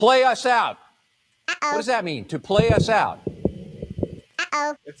Play us out. Uh-oh. What does that mean? To play us out.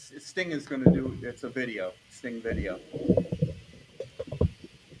 Uh-oh. Sting is going to do. It's a video. Sting video.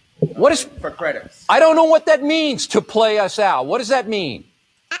 What is for credits? I don't know what that means. To play us out. What does that mean?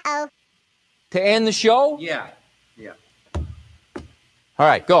 Uh-oh. To end the show? Yeah. All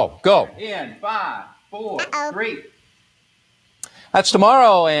right, go. In 5, 4, 3. That's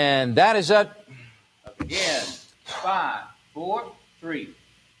tomorrow, and that is it. Again, 5, 4, 3.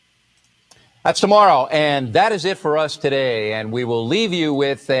 That's tomorrow, and that is it for us today. And we will leave you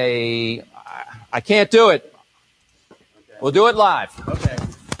with I can't do it. Okay. We'll do it live. Okay.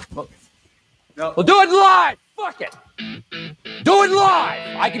 No. We'll do it live. Fuck it. Do it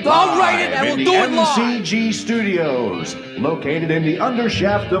live. I'll write it and we'll do it live. MCG Studios, located in the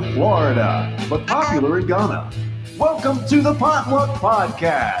undershaft of Florida, but popular in Ghana. Welcome to the Potluck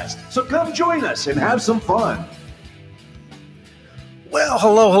Podcast. So come join us and have some fun. Well,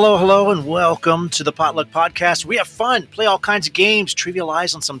 hello, and welcome to the Potluck Podcast. We have fun, play all kinds of games,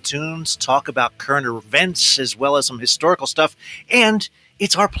 trivialize on some tunes, talk about current events as well as some historical stuff, and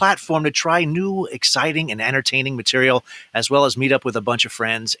it's our platform to try new, exciting, and entertaining material, as well as meet up with a bunch of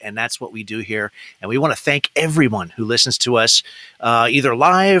friends, and that's what we do here. And we want to thank everyone who listens to us, either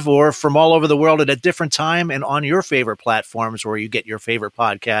live or from all over the world at a different time and on your favorite platforms where you get your favorite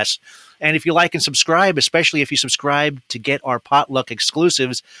podcasts. And if you like and subscribe, especially if you subscribe to get our Potluck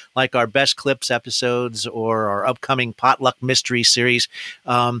exclusives, like our Best Clips episodes or our upcoming Potluck Mystery series,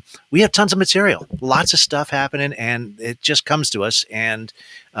 we have tons of material, lots of stuff happening, and it just comes to us. And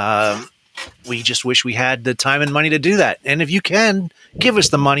we just wish we had the time and money to do that. And if you can, give us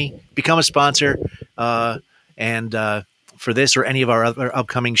the money, become a sponsor, for this or any of our other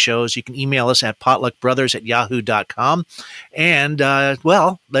upcoming shows, you can email us at potluckbrothers@yahoo.com. And,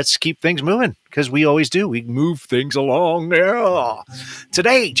 let's keep things moving, because we always do. We move things along. Yeah.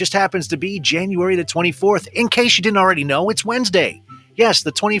 Today just happens to be January the 24th. In case you didn't already know, it's Wednesday. Yes,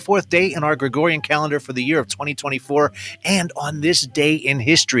 the 24th day in our Gregorian calendar for the year of 2024. And on this day in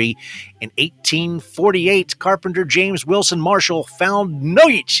history, in 1848, Carpenter James Wilson Marshall found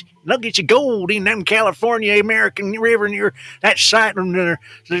nuggets of gold in them California American River near that site, the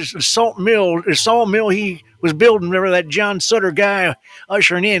sawmill he was building. Remember that John Sutter guy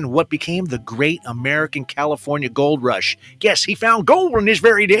ushering in what became the Great American California Gold Rush. Yes, he found gold on this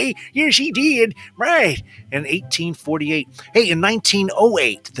very day. Yes, he did. Right. In 1848. Hey, in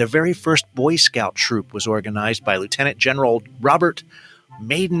 1908, the very first Boy Scout troop was organized by Lieutenant General Robert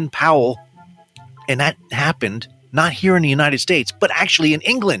Maiden Powell. And that happened not here in the United States, but actually in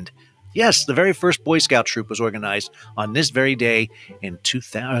England. Yes, the very first Boy Scout troop was organized on this very day in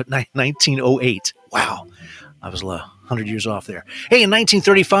 1908. Wow, I was 100 years off there. Hey, in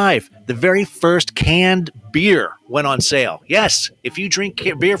 1935, the very first canned beer went on sale. Yes, if you drink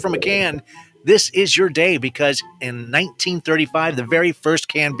beer from a can, this is your day, because in 1935, the very first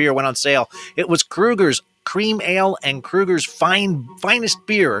canned beer went on sale. It was Kruger's Cream Ale and Kruger's finest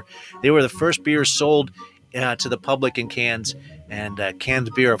beer. They were the first beers sold to the public in cans, and canned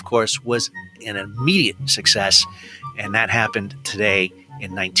beer, of course, was an immediate success, and that happened today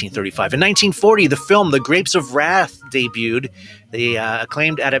in 1935. In 1940, the film The Grapes of Wrath debuted, the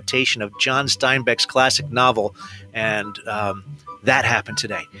acclaimed adaptation of John Steinbeck's classic novel, and that happened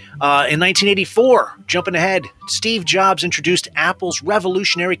today. In 1984, jumping ahead, Steve Jobs introduced Apple's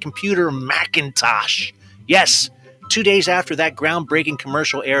revolutionary computer Macintosh. Yes, 2 days after that groundbreaking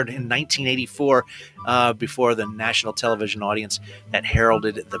commercial aired in 1984 before the national television audience that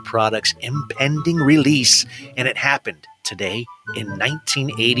heralded the product's impending release, and it happened today in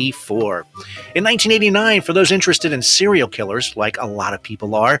 1984. In 1989, for those interested in serial killers, like a lot of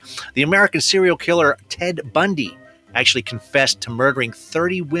people are, the American serial killer Ted Bundy actually confessed to murdering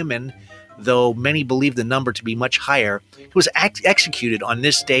 30 women, though many believe the number to be much higher. He was executed on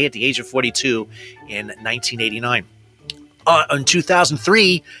this day at the age of 42 in 1989. In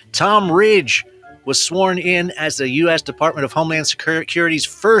 2003, Tom Ridge was sworn in as the U.S. Department of Homeland Security's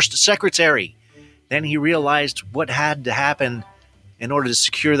first secretary. Then he realized what had to happen in order to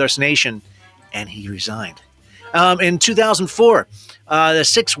secure this nation, and he resigned. In 2004, the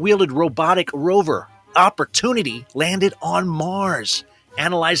six-wheeled robotic rover Opportunity landed on Mars,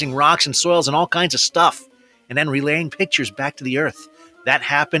 analyzing rocks and soils and all kinds of stuff, and then relaying pictures back to the Earth. That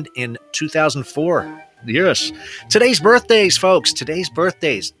happened in 2004. Yes. Today's birthdays, folks. Today's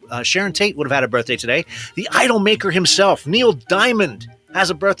birthdays. Sharon Tate would have had a birthday today. The Idol maker himself, Neil Diamond,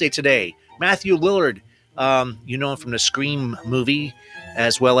 has a birthday today. Matthew Lillard, you know him from the Scream movie,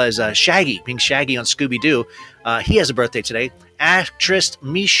 as well as Shaggy, being Shaggy on Scooby-Doo. He has a birthday today. Actress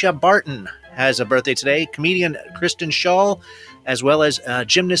Misha Barton has a birthday today. Comedian Kristen Schaal as well as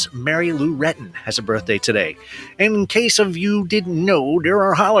gymnast Mary Lou Retton has a birthday today. And in case of you didn't know, there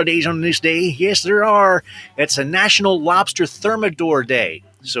are holidays on this day. Yes, there are. It's a National Lobster Thermidor Day.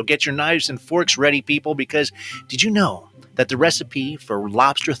 So get your knives and forks ready, people, because did you know that the recipe for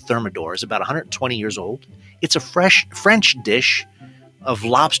lobster thermidor is about 120 years old? It's a fresh French dish of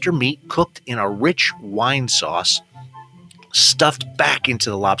lobster meat cooked in a rich wine sauce, stuffed back into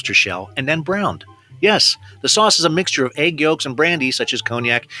the lobster shell, and then browned. Yes, the sauce is a mixture of egg yolks and brandy, such as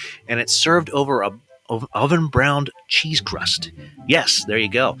cognac, and it's served over a oven-browned cheese crust. Yes, there you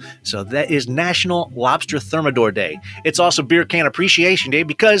go. So that is National Lobster Thermidor Day. It's also Beer Can Appreciation Day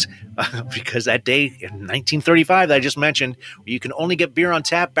because that day in 1935 that I just mentioned, where you can only get beer on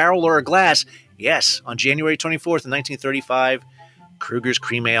tap, barrel, or a glass. Yes, on January 24th, 1935, Kruger's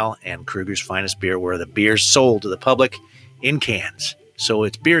Cream Ale and Kruger's Finest Beer were the beers sold to the public in cans. So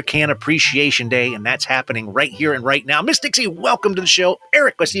it's Beer Can Appreciation Day, and that's happening right here and right now. Miss Dixie, welcome to the show.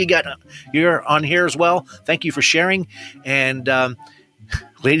 Eric, I see you're on here as well. Thank you for sharing. And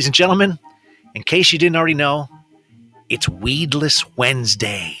ladies and gentlemen, in case you didn't already know, it's Weedless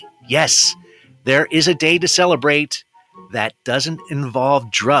Wednesday. Yes, there is a day to celebrate that doesn't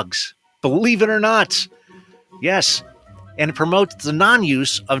involve drugs. Believe it or not. Yes, and it promotes the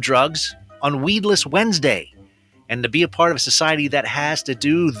non-use of drugs on Weedless Wednesday. And to be a part of a society that has to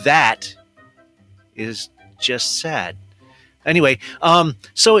do that is just sad. Anyway,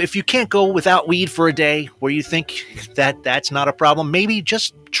 so if you can't go without weed for a day where you think that that's not a problem, maybe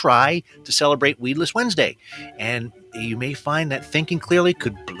just try to celebrate Weedless Wednesday. And you may find that thinking clearly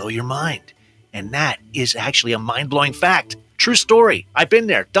could blow your mind. And that is actually a mind-blowing fact. True story. I've been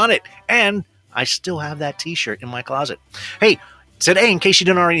there, done it, and I still have that t-shirt in my closet. Hey, today, in case you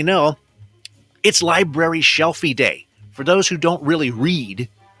didn't already know, it's Library Shelfie Day. For those who don't really read,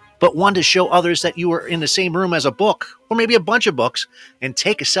 but want to show others that you are in the same room as a book, or maybe a bunch of books, and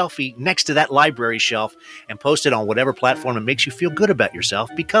take a selfie next to that library shelf and post it on whatever platform that makes you feel good about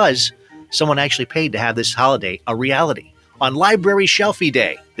yourself, because someone actually paid to have this holiday a reality. On Library Shelfie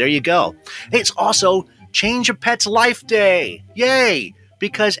Day. There you go. It's also Change a Pet's Life Day. Yay!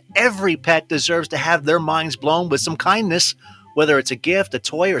 Because every pet deserves to have their minds blown with some kindness, whether it's a gift, a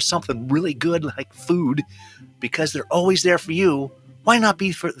toy, or something really good like food, because they're always there for you. Why not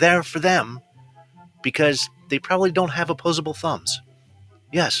be there for them? Because they probably don't have opposable thumbs.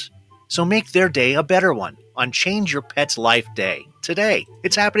 Yes. So make their day a better one on Change Your Pet's Life Day today.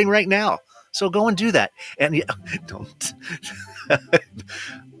 It's happening right now. So go and do that. And don't.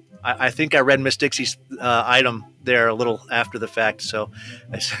 I think I read Miss Dixie's item there a little after the fact, so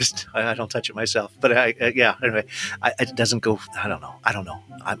it's just, I don't touch it myself. But anyway, it doesn't go. I don't know.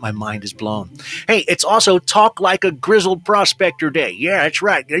 My mind is blown. Hey, it's also Talk Like a Grizzled Prospector Day. Yeah, that's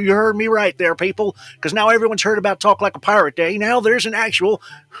right. You heard me right there, people. Because now everyone's heard about Talk Like a Pirate Day. Now there's an actual.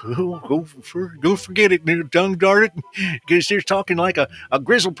 Go forget it, tongue dart it. Because they're talking like a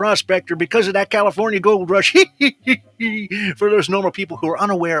grizzled prospector because of that California gold rush. For those normal people who are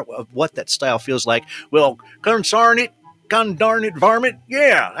unaware of what that style feels like, well, consarn it, darn it, varmint.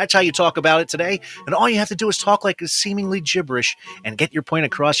 Yeah, that's how you talk about it today. And all you have to do is talk like a seemingly gibberish and get your point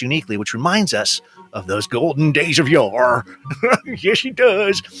across uniquely, which reminds us of those golden days of yore. Yes, it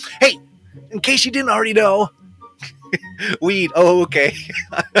does. Hey, in case you didn't already know, weed. Oh, okay.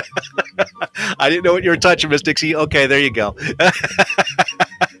 I didn't know what you were touching, Miss Dixie. Okay, there you go.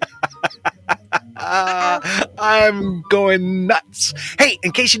 I'm going nuts. Hey,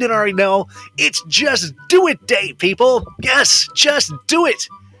 in case you didn't already know, it's Just Do It Day, people. Yes, just do it.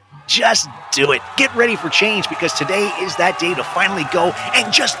 Just do it. Get ready for change, because today is that day to finally go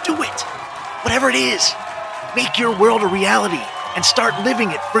and just do it. Whatever it is, make your world a reality and start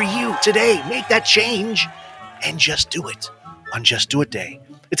living it for you today. Make that change and just do it on Just Do It Day.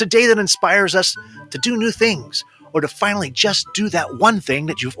 It's a day that inspires us to do new things, or to finally just do that one thing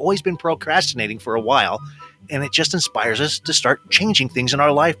that you've always been procrastinating for a while. And it just inspires us to start changing things in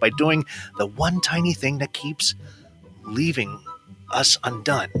our life by doing the one tiny thing that keeps leaving us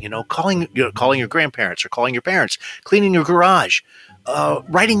undone. You know, calling your grandparents or calling your parents, cleaning your garage,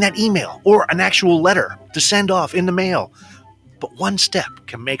 writing that email or an actual letter to send off in the mail. But one step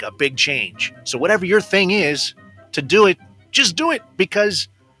can make a big change. So whatever your thing is to do it, just do it, because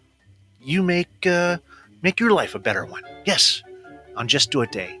you make your life a better one. Yes, on Just Do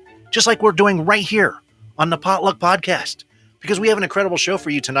It Day. Just like we're doing right here on the Potluck Podcast, because we have an incredible show for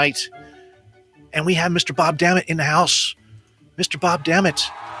you tonight. And we have Mr. Bob Dammit in the house. Mr. Bob Dammit.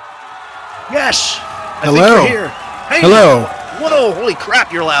 Yes. Hello. I think you're here. Hey. Hello. Whoa, holy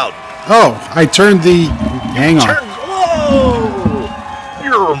crap, you're loud. Oh, I turned the... Hang on. Whoa.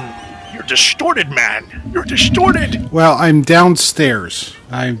 You're distorted, man. You're distorted. Well, I'm downstairs.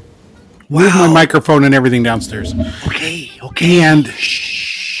 I moved my microphone and everything downstairs. Okay. And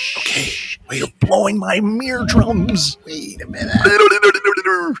You're blowing my eardrums. wait a minute.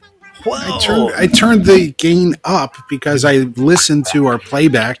 Whoa. I turned the gain up because I listened to our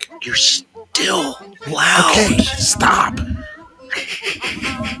playback. You're still loud. Okay, stop.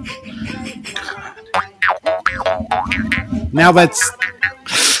 Now that's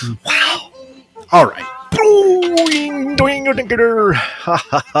all right. Ha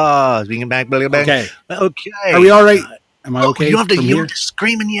ha ha. Being back, bang. Okay. Okay. Are we all right? Am I okay? You don't have to from you here? don't have to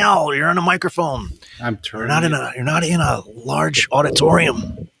scream and yell. You're on a microphone. I'm You're turning. not in a large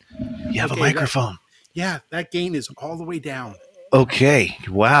auditorium. You have a Okay, microphone. Yeah, that gain is all the way down. Okay.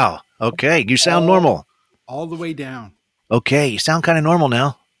 Wow. Okay. You sound normal. All the way down, Okay. You sound kind of normal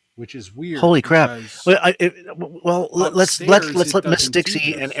now. which is weird. Holy crap. because Let's upstairs, let it Miss doesn't do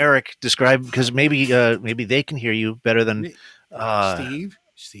Dixie this. and Eric describe, because maybe they can hear you better than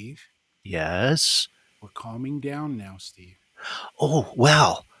Steve, yes. we're calming down now, Steve. Oh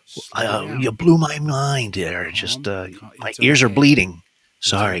wow. Slow down. You blew my mind there. Just Calm. my It's ears are okay. bleeding.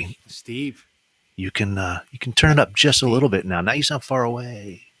 Sorry. Steve. You can turn it up just a little bit now. Now you sound far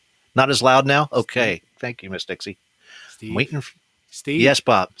away. Not as loud now? Okay. Thank you, Miss Dixie. Steve. I'm waiting for Steve. yes,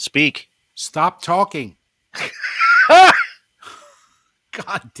 Bob. Speak. Stop talking.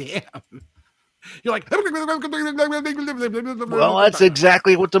 God damn. You're like. Well, that's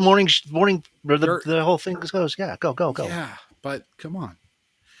exactly what the morning or the whole thing goes. Yeah, go. Yeah, but come on.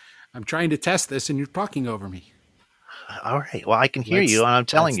 I'm trying to test this, and you're talking over me. All right. Well, I can hear you, and I'm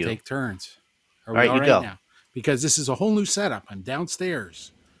telling you. Let's take turns. Are All right, we you go. now? Because this is a whole new setup. I'm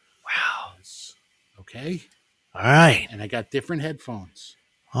downstairs. Wow. Okay. All right. And I got different headphones.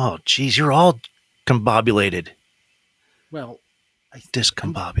 Oh, geez, you're all combobulated, Well,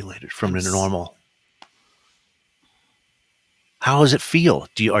 discombobulated from the normal. How does it feel?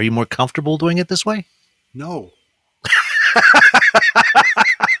 Are you more comfortable doing it this way? no.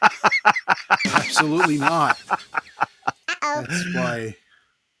 Absolutely not. That's why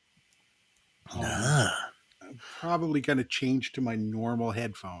I'm probably going to change to my normal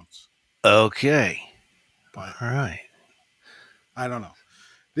headphones. Okay. But All right. I don't know.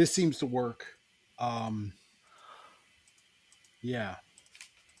 This seems to work. Yeah.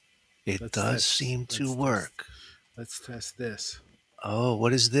 It Let's does test- seem to let's work. Let's test this. Oh,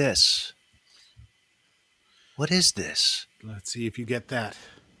 what is this? What is this? Let's see if you get that.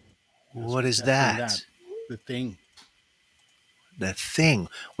 What is Testing that? The thing. That thing.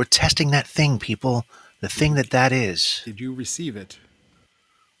 We're testing that thing, people. The thing that is. Did you receive it?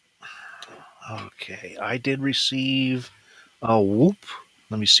 Okay. I did receive a whoop.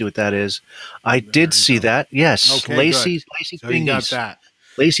 Let me see what that is. I did see that. Yes. Okay, Lacy So you got thingies. that.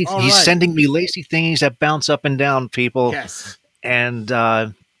 Lacy. All He's right. sending me lacy thingies that bounce up and down, people. Yes. And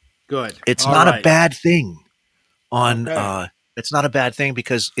Good. it's All not a right. bad thing. Okay. It's not a bad thing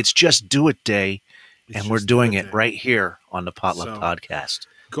because it's just do it day, It's and we're just doing do it day. right here on the Potluck So- Podcast.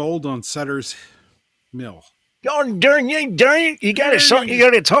 Gold on Sutter's Mill. Oh, darn you! You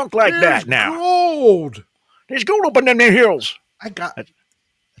gotta talk like that There's now. Gold. There's gold up in them there hills. I got.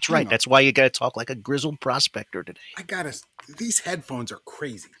 That's right. on. That's why you gotta talk like a grizzled prospector today. I got. These headphones are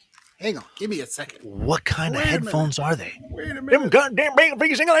crazy. Hang on. Give me a second. What kind of Wait a headphones are they? Wait a Them minute. goddamn big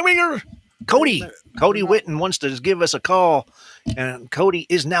fingers single wingers. Cody minute. Witten wants to give us a call, and Cody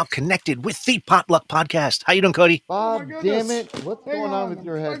is now connected with the Potluck Podcast. How you doing, Cody? Bob, goodness. damn it! What's Hang going on with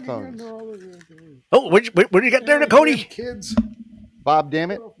your I'm plugging headphones? into all of this. Oh, what do you got there, to Cody? Kids. Bob,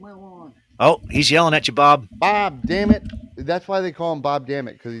 damn it! Get off my lawn. Oh, he's yelling at you, Bob. Bob, damn it! That's why they call him Bob, damn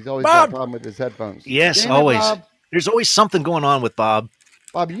it, because he's always got Bob! a problem with his headphones. Yes, Damn it, always. Bob. There's always something going on with Bob.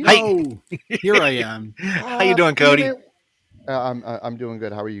 Bob, you Hey. know. Oh, here I am. How you doing, Cody? Damn it. I'm doing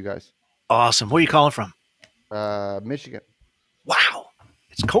good. How are you guys? Awesome. Where are you calling from? Michigan. Wow,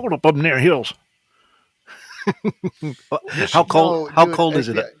 it's cold up in there hills. How cold? No, How dude, cold is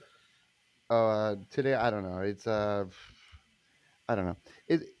it? Today I don't know. It's I don't know.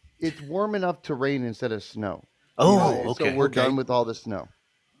 It's warm enough to rain instead of snow. Oh, So okay. we're done with all the snow.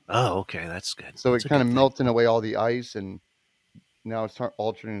 Oh, okay. That's good. So That's it a kind of good thing. melting away all the ice, and now it's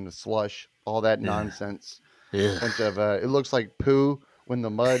all turning into slush. All that nonsense. Ugh. Bunch of it looks like poo when the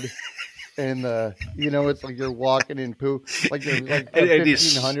mud and it's like you're walking in poo, like the And you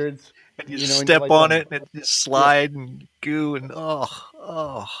 1500s. You You know, and step you're like, on it and it just slide and goo and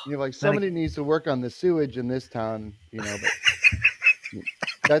oh. You're like, somebody needs to work on the sewage in this town, But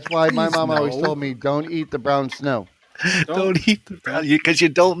that's why my Please, mom always no. told me, don't eat the brown snow. Don't eat the brown because you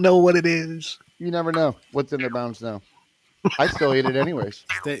don't know what it is. You never know what's in the brown snow. I still eat it anyways.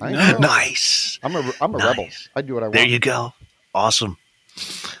 I No. know. Nice. I'm a rebel. Nice. I do what I want. There you go. Awesome.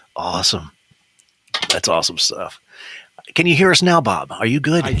 That's awesome stuff. Can you hear us now, Bob? Are you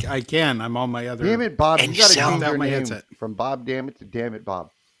good? I can. I'm on my other. Damn it, Bob! And You you got to sound change out your my name headset. from Bob Dammit to Damn it, Bob.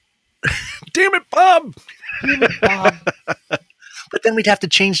 Damn it, Bob. Damn it, Bob. But then we'd have to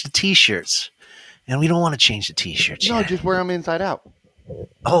change the T-shirts. And we don't want to change the T-shirts No, yet. just wear them inside out.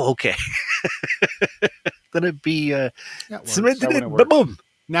 Oh, okay. Then it'd be... That works. That wouldn't work. Boom.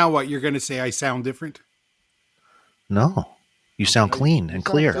 Now what? You're going to say I sound different? No. You sound clean and sound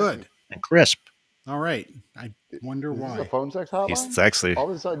clear Good. and crisp. All right. I wonder Is this a why. phone sex hotline? He's sexy. All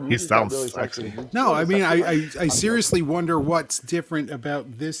of a sudden, He you just got sounds really sexy. Did you No, go I to mean, sex I seriously wonder what's different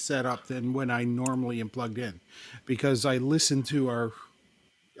about this setup than when I normally am plugged in, because I listened to our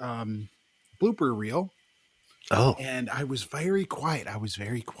blooper reel Oh. and I was very quiet. And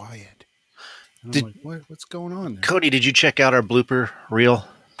I'm Did- like, what's going on there? Cody, did you check out our blooper reel?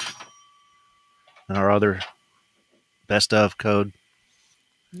 And our other best of code?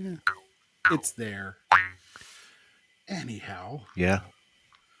 Yeah, it's there. Anyhow. Yeah.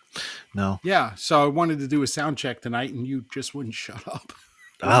 No. Yeah, so I wanted to do a sound check tonight and you just wouldn't shut up.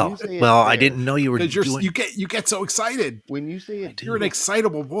 Oh, you say it's well, I there- didn't know you were Because doing... you get so excited. When you say it, You're an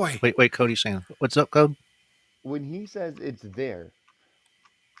excitable boy. Wait, Cody's saying, what's up, Code? when he says it's there,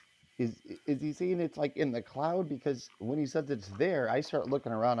 is he saying it's like in the cloud? Because when he says it's there, I start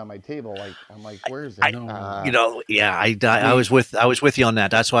looking around on my table, like I'm like, where is it? You know, yeah, I was with you on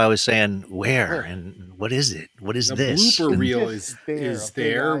that. That's why I was saying where and what is it? What is The this? blooper And- reel Just is there, okay,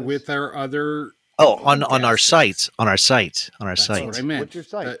 there guys. with our other. Oh, on our podcasts. site, on our That's site, what I meant. What's your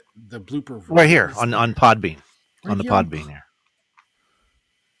site? The blooper reel right here is on there. Podbean, Right on the here on Podbean here.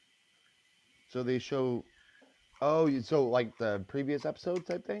 So they show. Oh, so like the previous episode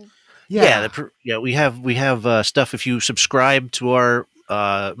type thing. Yeah, we have stuff. If you subscribe to our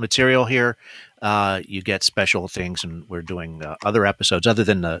material here, you get special things, and we're doing other episodes other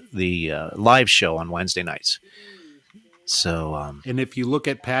than the live show on Wednesday nights. So, And if you look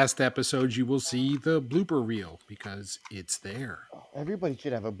at past episodes, you will see the blooper reel because it's there. Everybody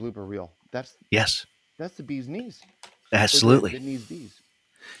should have a blooper reel. That's yes, the bee's knees. absolutely. The knees bees.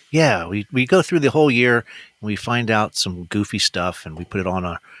 Yeah, we go through the whole year and we find out some goofy stuff, and we put it on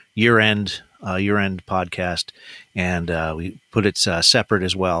a year-end podcast, and we put it separate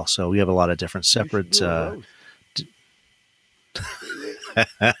as well. So we have a lot of different separate You should do a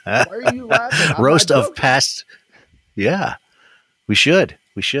roast. Why are you laughing? I'm roast not of joking. past. Yeah, we should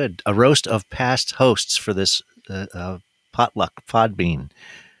a roast of past hosts for this potluck podbean.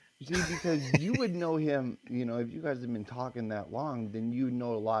 See, because you would know him, if you guys have been talking that long, then you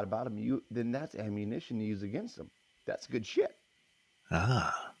know a lot about him. Then that's ammunition to use against him. That's good shit.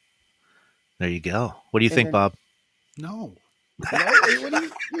 Ah, there you go. What do you And think, then- Bob? No, No, what do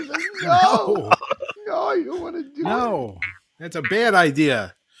you say? No, no, you don't want to do it. no, that's a bad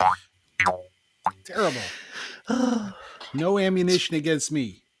idea. Terrible. No ammunition against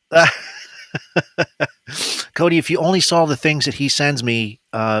me. Cody, if you only saw the things that he sends me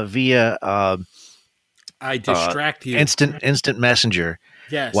via I distract you. instant messenger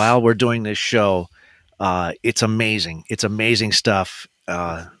Yes. while we're doing this show, it's amazing. It's amazing stuff.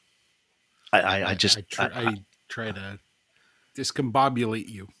 I try to discombobulate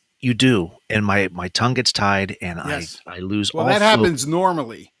you. you do, and my tongue gets tied, and Yes. I lose Well, all that fluid. happens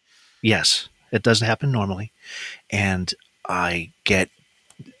normally. Yes, it doesn't happen normally, and I get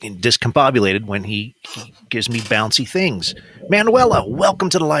discombobulated when he gives me bouncy things. Manuela, welcome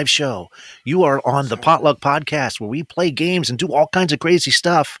to the live show. You are on the Potluck Podcast, where we play games and do all kinds of crazy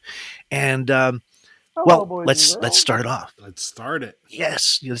stuff. And well, boys and let's girls. start it off. Let's start it.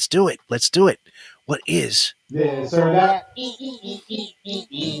 Yes, let's do it. Let's do it. What is This or that.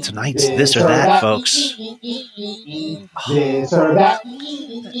 tonight's this or that, folks? This or that.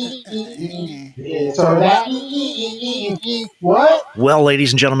 This or that. What? Well,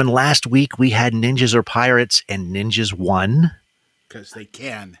 ladies and gentlemen, last week we had Ninjas or Pirates, and Ninjas won. Because they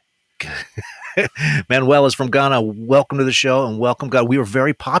can. Manuel is from Ghana. Welcome to the show, and welcome, God. We were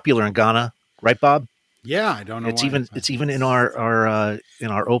very popular in Ghana, right, Bob? Yeah, I don't know. It's why. even in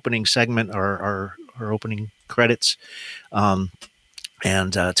our opening segment, our opening credits.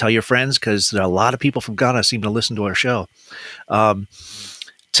 And tell your friends, because a lot of people from Ghana seem to listen to our show.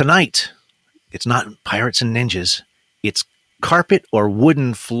 Tonight, it's not Pirates and Ninjas. It's carpet or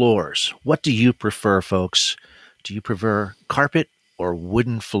wooden floors. What do you prefer, folks? Do you prefer carpet or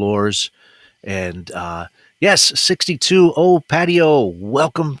wooden floors? And yes, 62. Oh, Patio,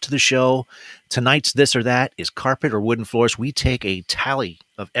 welcome to the show. Tonight's this or that is carpet or wooden floors. We take a tally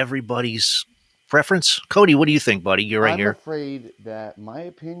of everybody's preference? Cody, what do you think, buddy? You're right I'm here. afraid that my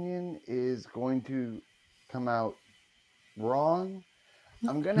opinion is going to come out wrong.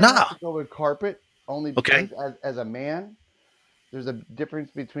 I'm going to Nah. have to go with carpet, only Okay. because as a man, there's a difference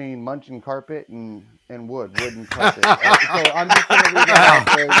between munching carpet and wood and carpet. So I'm just going to leave that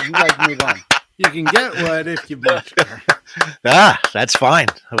out there. You guys move on. You can get wood if you munch. That's fine.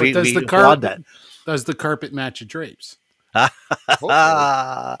 We applaud that. Does the carpet match the drapes?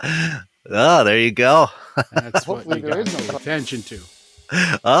 Oh, there you go. That's what Hopefully you there got is to no pay attention to.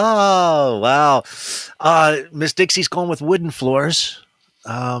 Oh, wow. Miss Dixie's going with wooden floors.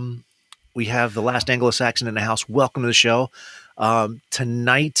 We have the last Anglo-Saxon in the house. Welcome to the show.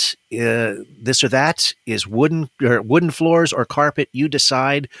 Tonight, this or that is wooden floors or carpet. You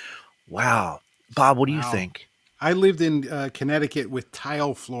decide. Wow. Bob, what do you think? I lived in Connecticut with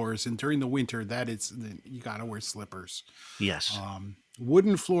tile floors, and during the winter, you got to wear slippers. Yes.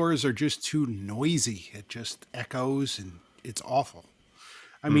 Wooden floors are just too noisy. It just echoes, and it's awful.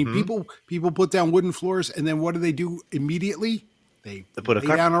 I mean, people put down wooden floors, and then what do immediately? They put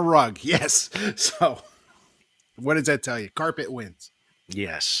lay down a rug. Yes. So what does that tell you? Carpet wins.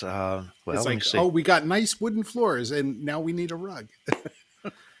 Yes. It's like, we got nice wooden floors, and now we need a rug.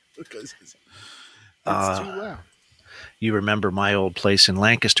 Because it's too loud. You remember my old place in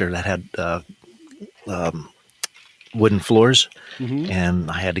Lancaster that had wooden floors,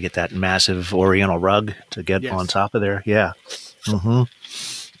 and I had to get that massive Oriental rug to get on top of there. Yeah.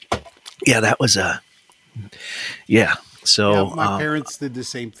 Yeah, that was So my parents did the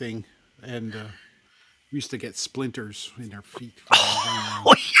same thing, and we used to get splinters in their feet.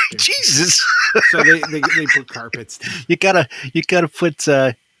 Oh, Jesus! So they put carpets down. You gotta put.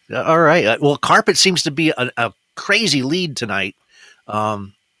 All right. Well, carpet seems to be a crazy lead tonight.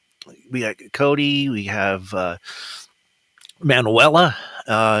 We got Cody. We have Manuela.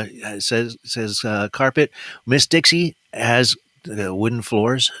 Says carpet. Miss Dixie has wooden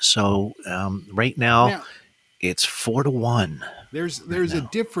floors. So right now it's 4-1. There's a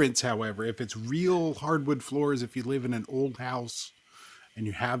difference, however, if it's real hardwood floors. If you live in an old house and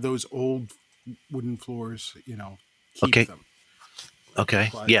you have those old wooden floors, keep them. Okay.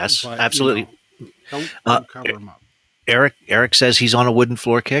 But, yes, absolutely. Don't cover them up. Eric says he's on a wooden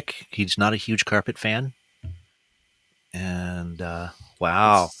floor kick. He's not a huge carpet fan. And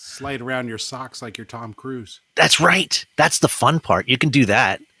wow. Slide around your socks like you're Tom Cruise. That's right. That's the fun part. You can do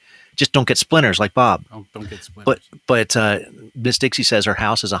that. Just don't get splinters like Bob. Don't get splinters. But Miss Dixie says her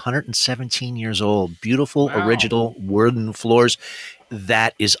house is 117 years old. Beautiful, original wooden floors.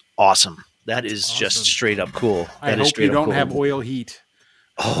 That is awesome. That is just straight up cool. I hope you don't have oil heat.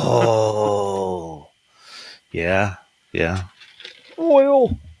 Oh, yeah.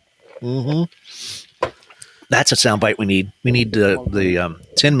 Oil. That's a soundbite we need. We need the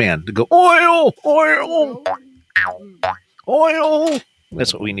Tin Man to go oil.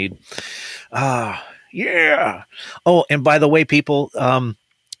 That's what we need. Yeah. Oh, and by the way, people,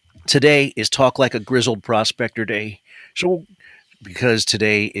 today is Talk Like a Grizzled Prospector Day. So, because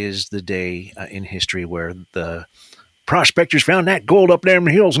today is the day in history where the prospectors found that gold up there in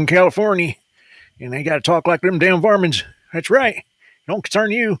the hills in California, and they got to talk like them damn varmints. That's right. Don't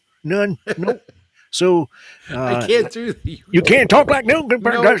concern you. None. Nope. So I can't do that. You can't talk like no. You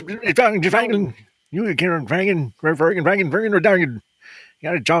can't you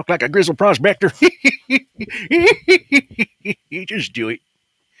got to talk like a grizzled prospector. You just do it.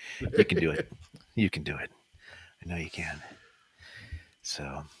 You can do it. You can do it. I know you can.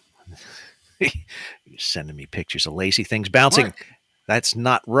 So you're sending me pictures of lazy things bouncing. What? That's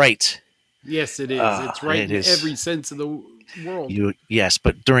not right. Yes, it is. It's right in every sense of the world. Yes,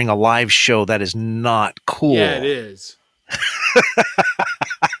 but during a live show, that is not cool. Yeah, it is.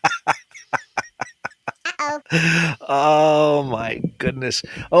 Oh my goodness.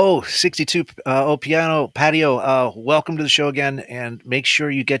 62 piano patio. Welcome to the show again, and make sure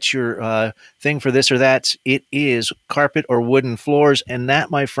you get your thing for this or that. It is carpet or wooden floors, and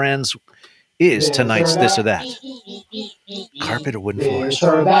that, my friends, is tonight's this or that. Carpet or wooden floors.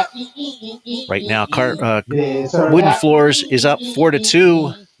 Right now, wooden floors is up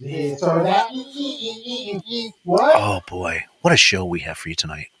 4-2. Oh boy, what a show we have for you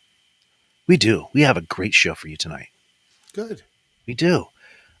tonight. We do. We have a great show for you tonight. Good. We do.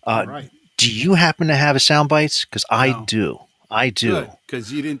 All right. Do you happen to have a soundbites? Because I do. I do.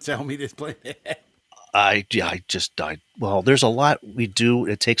 Because you didn't tell me to play it. Well, there's a lot we do.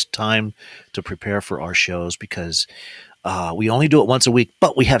 It takes time to prepare for our shows because we only do it once a week,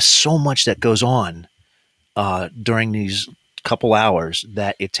 but we have so much that goes on during these couple hours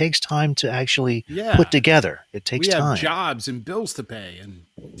that it takes time to actually Yeah. put together. It takes We have time. jobs and bills to pay and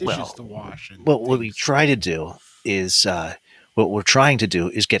dishes to wash. And Well, what we things. try to do is what we're trying to do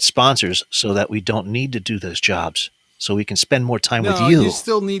is get sponsors so that we don't need to do those jobs, so we can spend more time with No, you. you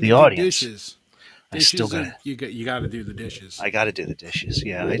still need the to audience. do dishes. I still Dishes got you got to do the dishes. I got to do the dishes.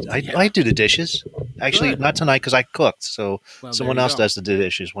 Yeah, I do the dishes. Actually, Good. not tonight because I cooked. So Well, someone there you else go. does the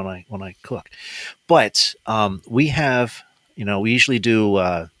dishes when I cook. But we have, we usually do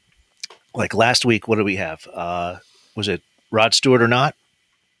like last week. What did we have? Was it Rod Stewart or not?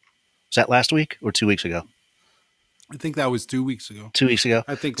 Was that last week or 2 weeks ago? I think that was 2 weeks ago. 2 weeks ago.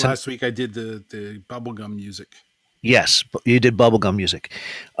 I think So- last week I did the bubblegum music. Yes, you did bubblegum music.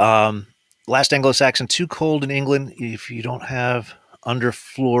 Last Anglo-Saxon, too cold in England if you don't have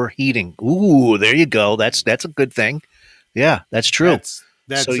underfloor heating. Ooh, there you go. That's a good thing. Yeah, that's true.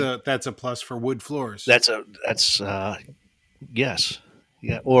 That's a plus for wood floors. That's yes.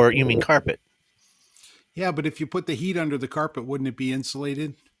 Yeah, or you mean carpet. Yeah, but if you put the heat under the carpet, wouldn't it be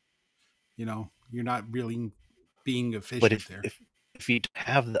insulated? You're not really being efficient But there. if you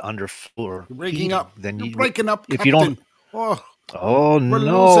have the underfloor You're breaking heating, up. then You're you breaking up. if you don't Oh, Oh we're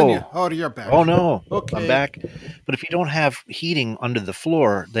losing you. no. Oh, you're back. Oh no. Okay. I'm back. But if you don't have heating under the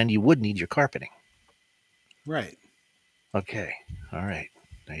floor, then you would need your carpeting. Right. Okay. All right.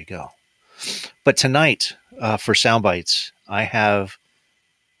 There you go. But tonight, for sound bites, I have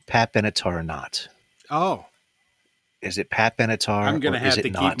Pat Benatar or not. Oh, Is it Pat Benatar? I'm going to or is have it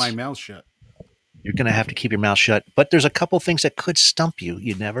to not? keep my mouth shut. You're going to have to keep your mouth shut. But there's a couple things that could stump you.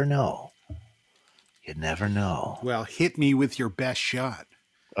 You never know. You never know. Well, hit me with your best shot.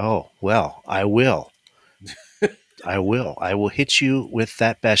 Oh, well, I will. I will. I will hit you with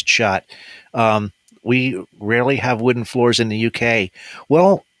that best shot. We rarely have wooden floors in the UK.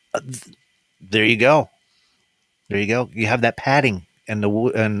 Well, there you go. There you go. You have that padding and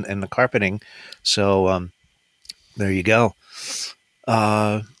the carpeting. So there you go.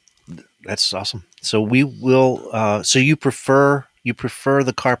 That's awesome. So we will. So you prefer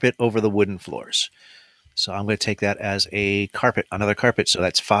the carpet over the wooden floors. So I'm going to take that as a carpet, another carpet. So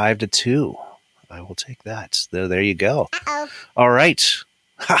that's 5-2. I will take that. There you go. Uh-oh. All right.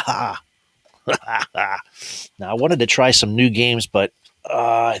 Now I wanted to try some new games, but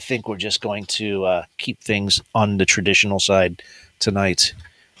I think we're just going to keep things on the traditional side tonight.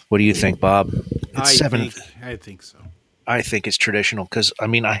 What do you think, Bob? It's I think so. I think it's traditional because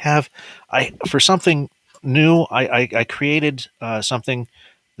for something new, I created something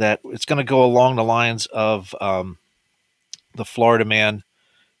that it's going to go along the lines of the Florida Man,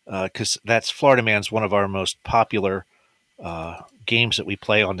 because Florida Man's one of our most popular games that we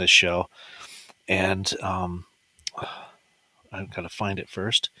play on this show, and I've got to find it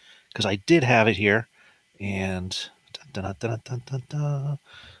first because I did have it here, and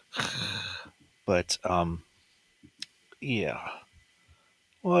but yeah.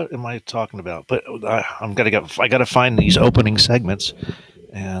 What am I talking about? But I got to find these opening segments,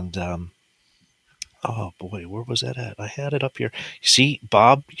 and oh boy, where was that at? I had it up here. You see,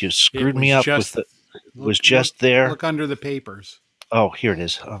 Bob, you screwed me up with the. It was just there. Look under the papers. Oh, here it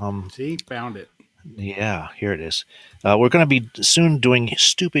is. See, found it. Yeah, here it is. We're going to be soon doing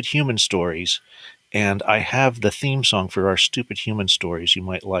Stupid Human Stories, and I have the theme song for our Stupid Human Stories. You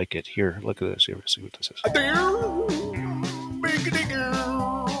might like it. Here, look at this. Here, see what this is.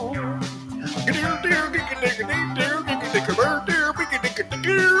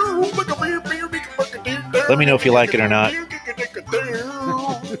 Let me know if you like it or not.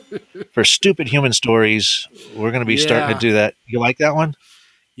 For Stupid Human Stories, we're going to be starting to do that. You like that one?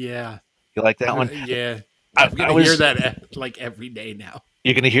 Yeah. You like that one? Yeah. I I'm going to hear that like every day now.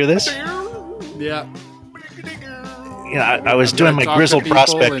 You're going to hear this? Yeah. Yeah, I was doing my Talk to grizzled people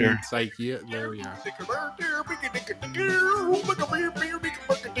prospector. and It's like, yeah, there we are.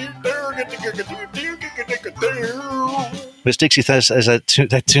 Miss Dixie says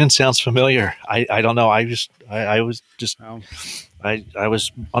that tune sounds familiar. I don't know. I was just Oh. I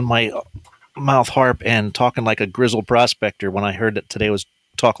was on my mouth harp and talking like a grizzled prospector when I heard that today was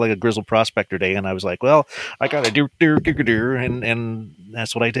Talk Like a Grizzled Prospector Day, and I was like, well, I got to do and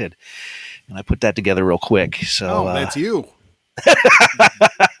that's what I did, and I put that together real quick. So That's you.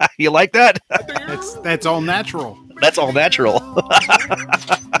 you like that? That's all natural. That's all natural.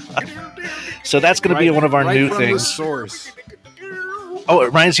 So that's going to be one of our new from things. The source. Oh, it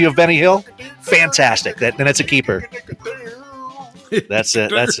reminds you of Benny Hill? Fantastic. Then it's a keeper. That's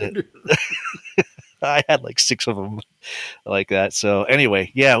it. That's it. I had like 6 of them. like that. So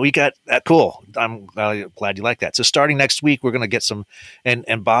anyway, yeah, we got cool. I'm glad you like that. So starting next week, we're going to get some,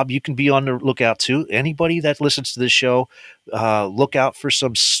 and Bob, you can be on the lookout too. Anybody that listens to this show, look out for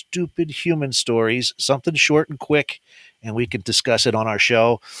some stupid human stories, something short and quick, and we can discuss it on our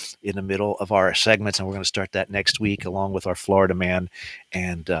show in the middle of our segments. And we're going to start that next week along with our Florida man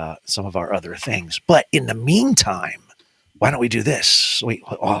and some of our other things. But in the meantime, why don't we do this? Wait,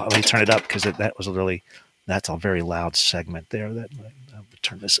 let me turn it up because that was really, that's a very loud segment there. I'll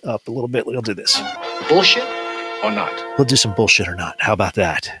turn this up a little bit. We'll do this. Bullshit or not? We'll do some bullshit or not. How about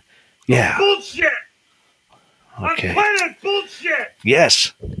that? Yeah. Bullshit! Okay. I'm playing bullshit!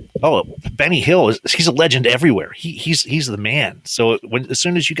 Yes. Oh, Benny Hill he's a legend everywhere. He's the man. So as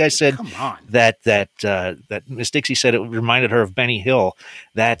soon as you guys said that Miss Dixie said it reminded her of Benny Hill,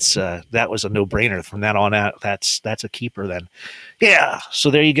 that was a no-brainer. From that on out, that's a keeper then. Yeah.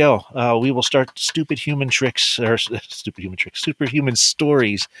 So there you go. We will start superhuman stories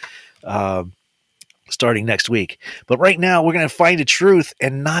starting next week. But right now we're going to find the truth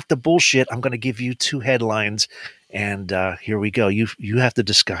and not the bullshit. I'm going to give you two headlines. And here we go. You have to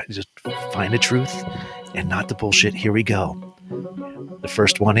just find the truth and not the bullshit. Here we go. The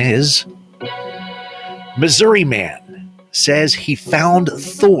first one is Missouri man says he found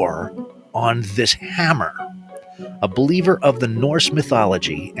Thor on this hammer. A believer of the Norse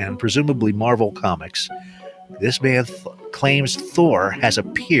mythology and presumably Marvel Comics, this man claims Thor has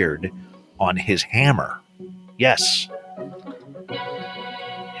appeared on his hammer. Yes.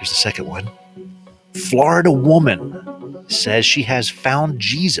 Here's the second one. Florida woman says she has found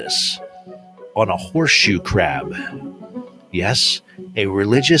Jesus on a horseshoe crab. Yes, a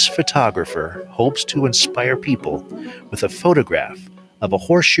religious photographer hopes to inspire people with a photograph of a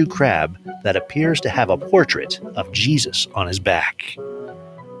horseshoe crab that appears to have a portrait of Jesus on his back.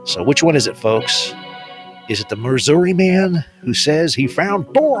 So which one is it, folks? Is it the Missouri man who says he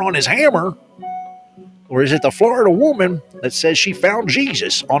found Thor on his hammer? Or is it the Florida woman that says she found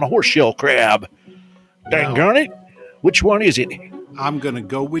Jesus on a horseshoe crab? Dang on it. Which one is it? I'm going to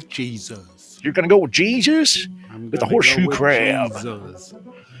go with Jesus. You're going to go with Jesus? With the horseshoe crab.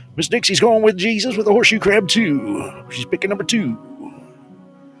 Miss Dixie's going with Jesus with the horseshoe crab too. She's picking number 2.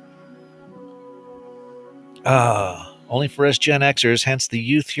 Only for us Gen Xers, hence the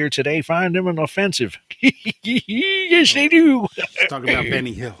youth here today find them offensive. Yes, they do. Let's talk about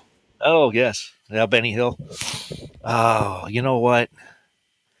Benny Hill. Oh, yes. Yeah, Benny Hill. Oh, you know what?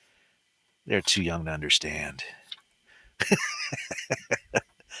 They're too young to understand.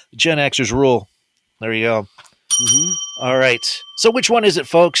 Gen Xers rule. There you go. Mm-hmm. All right. So which one is it,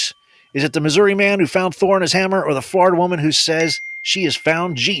 folks? Is it the Missouri man who found Thor on his hammer or the Florida woman who says she has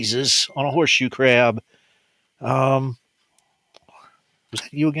found Jesus on a horseshoe crab? Was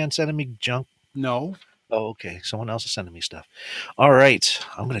that you again sending me junk? No. Oh, okay. Someone else is sending me stuff. All right.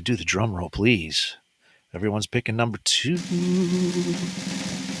 I'm going to do the drum roll, please. Everyone's picking number 2.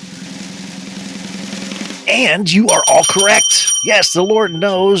 And you are all correct. Yes, the Lord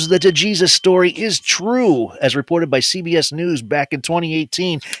knows that the Jesus story is true, as reported by CBS News back in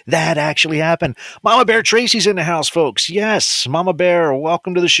 2018. That actually happened. Mama Bear Tracy's in the house, folks. Yes, Mama Bear,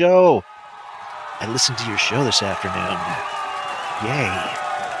 welcome to the show. I listened to your show this afternoon. Yay.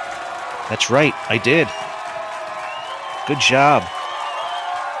 That's right, I did. Good job.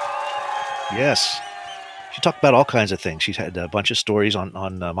 Yes. She talked about all kinds of things. She's had a bunch of stories on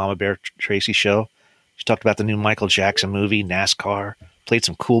Mama Bear Tracy's show. She talked about the new Michael Jackson movie, NASCAR, played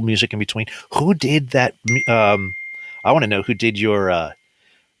some cool music in between. Who did that? I want to know who did your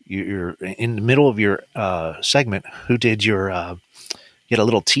in the middle of your segment, who did your, you had a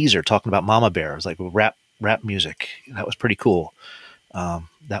little teaser talking about Mama Bear. It was like rap music. That was pretty cool.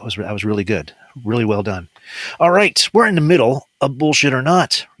 That was really good. Really well done. All right. We're in the middle of bullshit or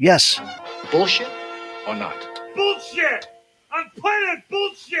not. Yes. Bullshit or not? Bullshit! I'm playing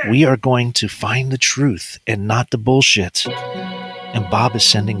bullshit! We are going to find the truth and not the bullshit. And Bob is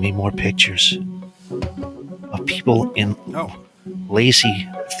sending me more pictures of people in lacy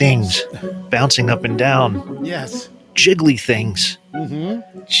things bouncing up and down. Yes. Jiggly things. Mm-hmm.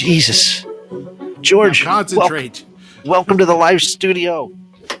 Jesus. George, now concentrate. Welcome to the live studio.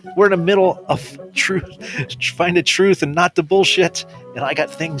 We're in the middle of truth. Find the truth and not the bullshit. And I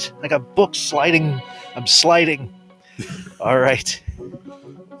got things. I got books sliding. I'm sliding. All right.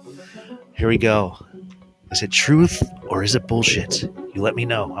 Here we go. Is it truth or is it bullshit? You let me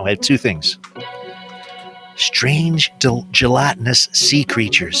know. I have 2 things. Strange gelatinous sea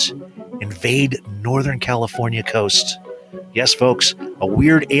creatures invade Northern California coast. Yes, folks, a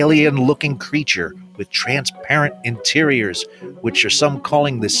weird alien-looking creature with transparent interiors, which are some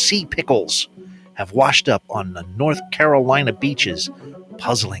calling the sea pickles, have washed up on the North Carolina beaches,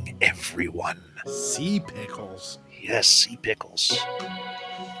 puzzling everyone. Sea pickles. Yes, sea pickles.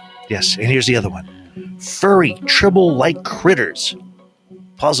 Yes, and here's the other one. Furry tribble-like critters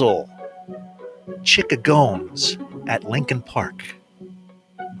puzzle chickagones at Lincoln Park.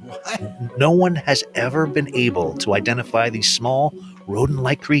 What? No one has ever been able to identify these small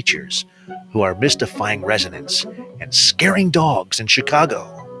rodent-like creatures who are mystifying residents and scaring dogs in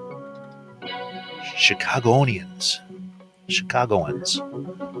Chicago. Chicagoans.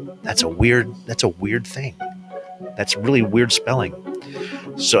 That's a weird thing. That's really weird spelling.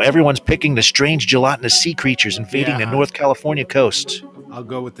 So everyone's picking the strange gelatinous sea creatures invading the North California coast. I'll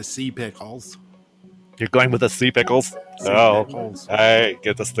go with the sea pickles. You're going with the sea pickles? Pickles. Hey,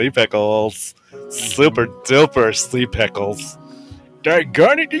 get the sea pickles. Super duper sea pickles.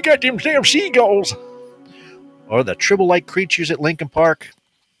 Daggone it, you got them damn seagulls. Or the tribble-like creatures at Lincoln Park.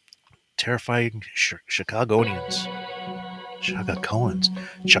 Terrifying Chicagoans. Chicagoans.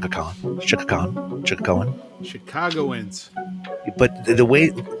 But the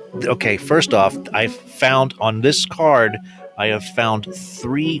way, okay, first off, I found on this card, I have found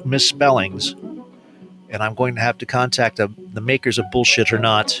 3 misspellings, and I'm going to have to contact the makers of Bullshit or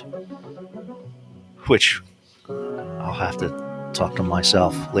Not, which I'll have to talk to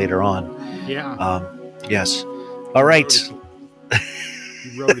myself later on. Yeah. Yes. All right.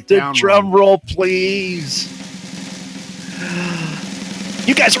 You wrote it The down drum wrong. roll, please.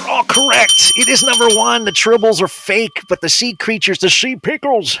 You guys are all correct. It is number 1. The tribbles are fake, but the sea creatures, the sea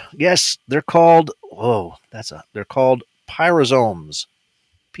pickles, yes, they're called. They're called pyrosomes.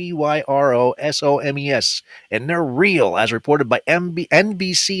 Pyrosomes, and they're real, as reported by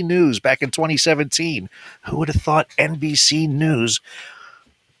NBC News back in 2017. Who would have thought NBC News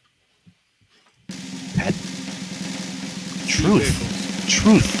had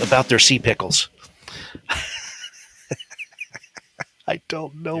truth about their sea pickles? I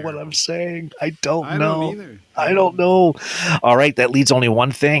don't know what I'm saying. I don't know. Don't either. I don't know. All right, that leads only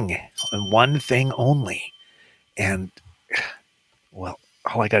one thing, and one thing only. And, well,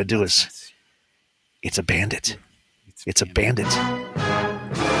 all I got to do is, it's a bandit. It's a bandit.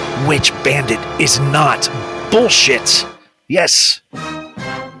 Which bandit is not bullshit? Yes.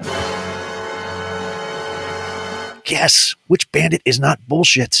 Yes, which bandit is not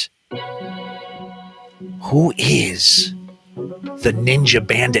bullshit? Who is the Ninja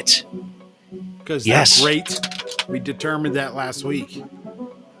Bandit? Because Yes. they're great. We determined that last week.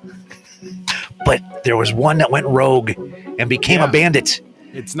 But there was one that went rogue and became a bandit.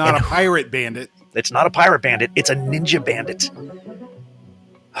 It's not a pirate bandit. It's not a pirate bandit. It's a ninja bandit.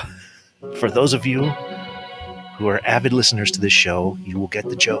 For those of you who are avid listeners to this show, you will get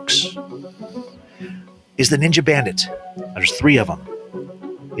the jokes. Is the ninja bandit, there's 3 of them.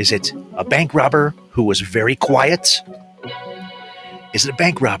 Is it a bank robber who was very quiet? Is it a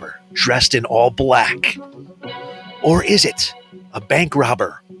bank robber dressed in all black? Or is it a bank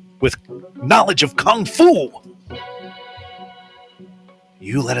robber with knowledge of Kung Fu?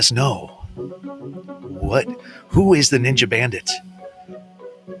 You let us know. Who is the Ninja Bandit?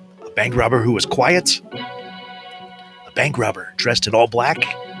 A bank robber who was quiet? A bank robber dressed in all black?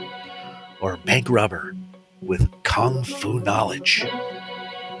 Or a bank robber with Kung Fu knowledge?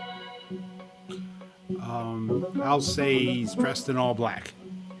 I'll say he's dressed in all black.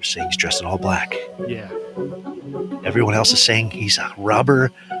 You're saying he's dressed in all black. Yeah. Everyone else is saying he's a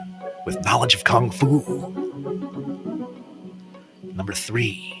robber with knowledge of Kung Fu. Number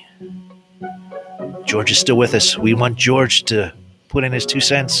 3. George is still with us. We want George to put in his 2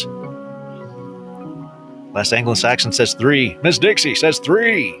 cents. Last Anglo-Saxon says 3. Miss Dixie says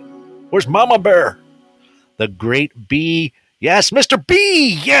 3. Where's Mama Bear? The great B. Yes, Mr.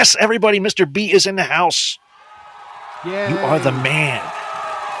 B. Yes, everybody. Mr. B is in the house. Yeah. You are the man.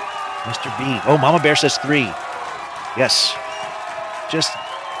 Mr. B. Oh, Mama Bear says 3. Yes.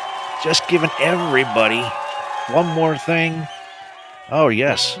 Just giving everybody one more thing. Oh,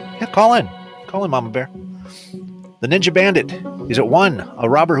 yes. Yeah, call in. Call in, Mama Bear. The Ninja Bandit. Is it 1, a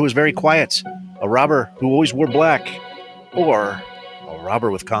robber who is very quiet, a robber who always wore black, or a robber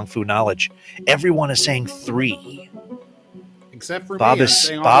with Kung Fu knowledge? Everyone is saying 3. Except for Bob me.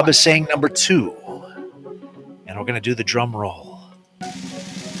 is saying number 2. And we're going to do the drum roll.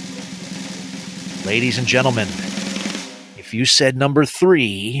 Ladies and gentlemen, if you said number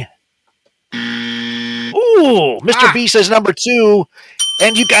 3... Ooh, Mr. B says number 2,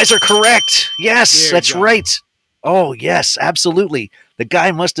 and you guys are correct. Yes, that's right. Oh, yes, absolutely. The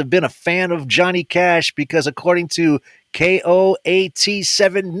guy must have been a fan of Johnny Cash because according to KOAT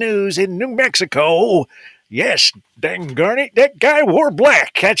 7 News in New Mexico, Yes, dang garnet, that guy wore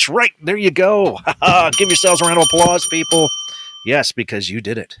black. That's right. There you go. Give yourselves a round of applause, people. Yes, because you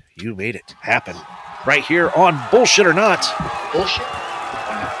did it. You made it happen. Right here on Bullshit or Not. Bullshit or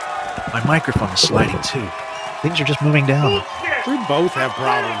not? My microphone is sliding too. Things are just moving down. We both have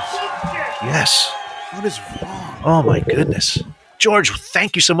problems. Yes. What is wrong? Oh, my goodness. George,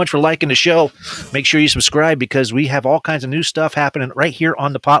 thank you so much for liking the show. Make sure you subscribe because we have all kinds of new stuff happening right here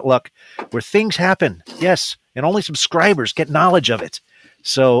on the Potluck where things happen. Yes, and only subscribers get knowledge of it.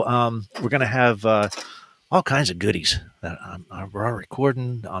 So we're going to have all kinds of goodies that we're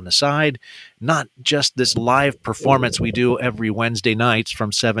recording on the side. Not just this live performance we do every Wednesday nights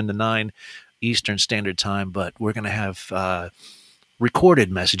from 7 to 9 Eastern Standard Time, but we're going to have recorded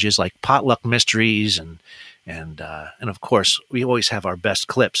messages like potluck mysteries and of course we always have our best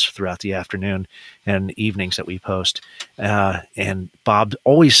clips throughout the afternoon and evenings that we post. And Bob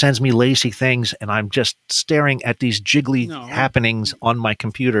always sends me lacy things, and I'm just staring at these jiggly happenings on my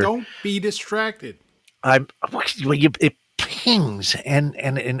computer. Don't be distracted. It pings and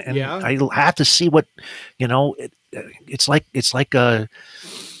Yeah. I have to see what it's like a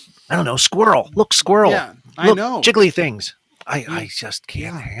I don't know, squirrel. Look, squirrel. Yeah, I Look, know. jiggly things. I just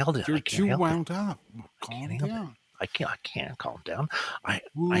can't handle it. You're I can't too help it. wound up. Calm handle it. down. I can't calm down. I'm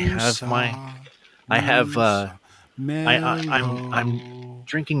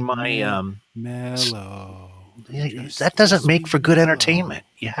drinking my mellow. that doesn't make for good entertainment.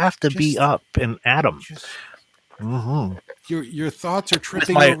 You have to be up and at 'em. Your thoughts are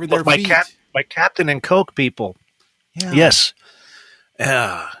tripping my, over their my feet. my Captain and Coke people. Yeah. Yes.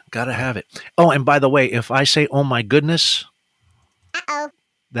 Yeah, gotta have it. Oh, and by the way, if I say "oh my goodness,"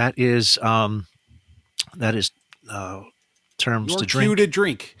 that is terms Your to drink. cue to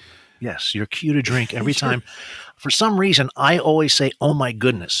drink. Yes, your cue to drink every time. For some reason, I always say "oh my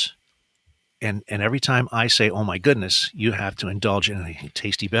goodness," and every time I say "oh my goodness," you have to indulge in a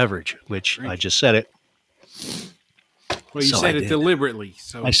tasty beverage, which I just said it. Well, you said it deliberately.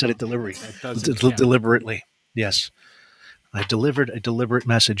 So I said it deliberately. That doesn't count. Deliberately. Yes. I delivered a deliberate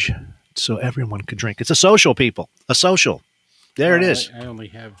message so everyone could drink. It's a social, people. A social. There it is. I only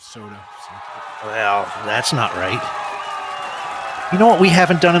have soda. So. Well, that's not right. You know what we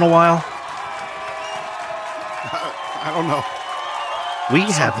haven't done in a while? I don't know. We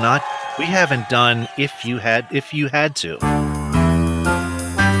haven't done if you had to.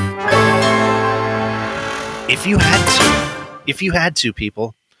 If you had to,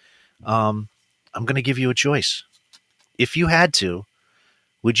 people, I'm going to give you a choice. If you had to,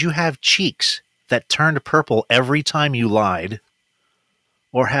 would you have cheeks that turned purple every time you lied,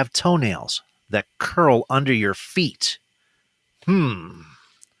 or have toenails that curl under your feet? Ew.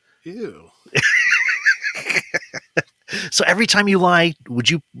 So every time you lie, would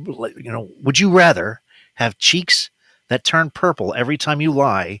you rather have cheeks that turn purple every time you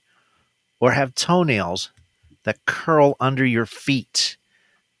lie, or have toenails that curl under your feet?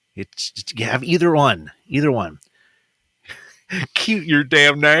 You have either one. Cute your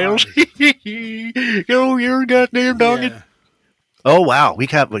damn nails. Oh, you're goddamn dogged. Yeah. Oh wow, we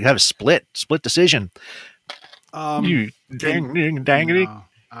have a split decision. You dangity. No,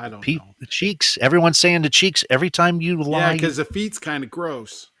 I don't know. know. The cheeks. Everyone's saying the cheeks every time you lie. Yeah, because the feet's kind of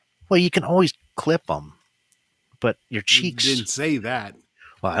gross. Well, you can always clip them, but your cheeks. You didn't say that.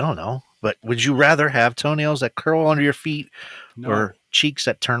 Well, I don't know. But would you rather have toenails that curl under your feet or cheeks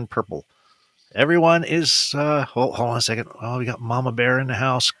that turn purple? Everyone is, hold on a second. Oh, we got Mama Bear in the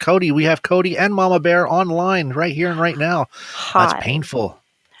house. Cody, we have Cody and Mama Bear online right here and right now. Hi. That's painful.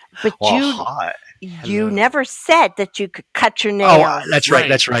 But hi. You never said that you could cut your nails. Oh, that's right.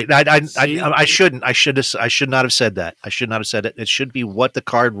 That's right. I shouldn't. I should not have said that. I should not have said it. It should be what the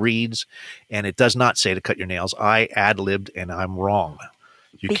card reads, and it does not say to cut your nails. I ad-libbed, and I'm wrong.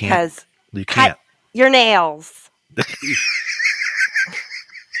 You can't. Your nails.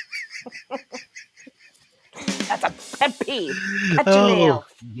 That's a pet peeve. Cut your nails.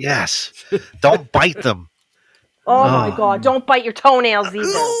 Yes. Don't bite them. Oh my God. Don't bite your toenails either.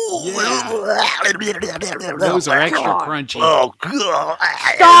 Those are extra crunchy. Oh, God.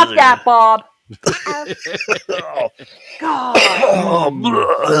 Stop that, Bob. God.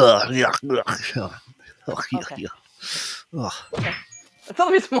 Okay. That's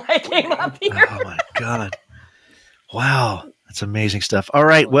the reason why I came up here. Oh, my God. Wow. That's amazing stuff. All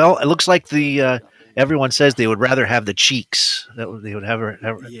right. Well, it looks like everyone says they would rather have the cheeks. They would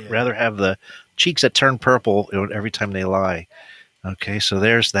rather have the cheeks that turn purple every time they lie. Okay, so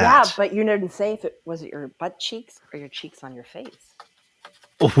there's that. Yeah, but you didn't say if it was your butt cheeks or your cheeks on your face.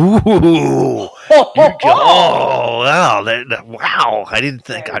 Ooh. Oh, wow. Wow. I didn't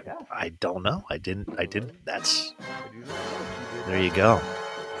think. I don't know. I didn't. That's. There you go.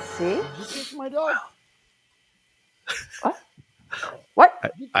 See? Did you kick my dog?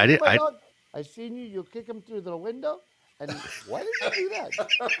 What? You I kicked did. my dog? I seen you. You kick him through the window. And why did you do that?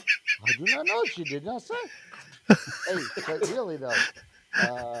 I do not know. She did not say. Hey, but really though,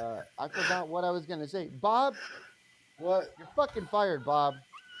 I forgot what I was gonna say. Bob, What? you're fucking fired, Bob.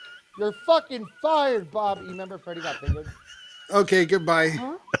 You're fucking fired, Bob. You remember Freddie got fingered? Okay, goodbye.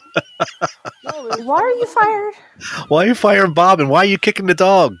 Huh? No, it was Why are you fired? Why are you firing Bob and why are you kicking the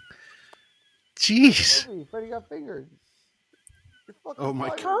dog? Jeez. movie. Freddie got fingered. You're fucking Oh my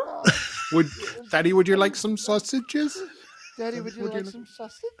fired, God. Bob. Daddy, would you like some sausages? Daddy, would you like some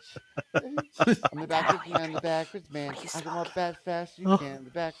sausage? I'm the backwards man, the backwards man. I can walk back fast, you can. The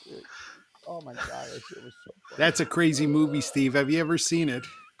back. Oh my god, that shit was so funny. That's a crazy movie, Steve. Have you ever seen it?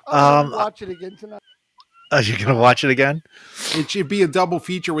 I'm gonna watch it again tonight. Are you gonna watch it again? It should be a double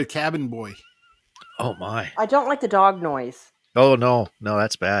feature with Cabin Boy. Oh my. I don't like the dog noise. Oh no,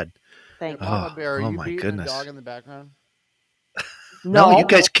 that's bad. Thank you. Mama Bear, are oh you my beating goodness. a dog in the background? No, you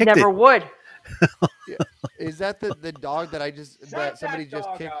guys kicked never it. would. Yeah. Is that the dog that somebody just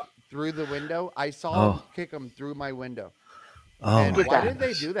kicked through the window? I saw him kick him through my window. Oh And my why goodness.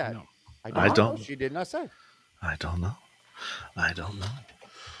 did they do that? No. I don't. know. She did not say. I don't know.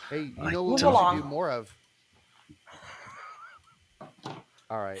 Hey, you I know what we Move should along. do more of?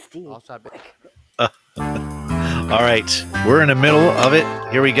 All right, I'll stop it. All right, we're in the middle of it.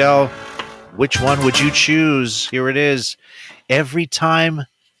 Here we go. Which one would you choose? Here it is. Every time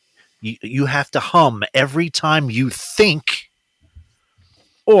you have to hum every time you think,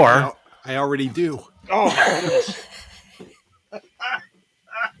 or I already do. oh my goodness.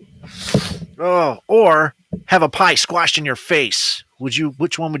 Or have a pie squashed in your face. Which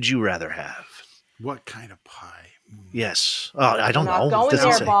one would you rather have? What kind of pie? Yes. Oh, I don't Not know. going It doesn't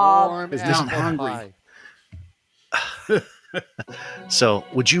there, say. Bob. Warm It's not apple hungry. pie. So,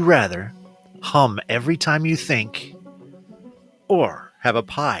 would you rather hum every time you think, or have a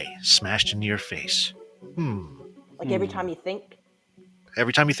pie smashed into your face? Like every time you think.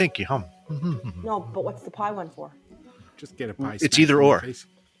 Every time you think, you hum. No, but what's the pie one for? Just get a pie. It's smashed either in your or. face.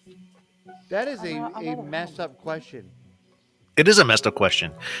 That is I a rather messed up question. It is a messed up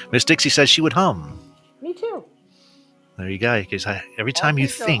question. Miss Dixie says she would hum. Me too. There you go. Because every time you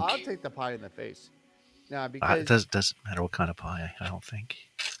think, I'll take the pie in the face. Now, it because doesn't matter what kind of pie. I don't think.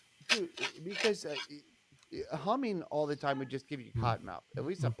 dude, because humming all the time would just give you cotton mouth. At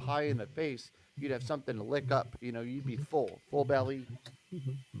least a pie in the face, you'd have something to lick up. You know, you'd be full belly.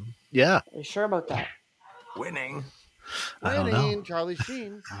 Yeah. Are you sure about that? Winning. I don't know. Winning, Charlie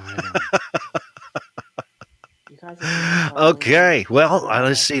Sheen. You guys are Okay. Well,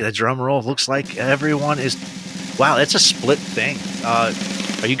 let's see. The drum roll looks like everyone is. Wow, it's a split thing.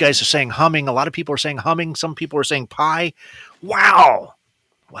 Are you guys saying humming? A lot of people are saying humming. Some people are saying pie. Wow.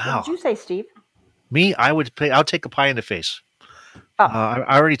 What Wow. did you say, Steve? Me, I'll take a pie in the face. Oh.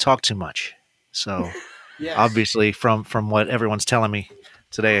 I already talked too much. So Yes. obviously from what everyone's telling me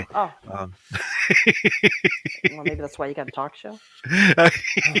today. Oh. Well, maybe that's why you got a talk show.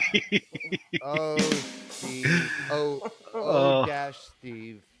 Oh, Steve. Oh, dash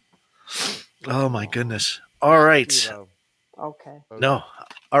Steve. Oh my goodness. All right. Steve-o. Okay. No.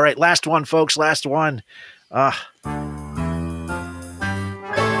 All right. Last one, folks. Last one.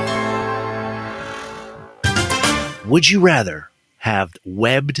 Would you rather have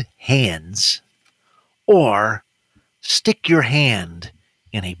webbed hands or stick your hand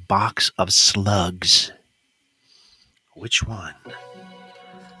in a box of slugs? Which one?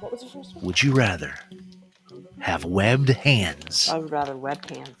 What was the first one? Would you rather have webbed hands? I would rather webbed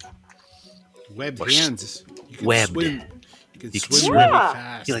hands. Webbed Or hands. You can webbed. swim. You can You can swim swim. really Yeah.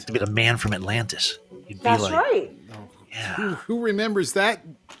 fast. You're like to be the man from Atlantis. You'd be That's like, right. yeah. Who remembers that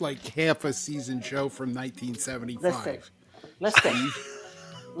like half a season show from 1975?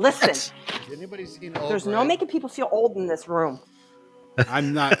 Listen. Has anybody seen Old There's no Red? making people feel old in this room.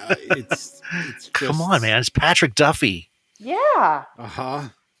 I'm not. It's just, Come on, man. It's Patrick Duffy. Yeah. Uh-huh.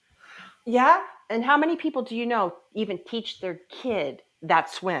 Yeah. And how many people do you know even teach their kid that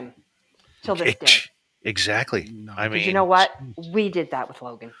swim till this day? Exactly. No. I mean, Because you know what? We did that with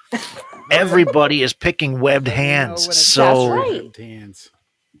Logan. everybody is picking webbed Let me know hands. when it's So That's right. Webbed hands.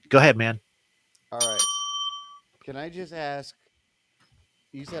 go ahead, man. All right. Can I just ask?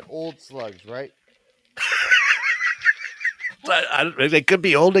 You said old slugs, right? They could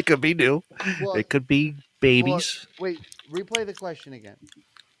be old. They could be new. Well, They could be babies. wait, replay the question again.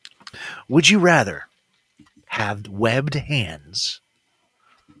 Would you rather have webbed hands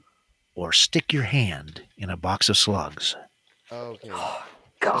or stick your hand in a box of slugs? Okay.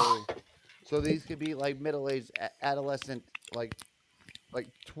 God. So these could be like middle-aged, adolescent, like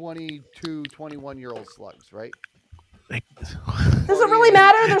 22, 21-year-old slugs, right? Like, Does it really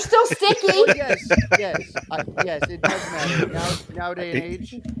matter? They're still sticky. Well, yes, yes, it does matter. Nowadays and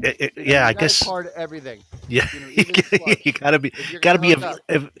age, yeah, I you gotta guess. card everything. Yeah, Even slugs. you gotta be If you're gonna hook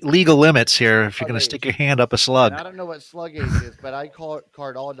up. legal limits here if you're gonna Okay. stick your hand up a slug. And I don't know what slug age is, but I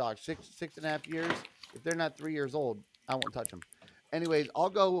card all dogs 6.5 years. If they're not 3 years old, I won't touch them. Anyways, I'll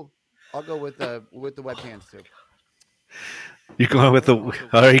go with the webcams too. You're going with the.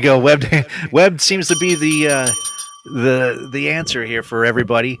 Oh, there you go. Web seems to be the answer here for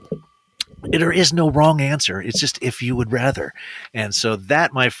everybody. There is no wrong answer. It's just if you would rather. And so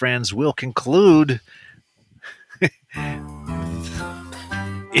that, my friends, will conclude if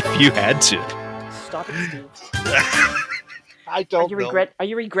you had to. Stop it, Steve. I don't know. Are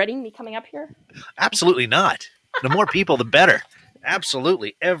you regretting me coming up here? Absolutely not. The more people, the better.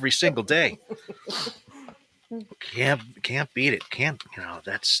 Absolutely. Every single day. Can't beat it.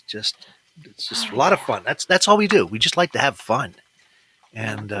 It's just a lot of fun. That's all we do. We just like to have fun.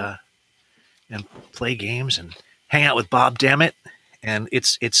 And play games and hang out with Bob Dammit, and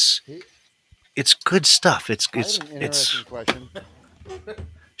it's good stuff. I have an interesting question.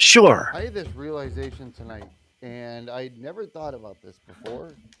 Sure. I had this realization tonight, and I'd never thought about this before,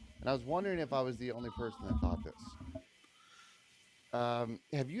 and I was wondering if I was the only person that thought this.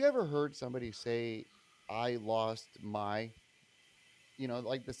 Have you ever heard somebody say, "I lost my,"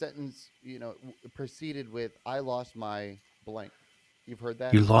 like the sentence, proceeded with, "I lost my blank." You've heard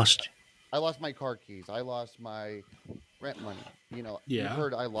that? You lost. I lost my car keys. I lost my rent money. Yeah. You've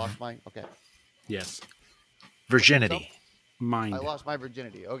heard I lost my, okay. Yes. Virginity. Mind. I lost my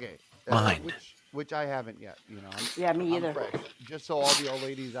virginity. Okay. Mind. Which I haven't yet. Yeah, me I'm either. fresh. Just so all the old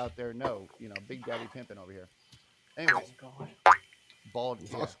ladies out there know, Big Daddy pimping over here. Anyways, bald.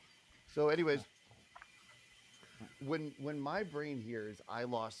 Yeah. So, anyways, when my brain hears I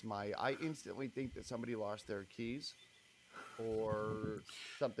lost my, I instantly think that somebody lost their keys or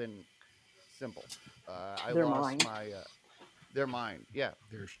something simple. I Their lost mind. my their mind. Yeah.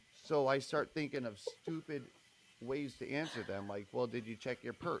 So I start thinking of stupid ways to answer them, like, well, did you check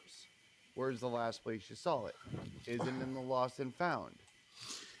your purse? Where's the last place you saw it? Is it in the lost and found?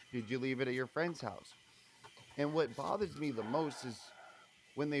 Did you leave it at your friend's house? And what bothers me the most is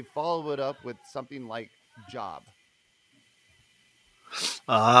when they follow it up with something like job.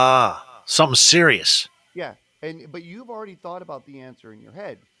 Something serious. Yeah. But you've already thought about the answer in your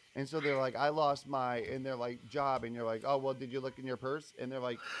head. And so they're like, I lost my, and they're like, job. And you're like, oh, well, did you look in your purse? And they're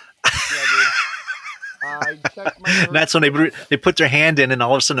like, yeah, dude. I checked my purse. That's when they put their hand in, and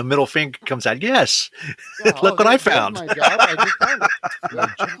all of a sudden a middle finger comes out. Yes, Yeah, look what I there's found. my job. I just found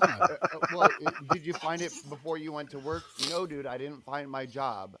it. Well, did you find it before you went to work? No, dude, I didn't find my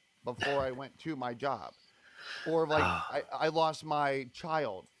job before I went to my job. Or like, I lost my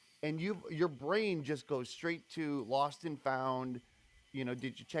child. And your brain just goes straight to lost and found. Did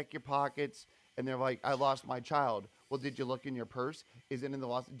you check your pockets? And they're like, I lost my child. Well, did you look in your purse? Is it in the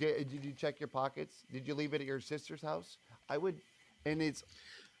lost? Did you check your pockets? Did you leave it at your sister's house? And it's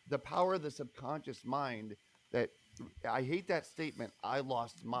the power of the subconscious mind that I hate that statement. I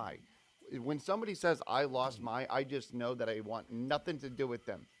lost my. When somebody says I lost my, I just know that I want nothing to do with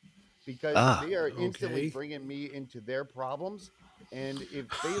them because they are instantly bringing me into their problems. And if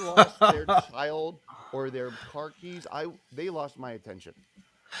they lost their child or their car keys, they lost my attention.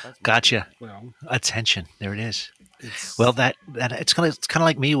 Gotcha. Well, attention. There it is. Well, that it's kind of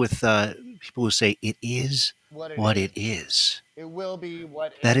like me with people who say it is what it is. It will be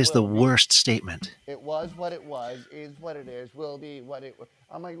what that is the will be. Worst statement. It was what it was, is what it is, will be what it was.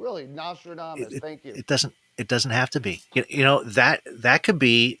 I'm like, really, Nostradamus, thank you. It doesn't have to be. That could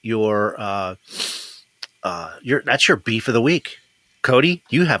be your that's your beef of the week. Cody,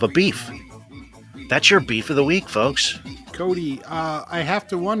 you have a beef. That's your beef of the week, folks. Cody, I have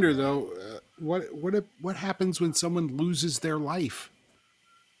to wonder though, what happens when someone loses their life?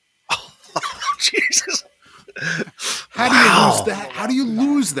 Oh, Jesus! How do you lose that? How do you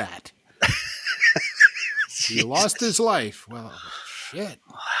lose that? He lost his life. Well, shit.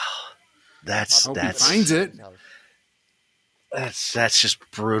 That's he finds it. That's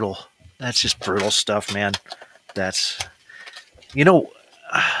just brutal. That's just brutal stuff, man. That's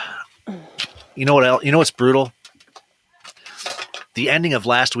what's brutal? The ending of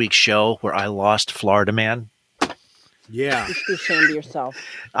last week's show where I lost Florida Man. Yeah. You should be ashamed of yourself.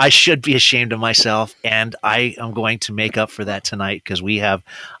 I should be ashamed of myself, and I am going to make up for that tonight because we have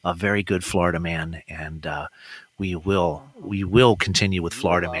a very good Florida Man, and we will continue with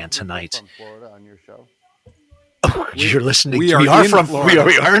Florida Man tonight. From Florida on your show. You're listening. we We are are in from. Florida.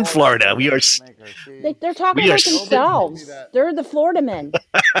 We are in Florida. We are. They're talking We are about themselves. They're the Florida men.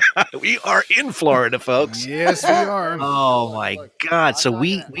 We are in Florida, folks. Yes, we are. Oh my God! So I'm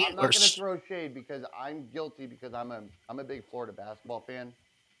we not are. gonna throw shade because I'm guilty because I'm a big Florida basketball fan.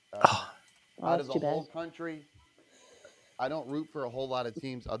 Oh, Out of the whole country, I don't root for a whole lot of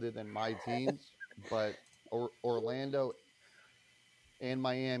teams other than my teams, but Orlando and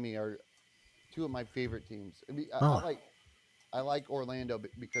Miami are two of my favorite teams. I like Orlando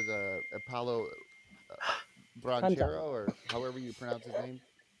because Paulo Branchero, or however you pronounce his name.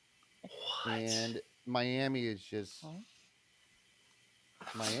 And Miami is just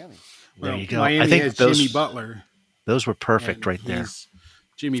Miami. There you go. Miami I think has those, Jimmy Butler. Those were perfect right there.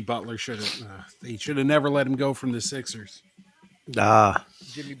 Jimmy Butler should have. They should have never let him go from the Sixers.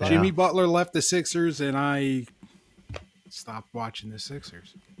 Jimmy Butler left the Sixers, and I stopped watching the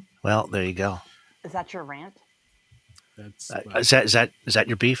Sixers. Well, there you go. Is that your rant? Is that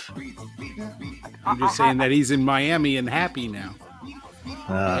your beef? I'm just saying that he's in Miami and happy now,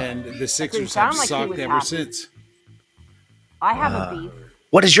 and the Sixers have sucked ever since. I have a beef.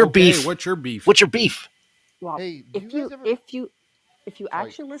 What is your beef? What's your beef? What's your beef? Well, Hey, if you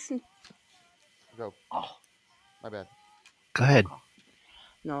actually listen, Go. My bad. Go ahead.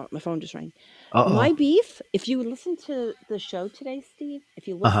 No, my phone just rang. Uh-oh. My beef, if you listen to the show today, Steve, if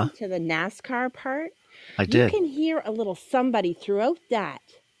you listen to the NASCAR part, I did. You can hear a little somebody throughout that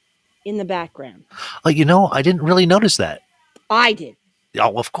in the background. Oh, I didn't really notice that. I did.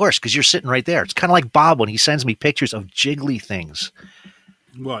 Oh, of course, because you're sitting right there. It's kind of like Bob when he sends me pictures of jiggly things.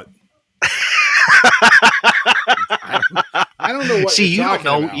 What? I don't know what. See, you're you don't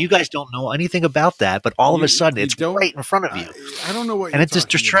know. about. You guys don't know anything about that, but all of a sudden, it's right in front of you. I don't know what. And it's just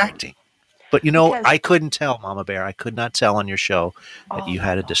distracting. But because I couldn't tell, Mama Bear. I could not tell on your show that you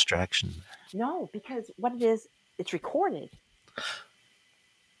had a distraction. No, because what it is, it's recorded.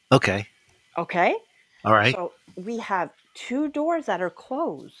 Okay. Okay. All right. So we have 2 doors that are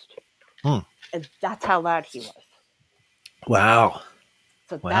closed, and that's how loud he was. Wow.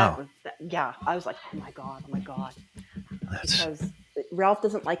 So that was, I was like, oh my god. Because Ralph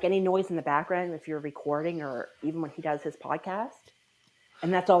doesn't like any noise in the background if you're recording or even when he does his podcast.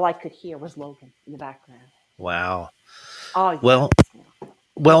 And that's all I could hear was Logan in the background. Wow. Oh, yeah.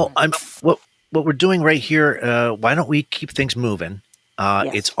 Well, what we're doing right here. Why don't we keep things moving?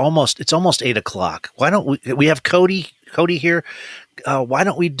 Yes. It's almost 8:00. Why don't we have Cody here? Why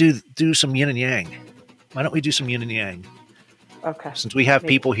don't we do some yin and yang? Why don't we do some yin and yang? Okay. Since we have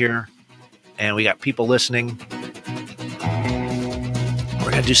people here and we got people listening,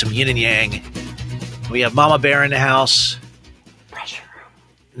 we're gonna do some yin and yang. We have Mama Bear in the house.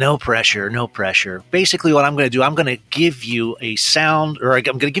 No pressure. Basically, what I'm going to do, I'm going to give you a sound, or I'm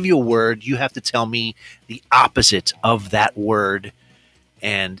going to give you a word. You have to tell me the opposite of that word.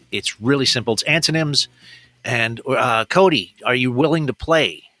 And it's really simple. It's antonyms. And Cody, are you willing to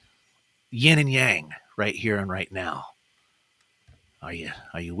play yin and yang right here and right now? Are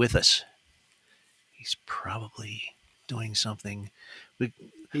you with us? He's probably doing something.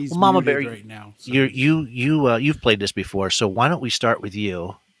 He's Mama Bear right now. So. You've played this before, so why don't we start with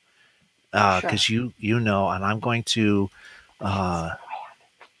you? Because you know, and I'm going to.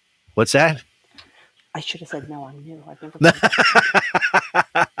 What's that? I should have said no. I'm new. I've never.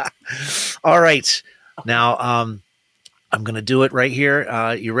 All right, now I'm going to do it right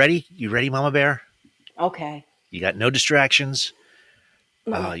here. You ready? You ready, Mama Bear? Okay. You got no distractions.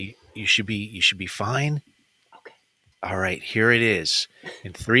 No. You should be fine. Okay. All right, here it is.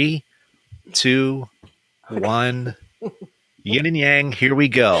 In 3, 2, 1. Yin and yang. Here we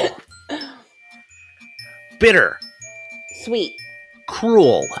go. Bitter. Sweet.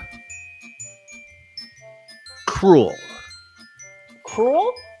 Cruel. Cruel?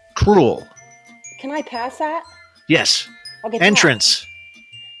 Cruel. Can I pass that? Yes. Okay. Entrance.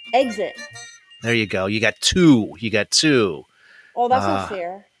 Exit. There you go. You got 2. Oh, that's not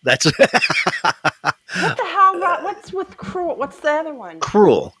fair. That's what the hell? What's with cruel? What's the other one?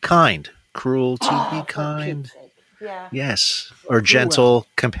 Cruel. Kind. Cruel to be kind. Yeah. Yes. Or gentle,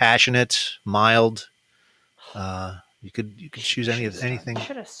 compassionate, mild. You could choose anything. I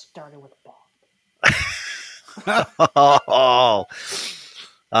should have started with Bob.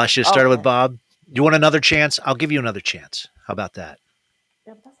 I should have started with Bob. You want another chance? I'll give you another chance. How about that?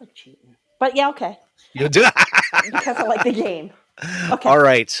 Yeah, but that's like cheating. But yeah, okay. You'll do it because I like the game. Okay. All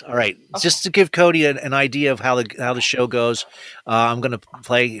right. Okay. Just to give Cody an idea of how the show goes, I'm going to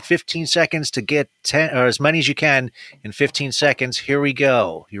play 15 seconds to get 10 or as many as you can in 15 seconds. Here we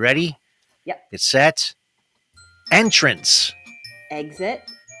go. You ready? Yep. It's set. Entrance. Exit.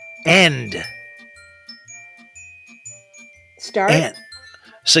 End. Start. And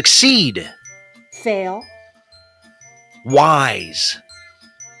succeed. Fail. Wise.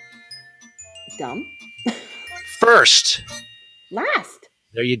 Dumb. First. Last.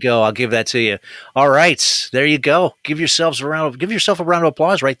 There you go. I'll give that to you. All right. There you go. Give yourself a round of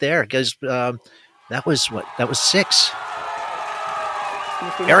applause right there, because that was 6.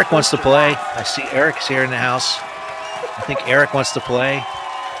 Eric wants to play. I see Eric's here in the house. I think Eric wants to play.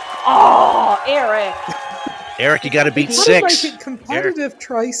 Oh, Eric. Eric, you got to beat 6. Make it competitive,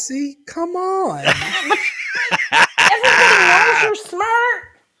 Tracy. Come on. Everybody knows you're smart.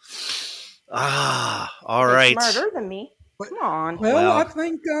 All right. You're smarter than me. Come on. Well, I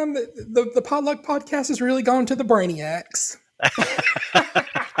think the Potluck Podcast has really gone to the Brainiacs.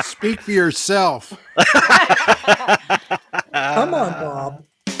 Speak for yourself. Come on, Bob.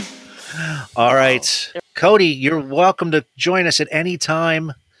 All right. Cody, you're welcome to join us at any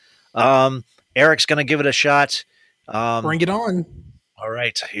time. Eric's going to give it a shot. Bring it on. All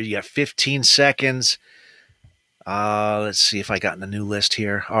right. Here you have 15 seconds. Let's see if I got in the new list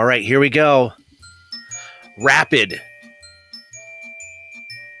here. All right, here we go. Rapid.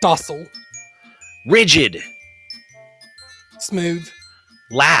 Docile. Rigid. Smooth.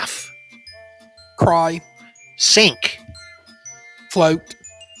 Laugh. Cry. Sink. Float.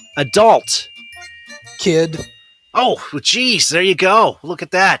 Adult. Kid. Oh, geez, there you go. Look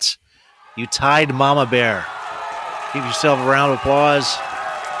at that. You tied Mama Bear. Give yourself a round of applause.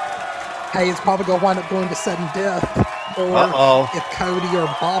 Hey, it's probably going to wind up going to sudden death. Or if Cody or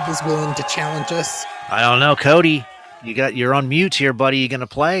Bob is willing to challenge us. I don't know, Cody. You're on mute here, buddy. You gonna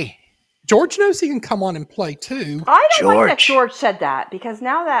play? George knows he can come on and play too. I don't like that George said that, because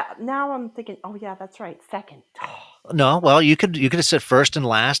now I'm thinking, oh yeah, that's right, second. No, well, you could have said first and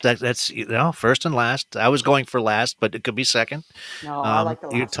last. That's first and last. I was going for last, but it could be second. No, I like the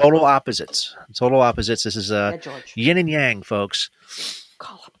last. You're total opposites. Total opposites. This is George. Yin and Yang, folks.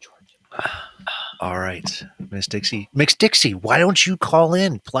 Call up George. All right, Miss Dixie. Miss Dixie, why don't you call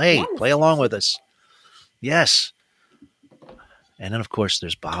in? Play along with us. Yes. And then, of course,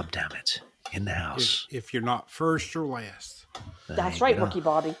 there's Bob Dammit in the house. If you're not first or last. That's right, Rookie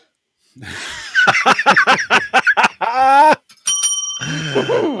Bobby.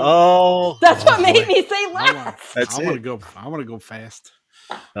 Oh, that's what made me say last. I want to go fast.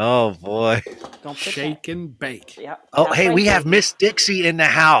 Oh boy! Don't shake and bake. Yep. Oh, that's hey, right, we have Miss Dixie in the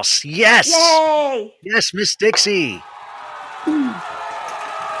house. Yes. Yay! Yes, Miss Dixie.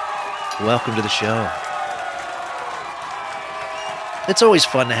 Welcome to the show. It's always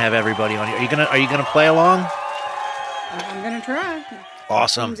fun to have everybody on here. Are you gonna play along? I'm gonna try.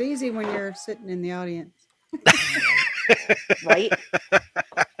 Awesome. It's easy when you're sitting in the audience. Right.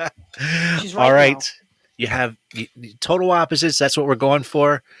 She's right. All right. Now. You have total opposites. That's what we're going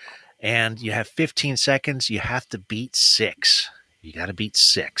for. And you have 15 seconds. You have to beat 6. You got to beat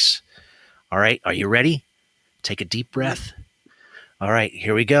 6. All right. Are you ready? Take a deep breath. All right.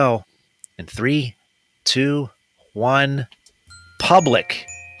 Here we go. In 3, 2, 1. Public.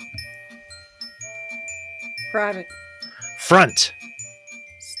 Private. Front.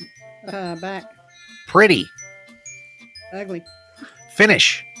 Back. Pretty. Ugly.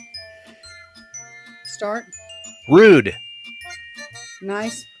 Finish. Start. Rude.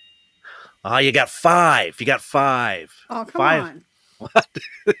 Nice. You got 5. You got 5. Oh, come 5. on. What?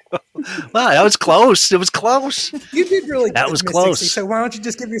 Well, that was close. It was close. You did really good. That was Miss close. Dixie, so why don't you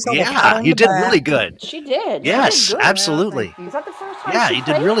just give yourself a pat Yeah, on you the did back? really good. She did. Yes, She did good. absolutely. Is that the first time? Yeah, she you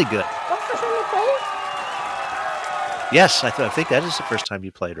did played? really good. That's the first time you played? Yes, I think that is the first time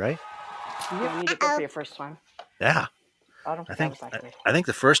you played, right? Yeah, you need to go for your first time. Yeah. I don't think that was that good. I think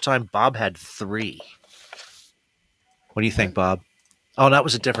the first time Bob had 3. What do you think, Bob? Oh, that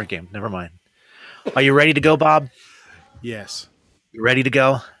was a different game. Never mind. Are you ready to go, Bob? Yes. You ready to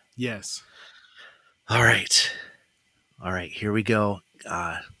go? Yes. All right. All right, here we go.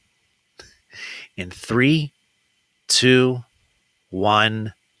 In 3, 2,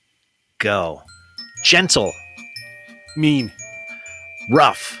 1, go. Gentle. Mean.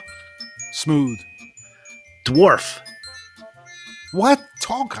 Rough. Smooth. Dwarf. What?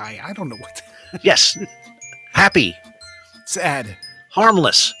 Tall guy. I don't know what. Yes. Happy. Sad.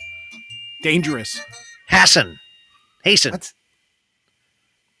 Harmless. Dangerous. Hasten. What?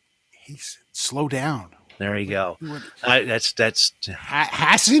 Hasten. Slow down. There you go. That's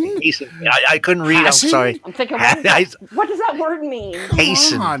Hasten? I couldn't read. Hasten? I'm sorry. I'm thinking, what does that word mean?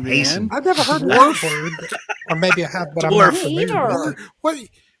 Hasten. Come on, man. Hasten. I've never heard that word. Or maybe I have, but I'm not familiar. What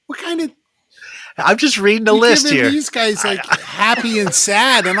kind of... I'm just reading the list giving here. These guys like happy and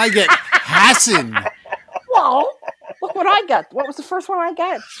sad, and I get Hassen. Well, I got? What was the first one I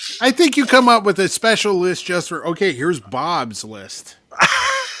got? I think you come up with a special list just for, okay, here's Bob's list.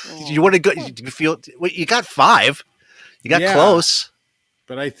 You want to go? You feel? Well, you got 5. You got close.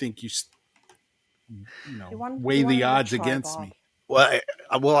 But I think you You weigh the odds try, against Bob. me.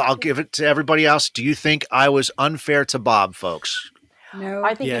 Well, I'll give it to everybody else. Do you think I was unfair to Bob, folks? No.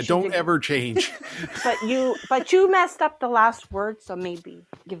 I think Yeah, you should don't ever change. But you messed up the last word, so maybe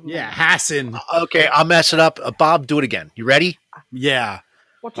give him. Yeah, Hassan. Okay, I'll mess it up. Bob, do it again. You ready? Yeah.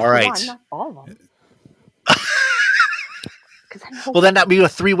 Well, all right. One, not all of them. Well, then that'd be a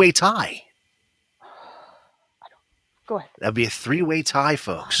 3-way tie. Go ahead. That'd be a 3-way tie,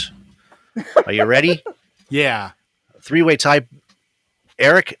 folks. Are you ready? Yeah. 3-way tie.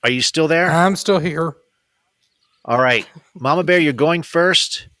 Eric, are you still there? I'm still here. All right. Mama Bear, you're going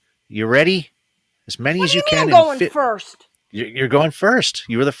first. You ready? As many as you can. I'm going first. You're going first.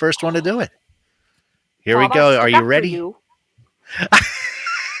 You were the first one to do it. Here we Bob, go. I Are stuck you up for ready? you.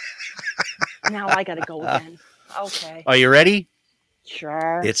 Now I got to go again. Okay. Are you ready?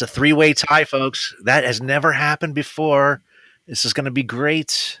 Sure. It's a 3-way tie, folks. That has never happened before. This is going to be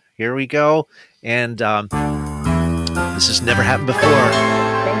great. Here we go. And this has never happened before.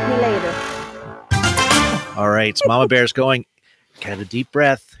 Thank me later. All right. Mama Bear's going. Get a deep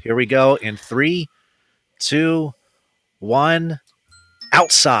breath. Here we go. In 3, 2, 1.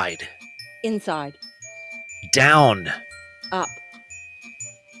 Outside. Inside. Down. Up.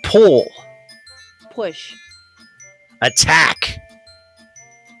 Pull. Push. Attack.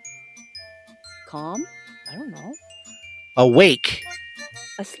 Calm. I don't know. Awake.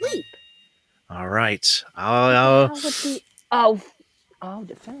 Asleep. All right. How would be? Oh,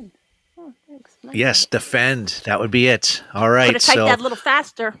 defend. Oh, thanks. Nice. Yes, defend. That would be it. All right. Could have typed that a little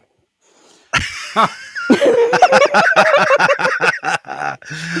faster.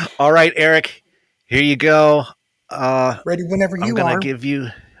 All right, Eric. Here you go. Ready whenever you I'm gonna are. give you.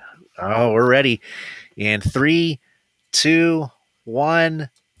 Oh, we're ready. In 3, 2, 1.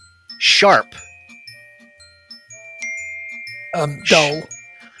 Sharp. Dull.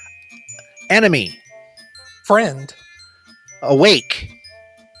 Enemy. Friend. Awake.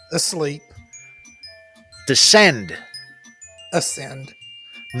 Asleep. Descend. Ascend.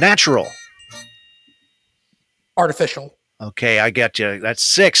 Natural. Artificial. Okay, I got you. That's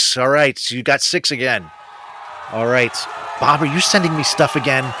 6. All right, so you got 6 again. All right. Bob, are you sending me stuff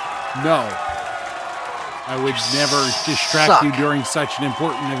again? No. I would never distract you during such an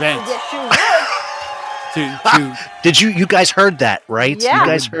important event. Yes, you would. Did you guys heard that, right? Yeah. You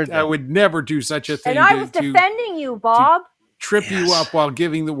guys heard that. I would never do such a thing. And I was defending you, Bob. Trip you up while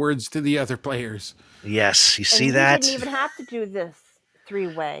giving the words to the other players. Yes, you see and that? You didn't even have to do this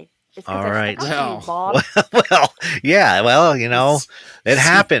 3-way. It's All I right. stuck up for you, Bob. Well, yeah. Well, it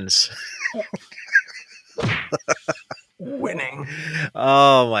happens. Winning.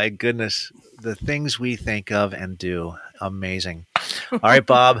 Oh my goodness, the things we think of and do, amazing. All right,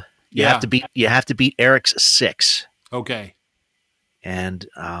 Bob, you have to beat Eric's 6. Okay. And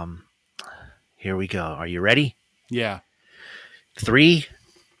here we go. Are you ready? Yeah. 3,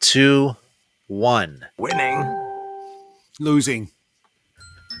 2, 1. Winning. Losing.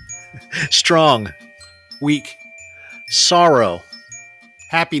 Strong. Weak. Sorrow.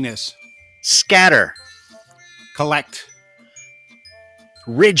 Happiness. Scatter. Collect.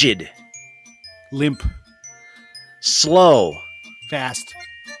 Rigid. Limp. Slow. Fast.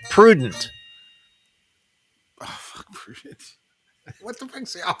 Prudent. Oh, fuck, prudent. What the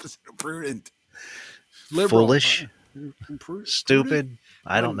fuck's the opposite of prudent? Liberal. Foolish. Stupid.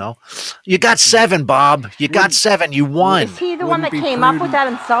 I don't know. You got 7, Bob. You got 7. You won. Is he the one that came up with that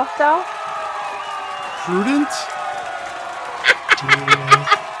himself, though? Prudent?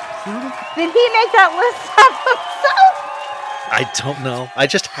 Did he make that list up himself? I don't know. I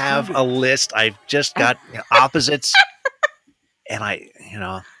just have a list. I've just got opposites, and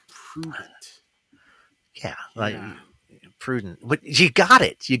prudent. Yeah, like prudent. But you got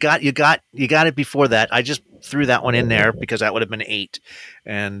it. You got it before that. I just threw that one in there because that would have been 8,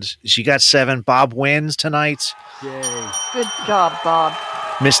 and she got 7. Bob wins tonight. Yay! Good job, Bob.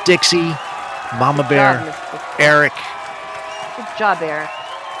 Miss Dixie, Mama Bear, Miss Dixie. Eric. Good job, Eric.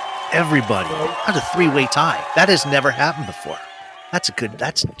 Everybody. That's a 3-way tie. That has never happened before. That's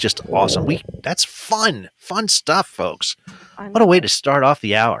just awesome. That's fun stuff, folks. What a way to start off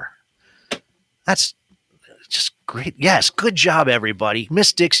the hour. That's just great. Yes, good job, everybody.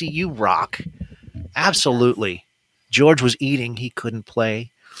 Miss Dixie, you rock. Absolutely. George was eating. He couldn't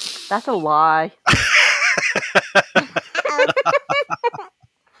play. That's a lie.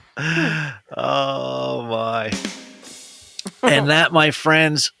 Oh, my. And that, my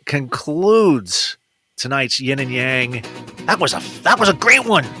friends, concludes tonight's Yin and Yang That was a great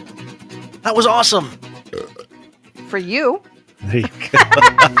one. That was awesome. For you. There you go.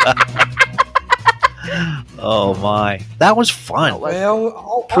 Oh my, that was fun.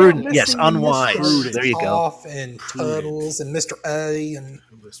 Well, Prudent, yes, unwise. There you go. Off and Tuddles and Mr. A and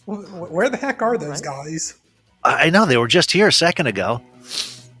where the heck are those guys? I know they were just here a second ago.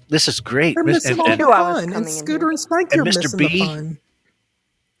 This is great. They're missing all the fun. And Scooter and Spike are missing the fun.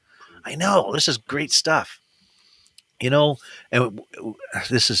 I know, this is great stuff. You know, and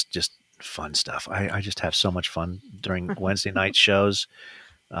this is just fun stuff. I just have so much fun during Wednesday night shows.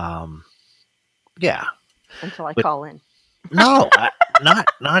 Yeah. Until I call in. No,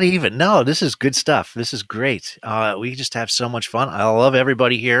 not even. No, this is good stuff. This is great. We just have so much fun. I love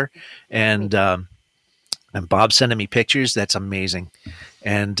everybody here, and Bob sending me pictures. That's amazing.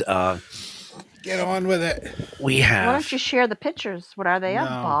 And get on with it. We have. Why don't you share the pictures? What are they of,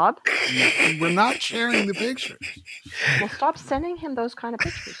 Bob? No, we're not sharing the pictures. Well, stop sending him those kind of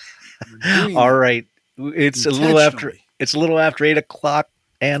pictures. All right, it's a little after. It's a little after 8:00,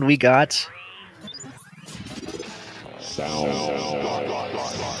 and we got.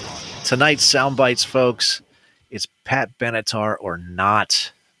 Tonight's sound bites, folks. It's Pat Benatar or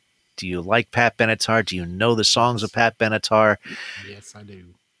not. Do you like Pat Benatar? Do you know the songs of Pat Benatar? Yes, I do.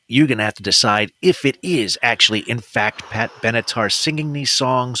 You're going to have to decide if it is actually, in fact, Pat Benatar singing these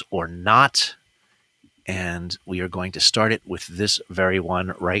songs or not. And we are going to start it with this very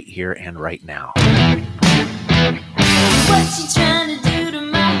one right here and right now. What you trying to do to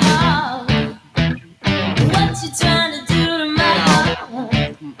my heart? What you trying to do to my heart?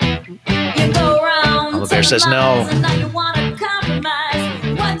 You go around. Mama Bear says no. And now you want to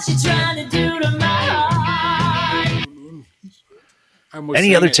compromise. What you trying to do to my heart?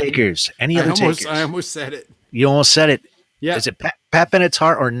 Any other takers? Any other takers? I almost said it. You almost said it. Yeah. Is it Pat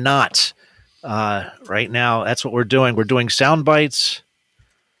Benatar or not? Right now, that's what we're doing. We're doing sound bites.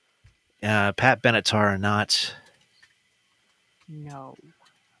 Pat Benatar or not? No.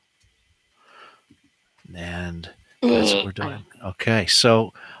 And that's what we're doing. Okay,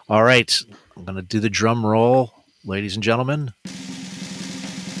 so, all right. I'm going to do the drum roll, ladies and gentlemen.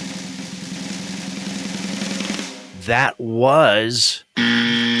 That was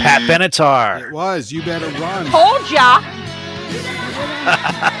Pat Benatar. It was. You better run. Told ya.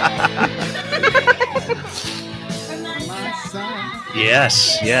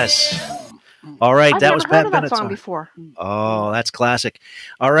 Yes, yes. All right, that was Pat Benatar. That song before. Oh, that's classic.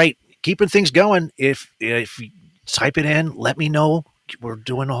 All right, keeping things going. If you type it in, let me know. We're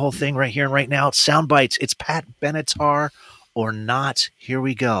doing the whole thing right here and right now. It's sound bites. It's Pat Benatar or not. Here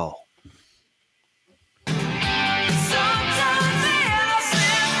we go.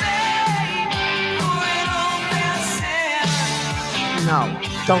 No,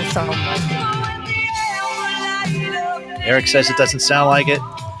 don't sound like it. Eric says it doesn't sound like it.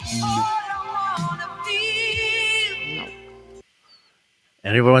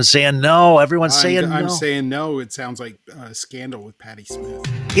 And everyone's saying no. Everyone's saying no. I'm saying no. It sounds like Scandal with Patti Smith.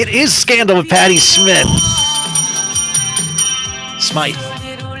 It is Scandal with Patti Smith. Smythe.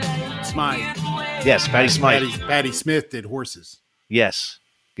 Yes, Patti Smythe. Patti Smith did Horses. Yes.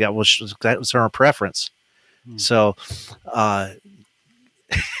 Yeah, well, that was her preference. So, I'm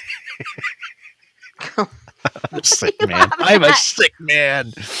a sick man. I'm a sick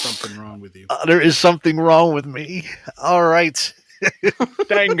man. Something wrong with you. There is something wrong with me. All right.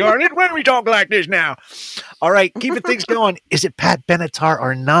 Dang garnet, when we talk like this now? All right, keeping things going. Is it Pat Benatar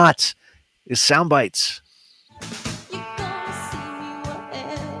or not? Is sound bites.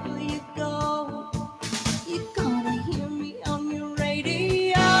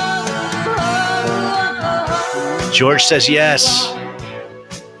 George says yes.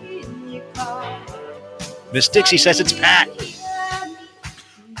 Miss Dixie says it's Pat.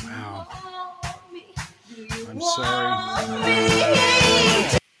 Wow. I'm sorry.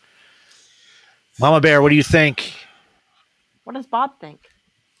 Mama Bear, what do you think? What does Bob think?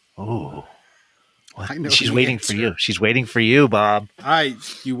 Oh, I know she's the waiting answer. for you. She's waiting for you, Bob.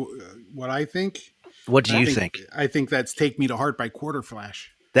 What I think? What do you think? I think that's "Take Me to Heart" by Quarter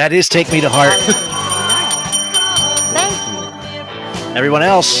Flash. That is "Take Me to Heart." Thank you. Everyone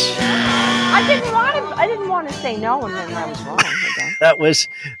else. I didn't want to say no, and then I was wrong again. That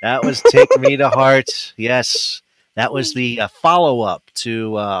was "Take Me to Heart." Yes, that was the follow-up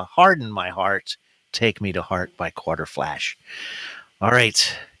to "Harden My Heart." "Take Me to Heart" by Quarter Flash. All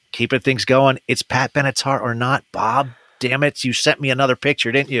right, keeping things going. It's Pat Benatar or not, Bob? Damn it, you sent me another picture,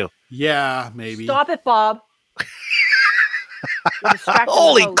 didn't you? Yeah, maybe. Stop it, Bob.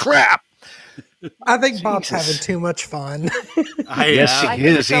 Holy crap! I think Bob's having too much fun. Yes, he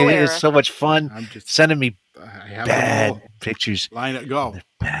is. He is so much fun. Sending me Pictures. Line it. Go.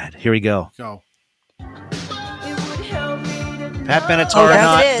 Bad. Here we go. Go. Pat Benatar Oh, or that's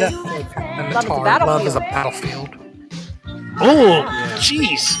not? definitely Pat Love is a Benatar. Love is a battlefield. battlefield. Oh,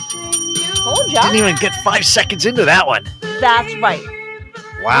 jeez. Told ya. Didn't even get 5 seconds into that one. That's right.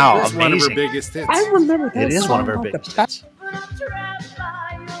 Wow, That's amazing. one of her biggest hits. I remember that. It is one of her song, biggest the hits.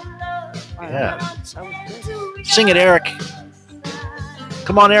 Yeah. Sing it, Eric.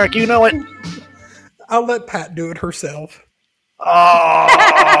 Come on, Eric. You know it. I'll let Pat do it herself.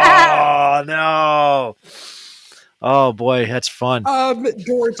 Oh, no. Oh, boy. That's fun.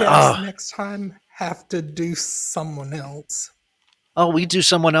 George asks next time have to do someone else. Oh, we do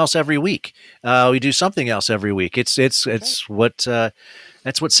someone else every week. We do something else every week. It's what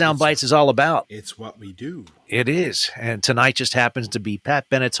that's what Sound Bites is all about. It's what we do. It is, and tonight just happens to be Pat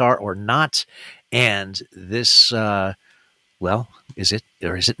Benatar or not. And this, well, is it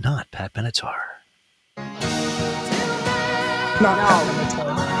or is it not Pat Benatar? Not Pat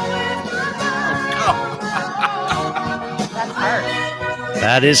Benatar. That's hard.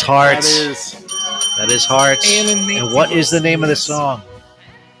 That is Hearts. That is. That is Hearts. And what is the name of the song?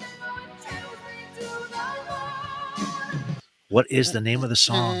 What is the name of the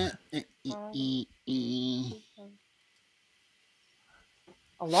song?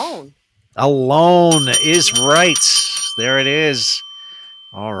 Alone. Alone is right. There it is.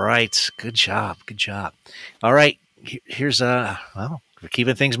 All right. Good job. Good job. All right. Here's well, we're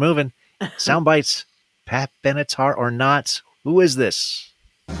keeping things moving. Sound Bites. Pat Benatar or not? Who is this?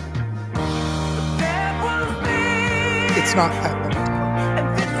 It's not Pat Benatar.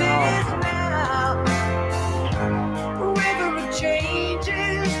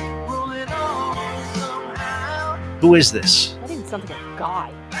 Who is this? That didn't sound like a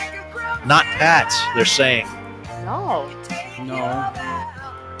guy. Not Pat, they're saying. No. No.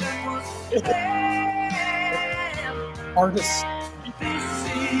 Artist.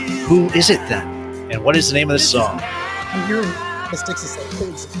 Who is it then? And what is the name of the song? I'm hearing Miss Dixie say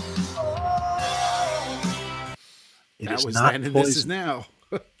poison. It That is was not then and Poison. this is now.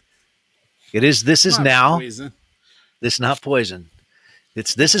 It is This Is Not Now. Poison. This is not Poison.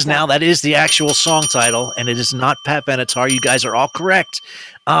 It's This Is Now. That is the actual song title, and it is not Pat Benatar. You guys are all correct.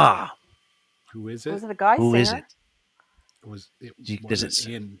 Who is it? Was it a guy Who singer? is it? Does Wasn't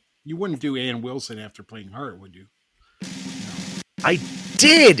it? Ann, you wouldn't do Ann Wilson after playing Heart, would you? I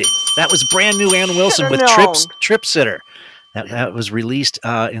did. That was brand new Ann Wilson with known. Trip Sitter. That was released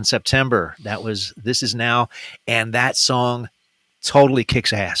in September. That was This Is Now, and that song totally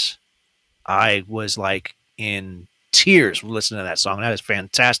kicks ass. I was like in tears listening to that song. That is a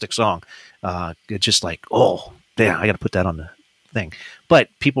fantastic song. It's just like, oh, damn, I got to put that on the thing. But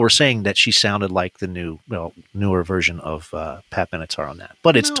people were saying that she sounded like the newer version of Pat Benatar on that.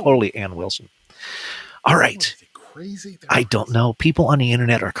 But it's totally Ann Wilson. All right. Crazy? I don't know. People on the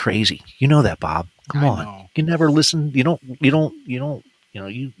internet are crazy. You know that, Bob. Come on. know. You never listen. You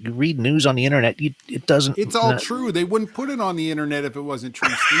read news on the internet. It doesn't. It's all true. They wouldn't put it on the internet if it wasn't true,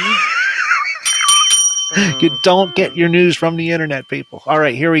 Steve. You don't get your news from the internet, people. All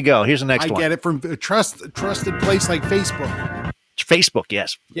right, here we go. Here's the next one. I get it from a trusted place like Facebook. Facebook,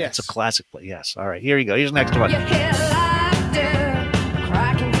 yes. Yes. It's a classic play. Yes. All right, here you go. Here's the next one.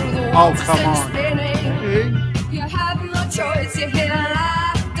 Oh, come on.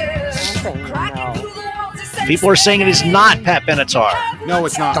 People are saying it is not Pat Benatar. No,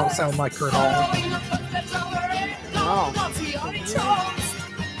 it's not. Don't sound like her at all.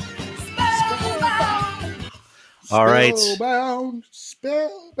 All right. Spellbound.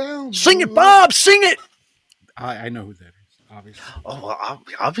 Sing it, Bob. Sing it. I know who that is, obviously. Oh, well,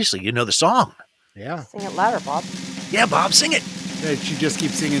 obviously, you know the song. Yeah. Sing it louder, Bob. Yeah, Bob, sing it. Yeah, she just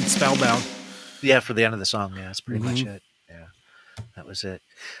keeps singing Spellbound. Yeah, for the end of the song. Yeah, that's pretty much it. Yeah, that was it.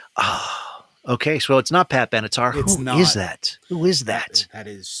 Oh, okay. So it's not Pat Benatar. It's Who not. is that? Who is that? That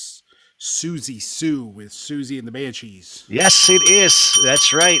is Susie Sue with Susie and the Banshees. Yes, it is.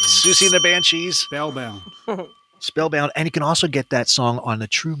 That's right. Susie and the Banshees. Spellbound. Spellbound. And you can also get that song on the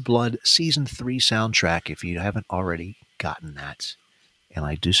True Blood Season 3 soundtrack if you haven't already gotten that. And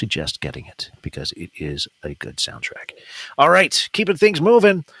I do suggest getting it because it is a good soundtrack. All right. Keeping things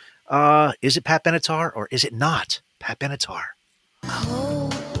moving. Is it Pat Benatar or is it not Pat Benatar?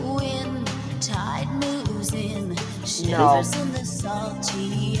 Cold wind, tide moves in, shivers in the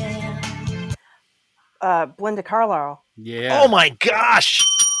salty air. Belinda Carlisle. Yeah. Oh my gosh.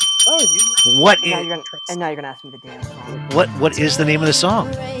 What is, And now you're gonna ask me the damn song. what is the name of the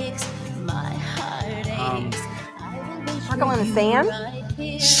song? Circle in the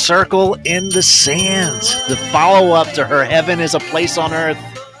Sand? Circle in the Sand. The follow-up to Her Heaven is a Place on Earth.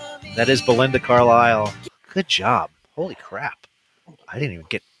 That is Belinda Carlisle. Good job. Holy crap. I didn't even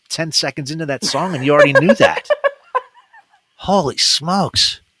get 10 seconds into that song and you already knew that. Holy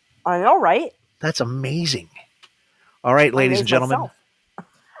smokes. I know, right? That's amazing. All right, ladies and gentlemen. Myself.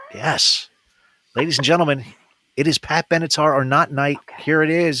 Yes. Ladies and gentlemen, it is Pat Benatar or Not Night. Okay. Here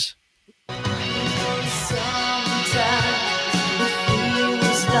it is.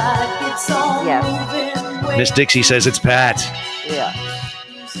 Yes. Miss Dixie says it's Pat. Yeah.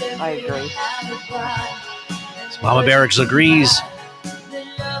 I agree. Mama Barracks agrees.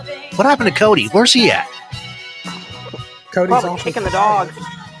 What happened to Cody? Where's he at? Cody's probably kicking the dog.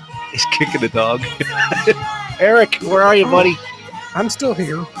 He's kicking the dog. Eric, where are you, buddy? I'm still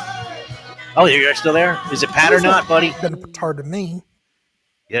here. Oh, you're still there? Is it Pat or not, buddy? It's hard to me.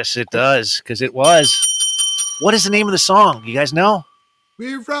 Yes, it does, because it was. What is the name of the song? You guys know?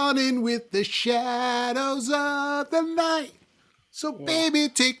 We're running with the shadows of the night. So, baby,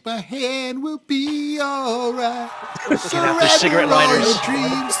 take my hand, we'll be all right. Get out the cigarette lighters. Your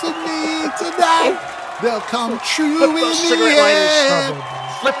dreams to me tonight. They'll come true Flip in those the cigarette end.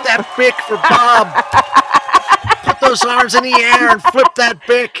 lighters. Flip that bic for Bob. Put those arms in the air and flip that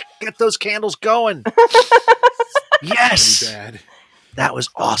bic. Get those candles going. Yes. Bad. That was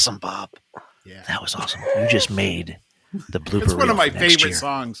awesome, Bob. Yeah. That was awesome. You just made the blooper. It's one of my reel next favorite year.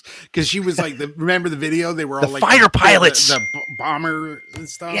 songs because she was like, remember the video? They were all The like fighter pilots. the bomber and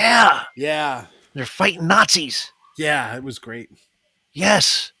stuff. Yeah. Yeah. They're fighting Nazis. Yeah, it was great.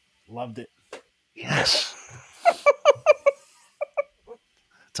 Yes. Loved it. Yes.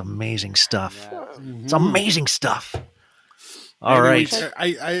 It's amazing stuff. It's amazing stuff. All right.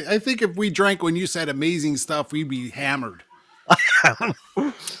 I think if we drank when you said amazing stuff, we'd be hammered.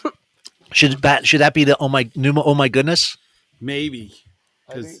 Should that be the oh my goodness? Maybe.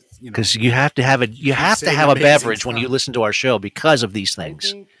 Because you have to have a beverage when you listen to our show because of these things.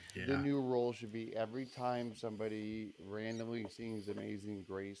 I think the new rule should be every time somebody randomly sings Amazing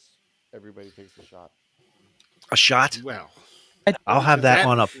Grace, everybody takes a shot. A shot? Well, I'll have that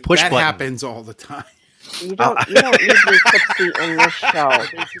on a push that button. happens all the time. You don't usually tipsy in this show.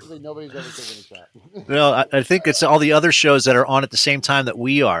 Basically, nobody's ever taken a shot. No, I think it's all the other shows that are on at the same time that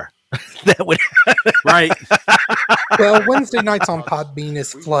we are. That would right. Well, Wednesday nights on Podbean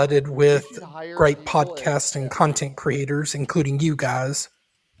is flooded with great podcast and content creators, including you guys.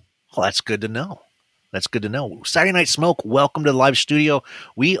 Well, that's good to know. That's good to know. Saturday Night Smoke, welcome to the live studio.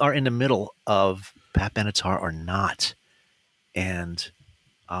 We are in the middle of Pat Benatar or Not. And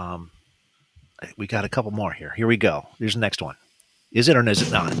we got a couple more here. Here we go. Here's the next one. Is it or is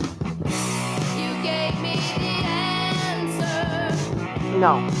it not?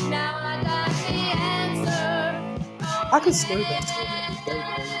 No. I could swear that.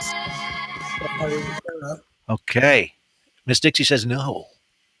 Okay. Miss Dixie says no.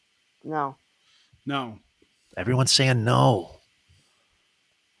 No. No. Everyone's saying no.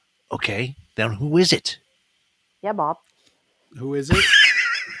 Okay. Then who is it? Yeah, Bob. Who is it?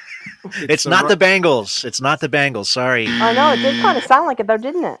 It's not the Bengals. It's not the Bengals. Sorry. I know. It did kind of sound like it, though,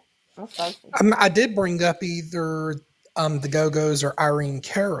 didn't it? I did bring up either the Go-Go's or Irene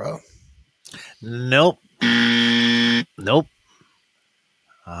Cara. Nope. Nope.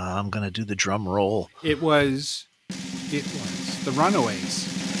 I'm going to do the drum roll. It was the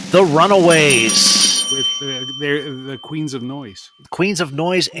Runaways. The Runaways. With the Queens of Noise. Queens of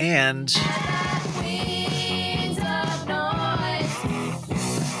Noise and...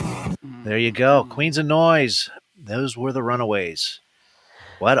 There you go. Queens of Noise. Those were the Runaways.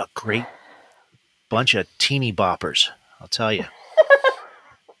 What a great bunch of teeny boppers, I'll tell you.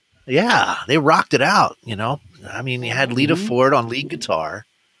 Yeah, they rocked it out, you know. I mean, you had Lita Ford on lead guitar.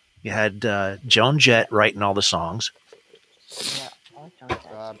 You had Joan Jett writing all the songs.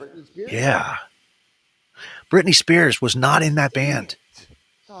 Britney Spears? Yeah. Britney Spears was not in that band.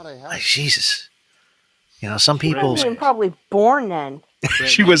 Jesus. You know, some people... She was probably born then.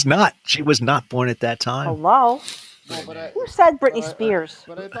 She was not. She was not born at that time. Hello? Who said Britney Spears?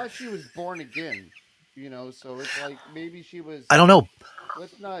 But I thought she was born again. You know, so it's like maybe she was... I don't know.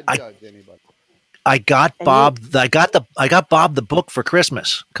 Let's not judge anybody. I got Bob the book for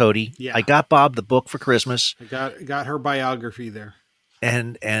Christmas, Cody. Yeah. I got Bob the book for Christmas. I got her biography there.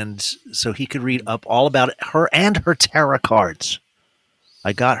 And so he could read up all about her and her tarot cards.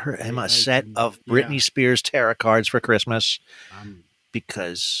 I got him a set of Britney Spears tarot cards for Christmas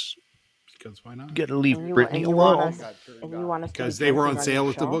because why not? Got to leave Britney alone. Because they were on sale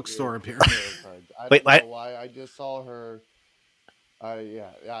at the bookstore apparently. I don't know why. I just saw her. I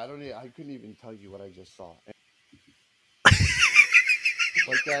couldn't even tell you what I just saw.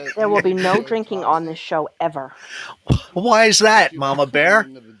 There will be no drinking on this show ever. Why is that, Mama Bear?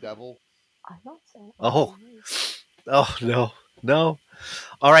 The devil. I'm not saying. Oh, Oh, no.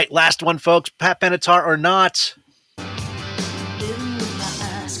 All right, last one, folks. Pat Benatar or not?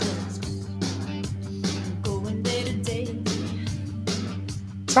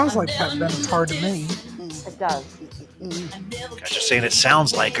 Sounds like Pat Benatar to me. It does. Guys are saying it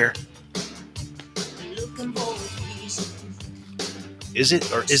sounds like her. Is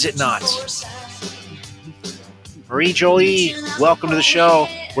it or is it not? Marie Jolie, welcome to the show.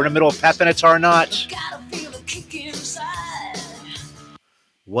 We're in the middle of Pat Benatar or not.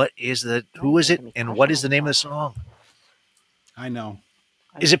 What is who is it, and what is the name of the song? I know.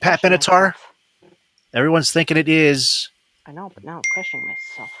 Is it Pat Benatar? Everyone's thinking it is. I know, but now I'm questioning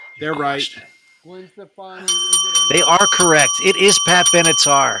myself. They're right. Gwen Stefani, They are correct. It is Pat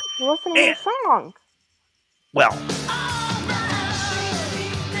Benatar. What's the name of the song? Well,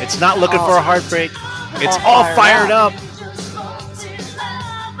 it's not looking for a heartbreak. It's all fired up.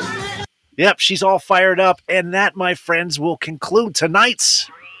 Yep, she's all fired up. And that, my friends, will conclude tonight's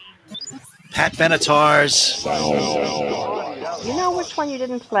Pat Benatar's. You know which one you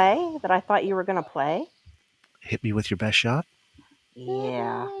didn't play that I thought you were going to play? Hit me with your best shot.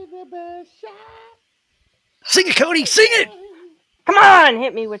 Yeah. Sing it, Cody. Sing it. Come on,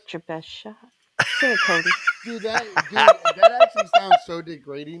 hit me with your best shot. Sing it, Cody. Dude, that actually sounds so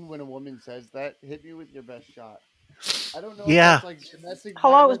degrading when a woman says that. Hit me with your best shot. I don't know. Yeah. If that's like domestic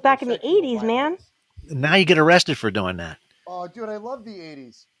Hello, it was violence back or in the sexual 80s, man. violence. Now you get arrested for doing that. Oh, dude, I love the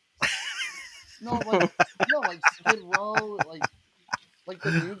 80s. No, like Skid Row, like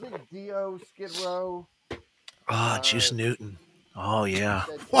the music, Dio, Skid Row. Oh, Juice Newton. Oh, yeah.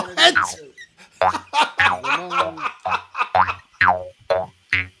 What?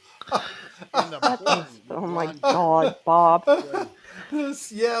 Oh my God, Bob.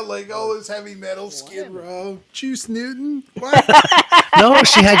 Yeah, like all those heavy metal, Skid Row, Juice Newton. What? No,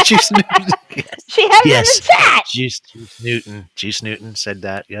 she had Juice Newton. She had it in the chat. Juice Newton. Juice Newton said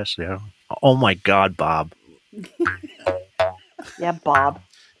that. Yes, yeah. Oh my God, Bob. Yeah, Bob.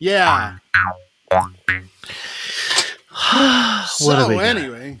 Yeah. What have we So got?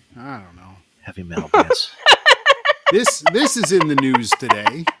 anyway, I don't know. Heavy metal bands. This is in the news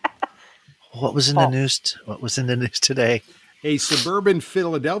today. What was in the news? What was in the news today? A suburban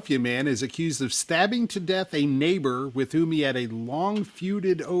Philadelphia man is accused of stabbing to death a neighbor with whom he had a long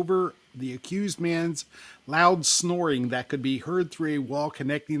feuded over the accused man's loud snoring that could be heard through a wall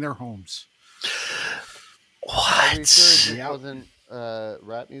connecting their homes. Are we sure What? it wasn't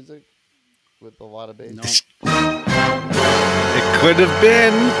rap music with a lot of bass? No. It could have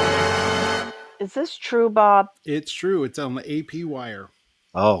been. Is this true, Bob? It's true. It's on the AP wire.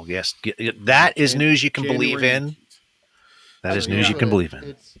 Oh, yes. That is news you can believe in. That is news you can believe in.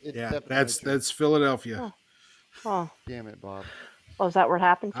 It's Yeah, that's Philadelphia. Oh. Damn it, Bob. Oh, is that where it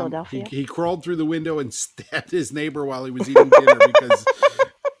happened, Philadelphia? He crawled through the window and stabbed his neighbor while he was eating dinner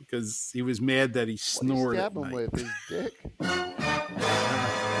because he was mad that he snored at Stab him night. with his dick.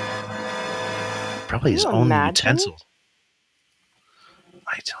 Probably his You own imagine? utensils.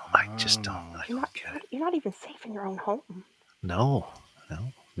 I just don't. I don't get it. You're not even safe in your own home. No.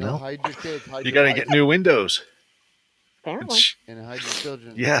 Hide your kids. Hide You your got to wife, get new windows. Apparently. and hide your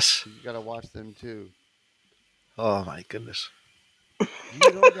children. Yes. You gotta watch them too. Oh, my goodness. You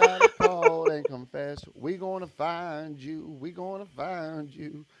don't gotta call and confess. We gonna find you. We gonna find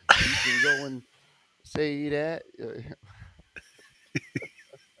you. You can go and say that.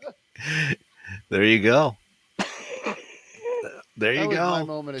 There you go. There That you was my go.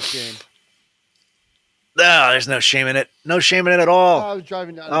 moment of shame. No, there's no shame in it. No shame in it at all. I was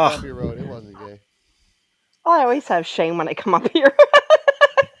driving down a Oh. bumpy road. It wasn't gay. Oh, I always have shame when I come up here.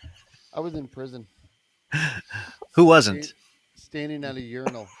 I was in prison. Who wasn't? Standing at a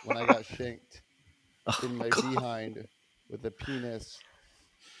urinal when I got shanked in my behind with a penis.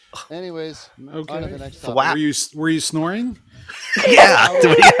 Anyways, on to the next topic. Were you snoring? Yeah.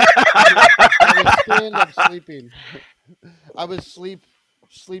 I was stand up sleeping. I was sleep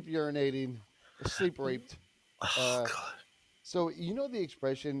urinating, sleep raped. Oh, God. So you know the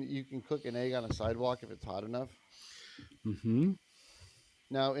expression, you can cook an egg on a sidewalk if it's hot enough? Mm-hmm.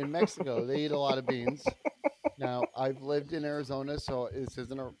 Now, in Mexico, they eat a lot of beans. Now, I've lived in Arizona, so this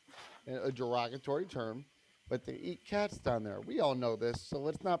isn't a derogatory term, but they eat cats down there. We all know this, so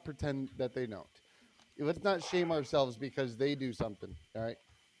let's not pretend that they don't. Let's not shame ourselves because they do something, all right?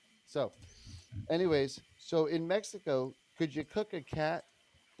 So, anyways, so in Mexico, could you cook a cat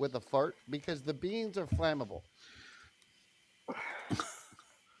with a fart? Because the beans are flammable.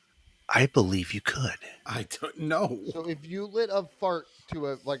 I believe you could. I don't know. So if you lit a fart to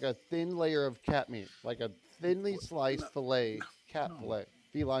a thin layer of cat meat, like a thinly sliced fillet, cat fillet,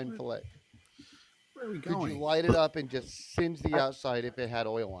 feline fillet, Where are we Could going? you light it up and just singe the outside if it had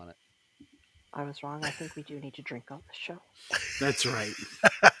oil on it? I was wrong. I think we do need to drink on the show. That's right.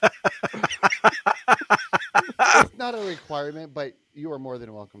 It's not a requirement, but you are more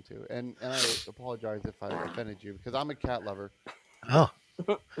than welcome to. And I apologize if I offended you because I'm a cat lover. Oh,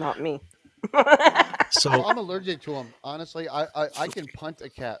 not me. So I'm allergic to them. Honestly, I can punt a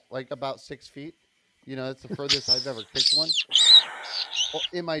cat like about 6 feet. You know, that's the furthest I've ever kicked one. Well,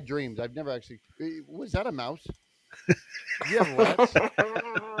 in my dreams, I've never actually. Was that a mouse? Do you have rats?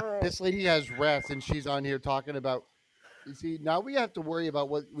 This lady has rats, and she's on here talking about. You see, now we have to worry about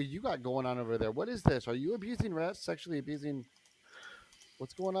what you got going on over there. What is this? Are you abusing rats? Sexually abusing?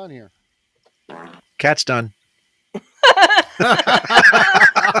 What's going on here? cat's done. That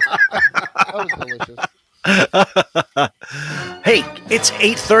was delicious. Hey, it's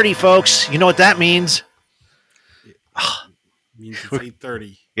 8:30, folks. You know what that means? Means it's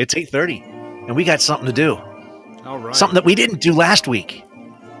 8:30. It's 8:30, and we got something to do. All right. Something that we didn't do last week.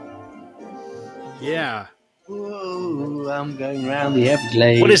 Yeah. Ooh, I'm going round the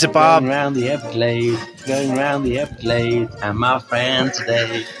Everglades. What is it, Bob? Going round the Everglades. Going round the Everglades. And my friend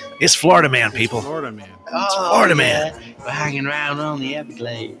today. It's Florida Man, people. Florida Man. It's Florida Man. We're hanging around on the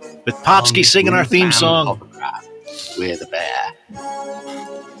Everglades. With Popsky singing our theme song. With a bear.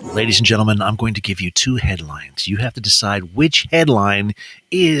 Ladies and gentlemen, I'm going to give you 2 headlines. You have to decide which headline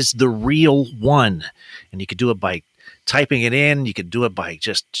is the real one. And you could do it by typing it in. You could do it by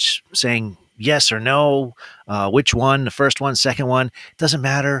just saying yes or no. Which one, the first one, second one. It doesn't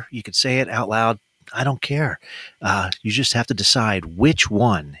matter. You could say it out loud. I don't care. You just have to decide which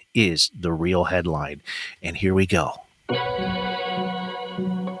one is the real headline. And here we go.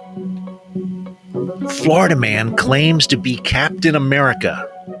 Florida man claims to be Captain America.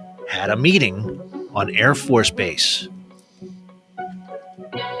 Had a meeting on Air Force Base.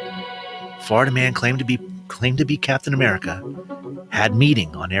 Florida man claimed to be Captain America. Had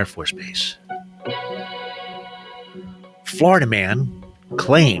meeting on Air Force Base. Florida man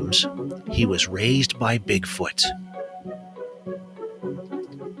claims he was raised by Bigfoot.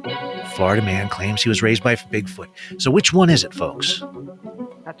 Florida man claims he was raised by Bigfoot. So which one is it, folks?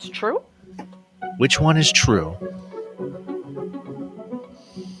 That's true. Which one is true?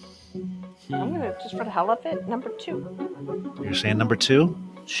 I'm gonna just for the hell of it, number 2. You're saying number 2?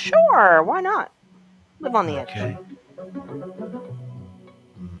 Sure, why not? Live on the edge. Okay.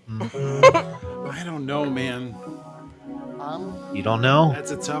 I don't know, man. You don't know?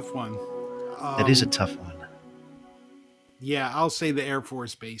 That's a tough one. That is a tough one. Yeah, I'll say the Air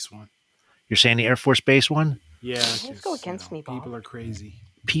Force Base one. You're saying the Air Force Base one? Yeah. Let's go against me, Bob. People are crazy.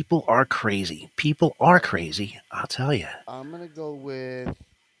 People are crazy. People are crazy. I'll tell you. I'm gonna go with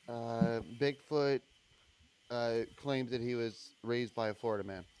Bigfoot. Claims that he was raised by a Florida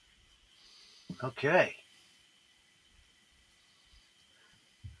man. Okay.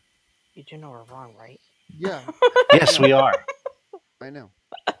 You do know we're wrong, right? Yeah. Yes, we are. I know.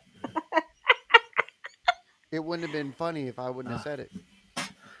 It wouldn't have been funny if I wouldn't have said it.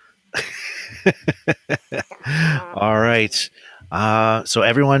 All right. So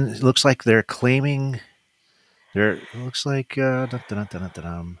everyone looks like they're claiming. Looks like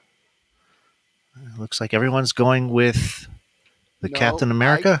looks like everyone's going with the Captain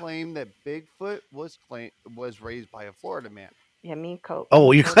America. I claim that Bigfoot was raised by a Florida man. Yeah, me and Cody.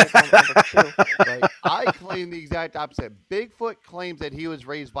 Oh, you. Right. I claim the exact opposite. Bigfoot claims that he was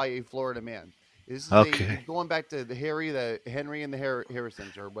raised by a Florida man. This is Okay. going back to the Henry and the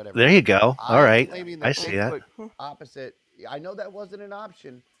Harrisons or whatever. There you go. All right. Claiming I see that. Bigfoot opposite. I know that wasn't an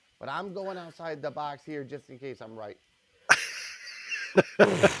option, but I'm going outside the box here just in case I'm right.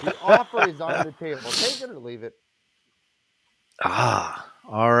 The offer is on the table. Take it or leave it.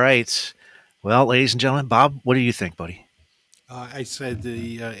 All right. Well, ladies and gentlemen, Bob, what do you think, buddy? I said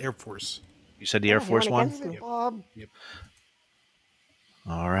the Air Force. You said the Air Force one? Bob. Yep.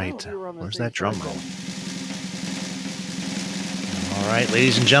 All right. we were on the Where's same that drum side. roll? All right,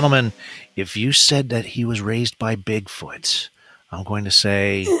 ladies and gentlemen, if you said that he was raised by Bigfoot, I'm going to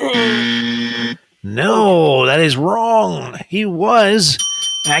say, no, that is wrong. He was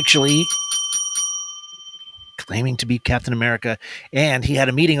actually claiming to be Captain America, and he had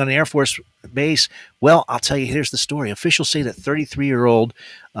a meeting on the Air Force Base. Well, I'll tell you, here's the story. Officials say that 33-year-old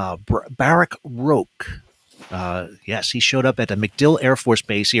Barack Roque, yes, he showed up at the MacDill Air Force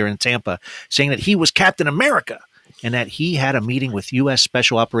Base here in Tampa, saying that he was Captain America and that he had a meeting with U.S.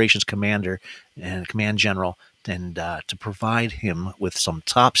 Special Operations Commander and Command General and to provide him with some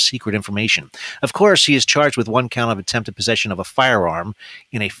top secret information. Of course, he is charged with one count of attempted possession of a firearm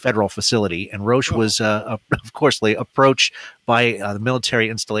in a federal facility, and Roche was, of course, approached by the military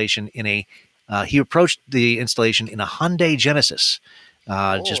installation in a He approached the installation in a Hyundai Genesis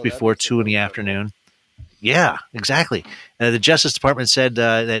just before 2 in the afternoon. Yeah, exactly. The Justice Department said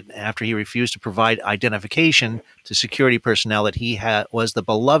that after he refused to provide identification to security personnel, that he was the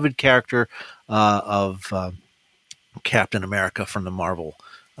beloved character of Captain America from the Marvel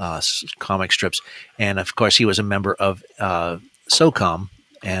comic strips. And, of course, he was a member of SOCOM,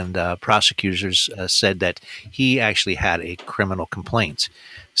 and prosecutors said that he actually had a criminal complaint.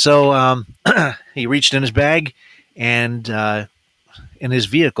 So he reached in his bag and in his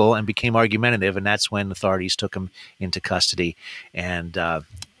vehicle and became argumentative, and that's when authorities took him into custody. And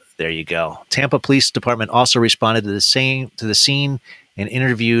there you go. Tampa Police Department also responded to the scene and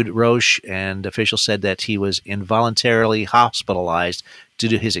interviewed Roche, and officials said that he was involuntarily hospitalized due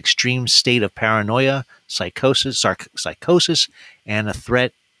to his extreme state of paranoia, psychosis, and a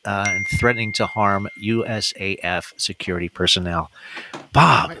threat and threatening to harm USAF security personnel.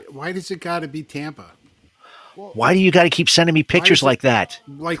 Bob, why does it got to be Tampa? Why do you got to keep sending me pictures like that?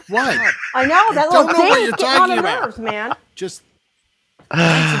 Like what? I know that little Don't know what ding you're getting on talking the about. nerves, man. Just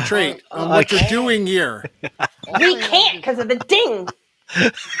concentrate on what you're doing here. We can't because of the ding.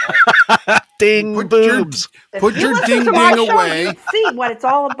 Ding boobs. Put your ding to my ding show, away. you see what it's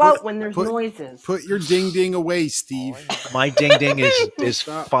all about when there's noises. Put your ding ding away, Steve. My ding ding is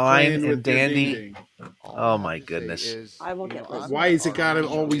Stop fine playing and with your dandy. ding-ding. Oh my goodness. I will get this. Why is it got to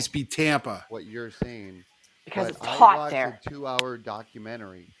always be Tampa? What you're saying. Because but it's hot I watched there. a 2-hour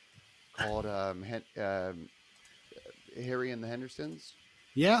documentary called Harry and the Hendersons.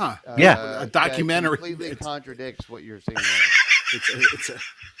 Yeah. Yeah. A documentary. That completely contradicts what you're saying.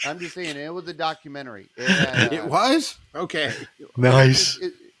 I'm just saying, it was a documentary. It was? Okay. Nice.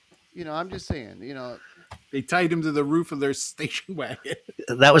 I'm just saying, They tied him to the roof of their station wagon.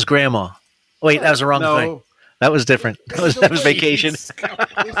 That was Grandma. Wait, that was the wrong thing. That was different. That was vacation.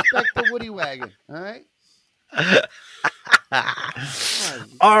 Respect the Woody wagon, all right?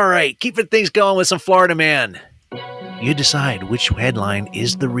 All right, keeping things going with some Florida man. You decide which headline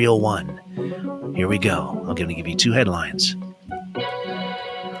is the real one. Here we go. I'm going to give you 2 headlines.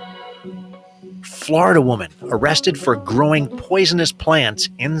 Florida woman arrested for growing poisonous plants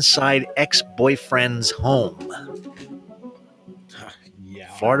inside ex-boyfriend's home.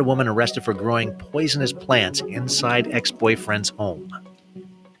 Florida woman arrested for growing poisonous plants inside ex-boyfriend's home.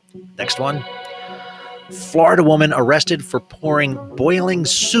 Next one. Florida woman arrested for pouring boiling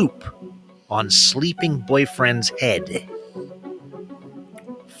soup on sleeping boyfriend's head.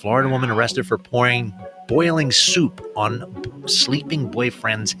 Florida woman arrested for pouring boiling soup on sleeping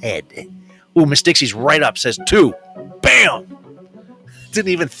boyfriend's head. Ooh, Miss Dixie's right up, says 2. Bam! Didn't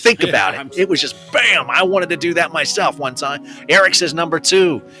even think about it. It was just bam. I wanted to do that myself one time. Eric says number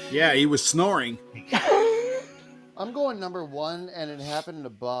 2. Yeah, he was snoring. I'm going number 1, and it happened to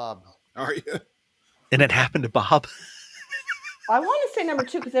Bob. Are you? And it happened to Bob? I want to say number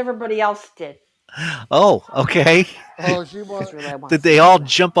 2 because everybody else did. Oh, okay. Oh, she was. Did they all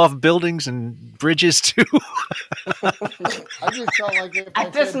jump off buildings and bridges too? I just felt like if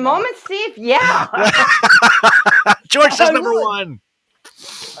At this moment, Steve, yeah. George says number 1.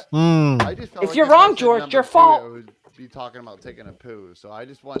 I just felt If like you're I wrong, said George, number your 2, fault. I would be talking about taking a poo, so I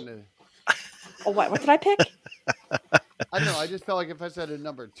just wanted to. Oh, what did I pick? I don't know. I just felt like if I said a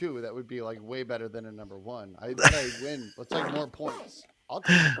number 2, that would be like way better than a number 1. I thought I'd win. Let's take more points. I'll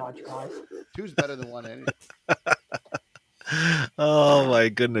take it. 2's better than 1 anyway. Oh my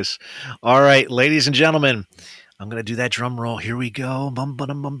goodness. All right, ladies and gentlemen, I'm going to do that drum roll. Here we go. Bum,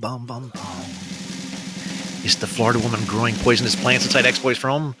 bum, bum, bum, bum. Is the Florida woman growing poisonous plants inside ex-boy's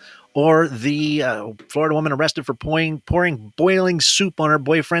home, or the Florida woman arrested for pouring boiling soup on her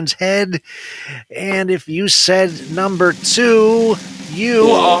boyfriend's head? And if you said number 2, you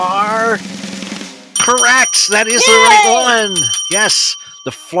are correct. That is the right one. Yes.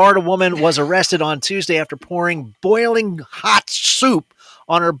 The Florida woman was arrested on Tuesday after pouring boiling hot soup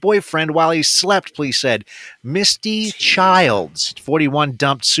on her boyfriend while he slept, police said. Misty Childs, 41,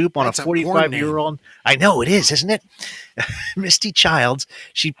 dumped soup on a 45-year-old. I know, it is, isn't it? Misty Childs,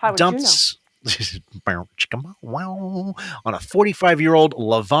 she dumped on a 45-year-old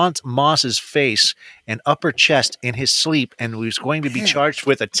Levant Moss's face and upper chest in his sleep and was going to be charged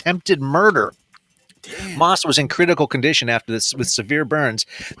with attempted murder. Damn. Moss was in critical condition after this with severe burns.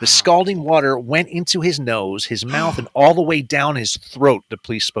 The scalding water went into his nose, his mouth, and all the way down his throat, the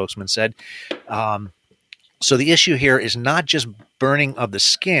police spokesman said. So the issue here is not just burning of the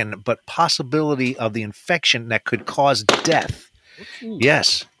skin, but possibility of the infection that could cause death.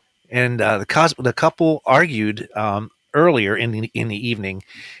 Yes. And the couple argued earlier in the evening,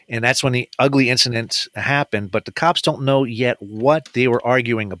 and that's when the ugly incident happened. But the cops don't know yet what they were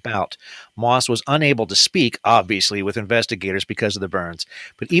arguing about. Moss was unable to speak, obviously, with investigators because of the burns.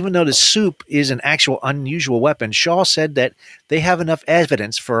 But even though the soup is an actual unusual weapon, Shaw said that they have enough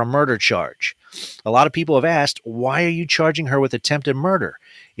evidence for a murder charge. A lot of people have asked, why are you charging her with attempted murder?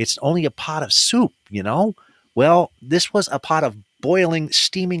 It's only a pot of soup, you know? Well, this was a pot of boiling,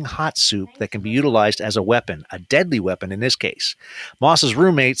 steaming hot soup that can be utilized as a weapon, a deadly weapon in this case. Moss's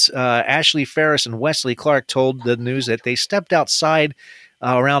roommates, Ashley Ferris and Wesley Clark, told the news that they stepped outside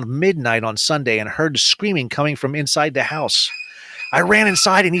around midnight on Sunday and heard screaming coming from inside the house. I ran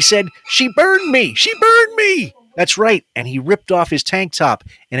inside and he said, "She burned me! She burned me!" That's right. And he ripped off his tank top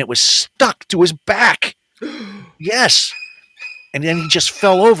and it was stuck to his back. Yes. And then he just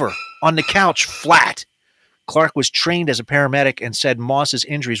fell over on the couch flat. Clark was trained as a paramedic and said Moss's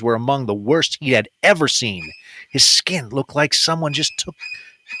injuries were among the worst he had ever seen. His skin looked like someone just took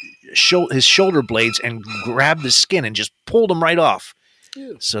his shoulder blades and grabbed the skin and just pulled them right off.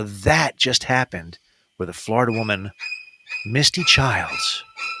 Ew. So that just happened where the Florida woman, Misty Childs,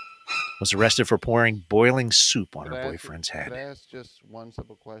 was arrested for pouring boiling soup on her boyfriend's head. Could I ask just one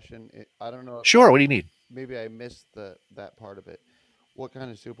simple question? I don't know. Sure, what do you need? Maybe I missed that part of it. What kind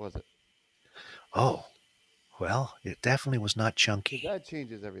of soup was it? Oh, well, it definitely was not chunky. That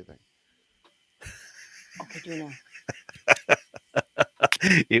changes everything. Okay, do now.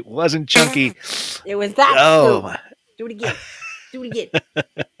 It wasn't chunky. It was that Oh, soup. Do it again. Do it again.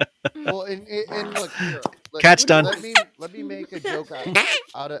 Well, and look here. Cat's done. Let me make a joke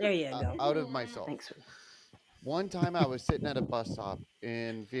out of myself. Thanks. One time I was sitting at a bus stop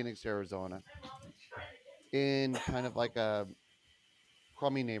in Phoenix, Arizona, in kind of like a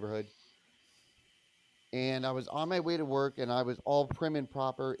crummy neighborhood. And I was on my way to work, and I was all prim and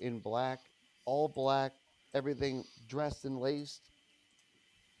proper in black, all black, everything dressed and laced.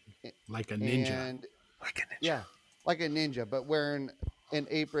 Like a ninja. Like a ninja. Yeah, like a ninja, but wearing an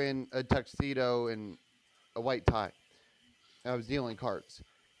apron, a tuxedo, and a white tie. I was dealing cards.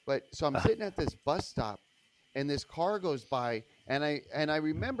 So I'm sitting at this bus stop, and this car goes by, and I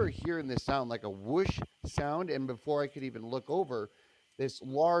remember hearing this sound, like a whoosh sound, and before I could even look over, this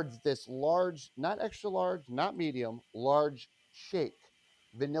large, not extra large, not medium, large shake,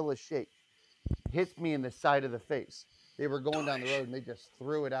 vanilla shake, hits me in the side of the face. They were going down the road and they just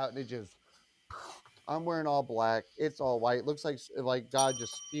threw it out and it just, I'm wearing all black. It's all white. Looks like God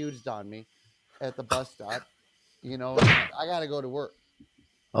just spewed on me at the bus stop. You know, I got to go to work.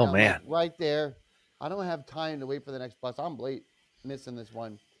 Oh, man. Like right there. I don't have time to wait for the next bus. I'm late, missing this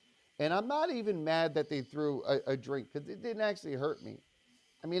one. And I'm not even mad that they threw a drink because it didn't actually hurt me.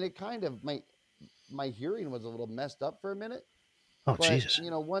 I mean, it kind of, my hearing was a little messed up for a minute. Oh, but, Jesus. You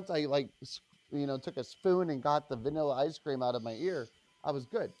know, once I took a spoon and got the vanilla ice cream out of my ear, I was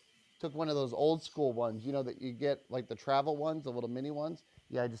good. Took one of those old school ones, you know, that you get like the travel ones, the little mini ones.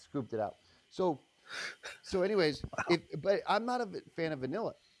 Yeah, I just scooped it out. So anyways, wow. But I'm not a fan of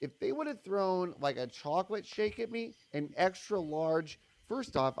vanilla. If they would have thrown like a chocolate shake at me, an extra large,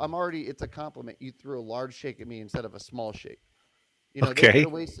 first off, it's a compliment. You threw a large shake at me instead of a small shake. You know, okay. They could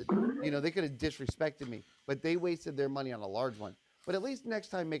have wasted, they could have disrespected me, but they wasted their money on a large one. But at least next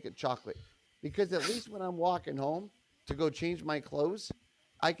time make it chocolate, because at least when I'm walking home to go change my clothes,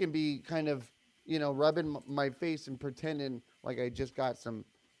 I can be kind of, rubbing my face and pretending like I just got some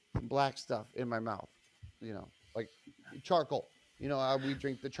black stuff in my mouth, like charcoal. We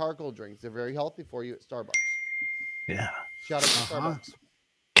drink the charcoal drinks. They're very healthy for you at Starbucks. Yeah. Shout out to Starbucks.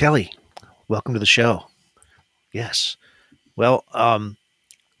 Kelly, welcome to the show. Yes. Well, I'm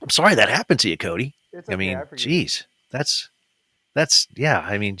sorry that happened to you, Cody. It's okay, I mean, geez, that's yeah.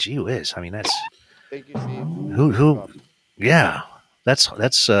 I mean, gee whiz. I mean, that's. Thank you, Steve. Who? Yeah, that's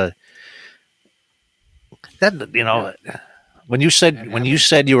that. When you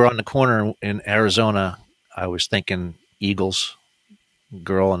said you were on the corner in Arizona, I was thinking Eagles,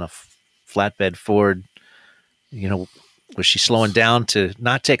 girl in a flatbed Ford. Was she slowing down to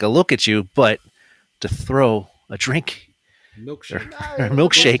not take a look at you, but to throw a drink? Milkshake. Or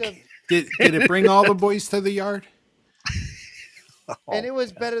milkshake. Did it bring all the boys to the yard? And it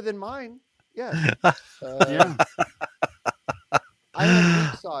was better than mine. Yeah. Yeah. I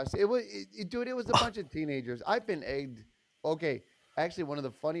had meat sauce. It was a bunch of teenagers. I've been egged. Okay. Actually, one of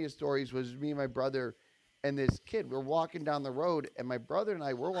the funniest stories was me and my brother and this kid. We're walking down the road, and my brother and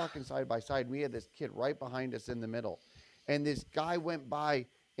I were walking side by side. We had this kid right behind us in the middle. And this guy went by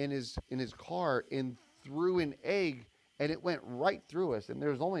in his car and threw an egg, and it went right through us. And there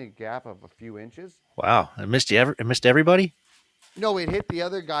was only a gap of a few inches. Wow. It missed everybody? No, it hit the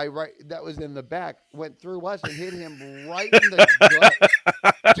other guy right that was in the back, went through us and hit him right in the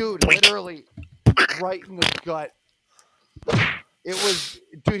gut. Dude, literally right in the gut. It was,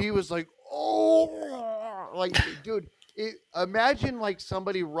 dude, he was like, oh, like, dude, imagine like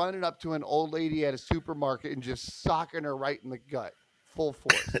somebody running up to an old lady at a supermarket and just socking her right in the gut, full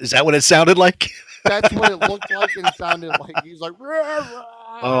force. Is that what it sounded like? That's what it looked like and sounded like. He's like,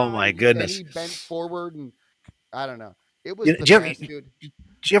 oh my goodness. And he bent forward and I don't know. It was You- the did you ever- best, dude. Did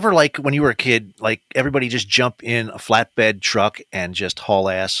you ever, like, when you were a kid, like, everybody just jump in a flatbed truck and just haul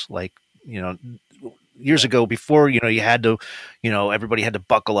ass? Like, you know, years ago, before, you know, you had to, you know, everybody had to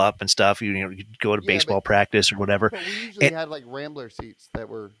buckle up and stuff. You know, you'd go to baseball practice or whatever. But we usually had like Rambler seats that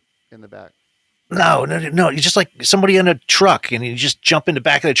were in the back. No. You just like somebody in a truck, and you just jump in the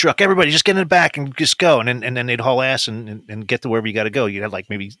back of the truck. Everybody just get in the back and just go, and then they'd haul ass and get to wherever you got to go. You'd have like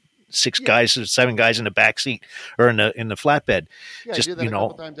maybe 7 guys in the back seat or in the flatbed. Yeah, just I do that a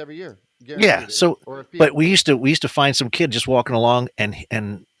couple times every year. Yeah. So, Or if but we used to find some kid just walking along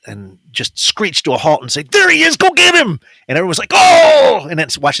and just screech to a halt and say, "There he is! Go get him!" And everyone's like, "Oh!" And then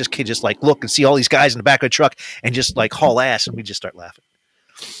watch this kid just like look and see all these guys in the back of the truck and just like haul ass, and we just start laughing.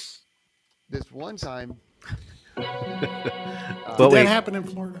 This one time. But Did wait, that happen in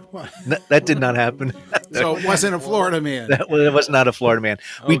Florida? What? that did not happen. So it wasn't a Florida man. That was not a Florida man.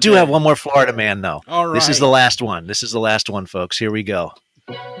 We do Okay. have one more Florida man, though. All This is right. the last one. This is the last one, folks. Here we go.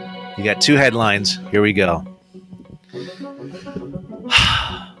 You got 2 headlines. Here we go.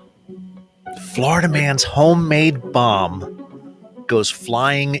 Florida man's homemade bomb goes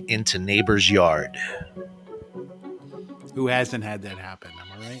flying into neighbor's yard. Who hasn't had that happen?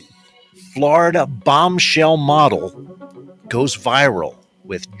 Am I right? Florida bombshell model goes viral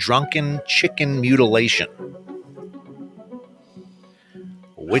with drunken chicken mutilation.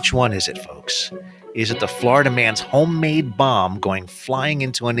 Which one is it, folks? Is it the Florida man's homemade bomb going flying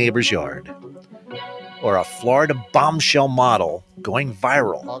into a neighbor's yard? Or a Florida bombshell model going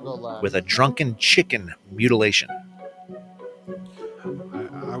viral I'll go last. with a drunken chicken mutilation?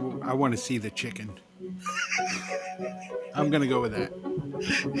 I want to see the chicken. I'm going to go with that.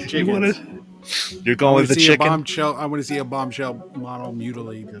 You're going with the chicken? I want to see a bombshell model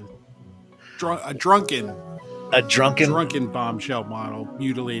mutilated. A drunken bombshell model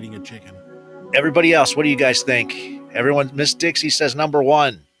mutilating a chicken. Everybody else, what do you guys think? Everyone, Miss Dixie says number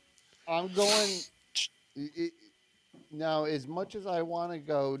 1. I'm going. Now, as much as I want to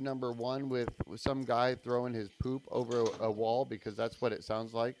go number 1 with some guy throwing his poop over a wall, because that's what it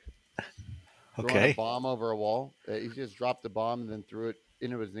sounds like. Throwing Okay. a bomb over a wall. He just dropped the bomb and then threw it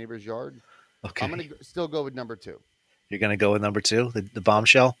into his neighbor's yard. Okay. I'm going to still go with number 2. You're going to go with number 2, the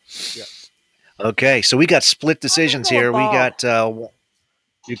bombshell? Yeah. Okay, so we got split decisions here. We Bob. got,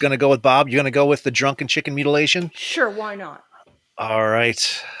 you're going to go with Bob? You're going to go with the drunken chicken mutilation? Sure, why not? All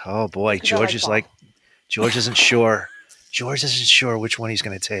right. Oh, boy. 'Cause I like George is Bob. like, George isn't sure. George isn't sure which one he's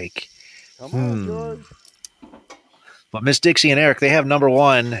going to take. Come on, George. But Miss Dixie and Eric, they have number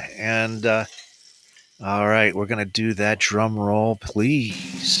 1. And, all right, we're going to do that drum roll,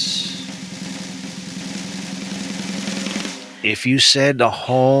 please. If you said a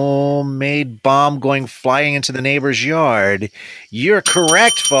homemade bomb going flying into the neighbor's yard, you're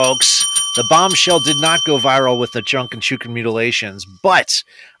correct, folks. The bombshell did not go viral with the drunken chicken mutilations, but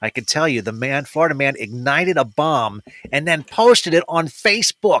I can tell you, the Florida man ignited a bomb and then posted it on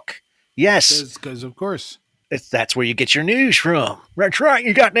Facebook. Yes. Because, of course. That's where you get your news from. That's right.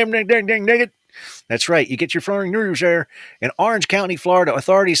 You got them dang. That's right. You get your Florida news there. In Orange County, Florida,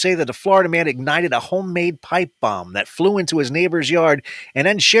 authorities say that the Florida man ignited a homemade pipe bomb that flew into his neighbor's yard and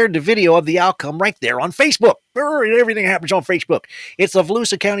then shared the video of the outcome right there on Facebook. Everything happens on Facebook. It's the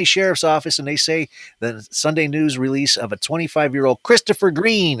Volusia County Sheriff's Office, and they say the Sunday news release of a 25-year-old Christopher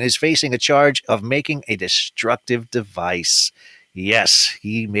Green is facing a charge of making a destructive device. Yes,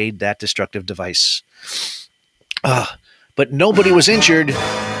 he made that destructive device. But nobody was injured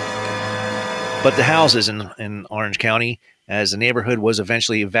but the houses in Orange County, as the neighborhood was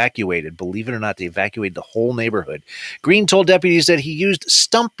eventually evacuated. Believe it or not, they evacuated the whole neighborhood. Green told deputies that he used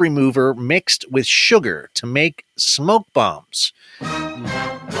stump remover mixed with sugar to make smoke bombs.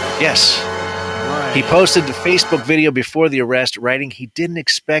 Yes. Right. He posted the Facebook video before the arrest, writing he didn't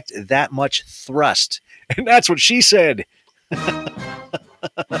expect that much thrust. And that's what she said. I'm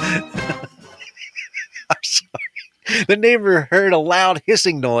sorry. The neighbor heard a loud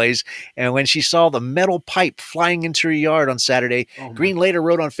hissing noise, and when she saw the metal pipe flying into her yard on Saturday, Green later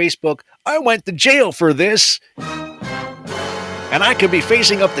wrote on Facebook, "I went to jail for this, and I could be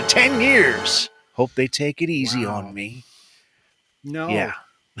facing up to 10 years. Hope they take it easy on me." No. Yeah.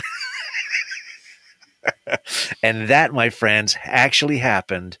 And that, my friends, actually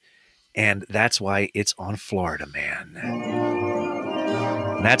happened. And that's why it's on Florida Man.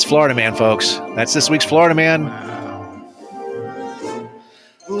 And that's Florida Man, folks. That's this week's Florida Man.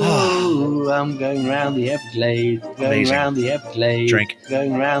 Ooh, I'm going round the Everglades, going Amazing. round the Everglades, Drink.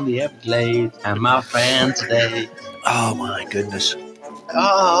 going round the Everglades, and my friend today. Oh, my goodness.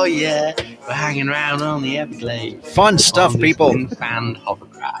 Oh, yeah, we're hanging around on the Everglades. Fun stuff, on this people. wind-fanned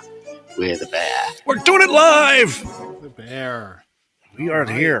hovercraft with a bear. We're doing it live. The bear. We are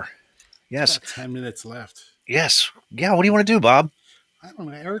here. Yes. About 10 minutes left. Yes. Yeah, what do you want to do, Bob? I don't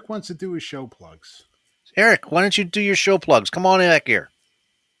know. Eric wants to do his show plugs. Eric, why don't you do your show plugs? Come on back here.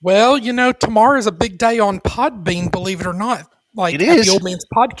 Well, tomorrow is a big day on Podbean, believe it or not. Like It at is. the Old Man's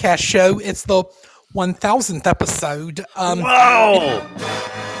Podcast Show, it's the 1000th episode. Wow.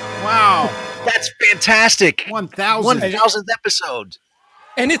 Wow. That's fantastic. 1000. 1000th episode.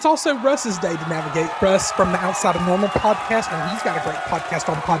 And it's also Russ's day to navigate. Russ from the Outside of Normal podcast, and he's got a great podcast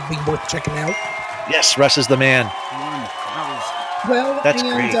on Podbean worth checking out. Yes, Russ is the man. 1000. Well, That's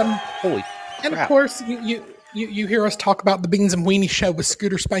and, great. Holy and of crap. course, you hear us talk about the Beans and Weenie show with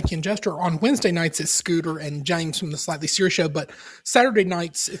Scooter, Spanky, and Jester. On Wednesday nights, it's Scooter and James from the Slightly Serious show, but Saturday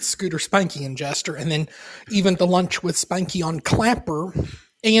nights, it's Scooter, Spanky, and Jester. And then even the Lunch with Spanky on Clapper.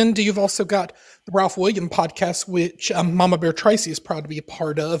 And you've also got the Ralph Williams podcast, which Mama Bear Tracy is proud to be a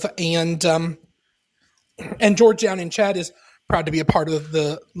part of. And George down in Chad is proud to be a part of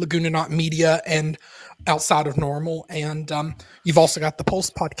the Laguna Knot Media and Outside of Normal. And you've also got the Pulse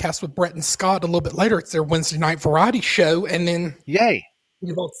podcast with Brett and Scott a little bit later. It's their Wednesday night variety show. And then Yay.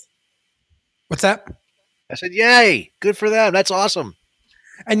 What's that? I said, yay. Good for them. That's awesome.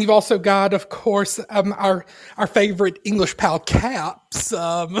 And you've also got, of course, our favorite English pal, Caps.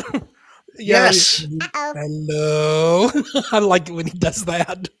 Yes. Hello. I like it when he does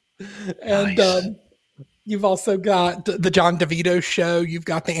that. And Nice. you've also got the John DeVito show. You've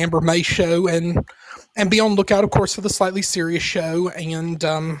got the Amber May show. And be on lookout, of course, for the Slightly Serious show. And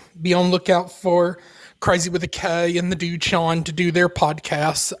be on lookout for Crazy with a K and the Dude Sean to do their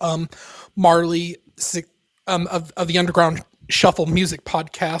podcasts. Marley of the Underground Shuffle Music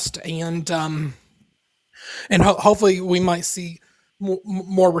podcast, and hopefully we might see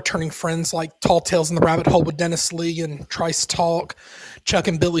more returning friends like Tall Tales in the Rabbit Hole with Dennis Lee and Trice Talk. Chuck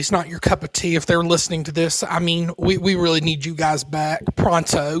and Billy's Not Your Cup of Tea. If they're listening to this, I mean, we really need you guys back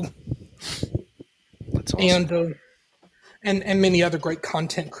pronto. That's awesome. And many other great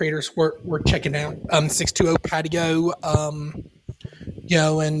content creators we're checking out. 620 Patio.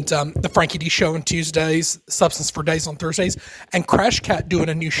 And the Frankie D show on Tuesdays, Substance for Days on Thursdays, and Crash Cat doing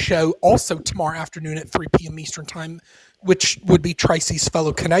a new show also tomorrow afternoon at 3 p.m. Eastern Time, which would be Tracy's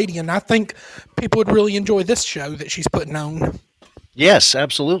fellow Canadian. I think people would really enjoy this show that she's putting on. Yes,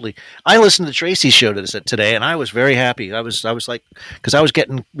 absolutely. I listened to Tracy's show today, and I was very happy. I was like, because I was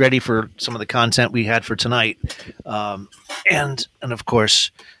getting ready for some of the content we had for tonight, and of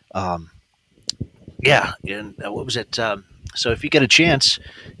course, yeah. And what was it? So if you get a chance,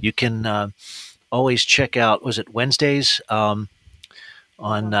 you can always check out. Was it Wednesdays on?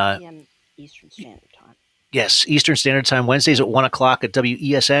 p.m. Eastern Standard Time. Yes, Eastern Standard Time. Wednesdays at 1 o'clock at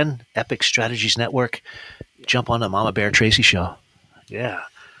WESN Epic Strategies Network. Jump on the Mama Bear Tracy show. Yeah.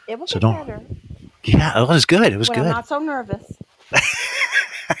 It was Yeah, better. it was good. It was when good. I'm not so nervous.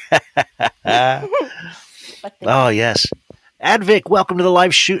 Oh, yes. Advic, welcome to the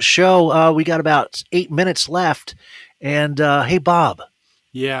live show. We got about 8 minutes left. And hey, Bob.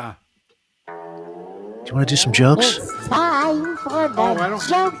 Yeah. Do you want to do some jokes? It's time for the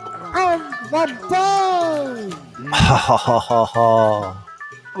joke of the day. Ha ha ha ha ha.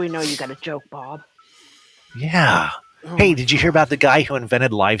 We know you got a joke, Bob. Yeah. Hey, did you hear about the guy who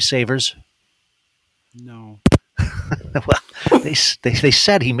invented lifesavers? No. Well, they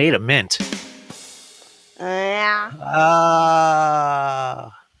said he made a mint. Yeah.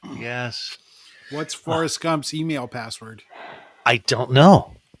 Yes. What's Forrest Gump's email password? I don't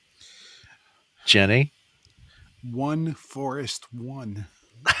know. Jenny? 1 Forrest 1.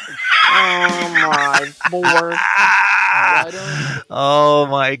 Oh my lord. Oh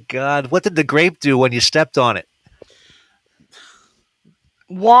my God. What did the grape do when you stepped on it?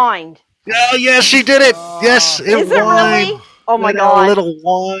 Whined. Oh, yes, she did it. Yes, it Is it whined. really? Oh my Let out god. a little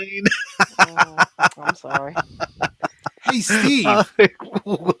wine. Oh, I'm sorry. Hey, Steve.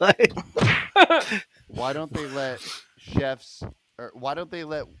 What? Why don't they let chefs, or why don't they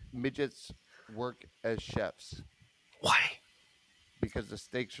let midgets work as chefs? Why? Because the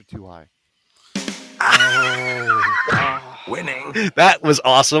stakes are too high. Oh, winning. That was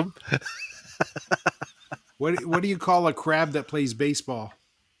awesome. What do you call a crab that plays baseball?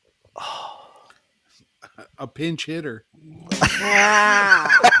 A pinch hitter.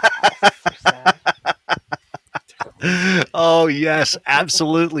 Oh yes,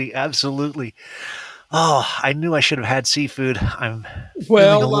 absolutely, absolutely. Oh, I knew I should have had seafood. I'm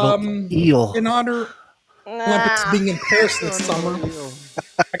feeling a little eel. In honor Olympics being in Paris this summer,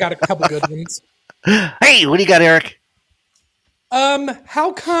 I got a couple good ones. Hey, what do you got, Eric?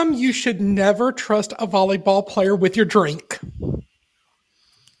 How come you should never trust a volleyball player with your drink?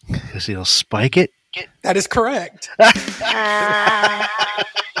 Because he'll spike it. That is correct.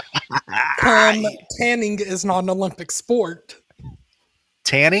 Tanning is not an Olympic sport.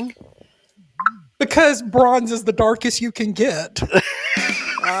 Tanning? Because bronze is the darkest you can get.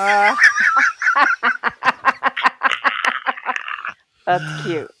 That's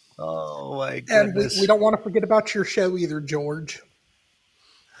cute. Oh my And goodness. we don't want to forget about your show either, George.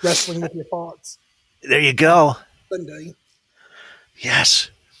 Wrestling with Your Thoughts. There you go. Sunday.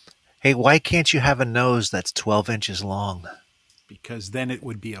 Yes. Hey, why can't you have a nose that's 12 inches long? Because then it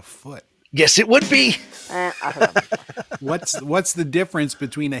would be a foot. Yes, it would be. What's the difference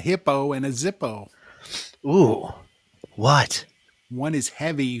between a hippo and a zippo? Ooh, what? One is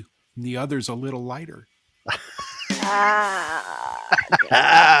heavy and the other's a little lighter.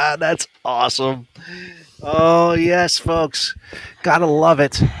 That's awesome. Oh, yes, folks. Gotta love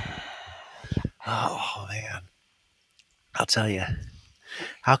it. Oh, man. I'll tell you.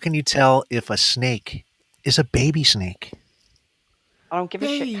 How can you tell if a snake is a baby snake? I don't give a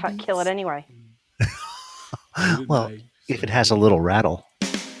shit. Kill it anyway. Well, if it has a little rattle.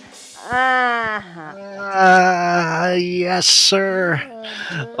 Yes, sir.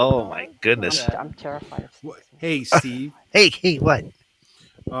 Oh, my goodness. I'm terrified. Hey, Steve. Hey, what?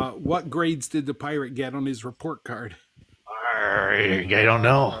 What grades did the pirate get on his report card? I don't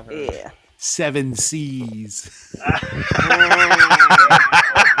know. Yeah. 7 C's.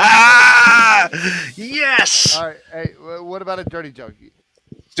 Yes. All right. Hey, what about a dirty joke?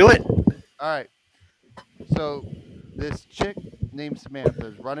 Do it. All right. So this chick named Samantha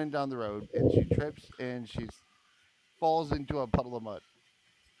is running down the road and she trips and she falls into a puddle of mud.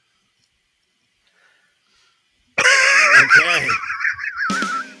 Okay.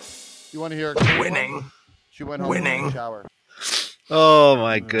 You want to hear Winning. She went home to the shower. Oh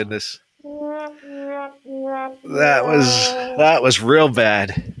my goodness. That was real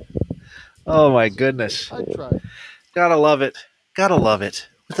bad. Oh my goodness. I tried. Gotta love it. Gotta love it.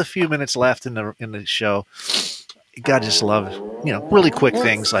 With a few minutes left in the show, you gotta just love, really quick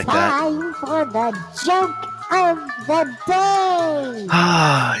things like that. Time for the joke of the day.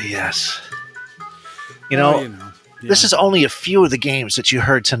 Ah, yes. This is only a few of the games that you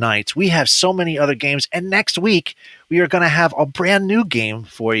heard tonight. We have so many other games, and next week we are going to have a brand new game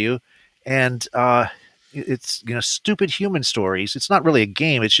for you, and it's stupid human stories. It's not really a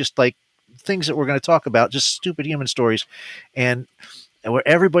game. It's just like things that we're going to talk about, just stupid human stories, and where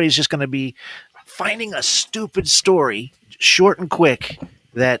everybody's just going to be finding a stupid story, short and quick,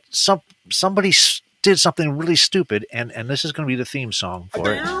 that somebody did something really stupid, and this is going to be the theme song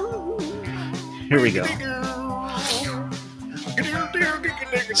for it. Here we go.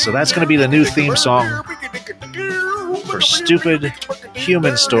 So that's going to be the new theme song for stupid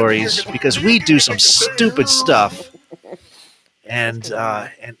human stories, because we do some stupid stuff. And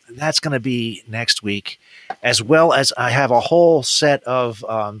that's going to be next week, as well as I have a whole set of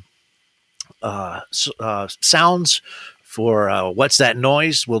sounds for What's That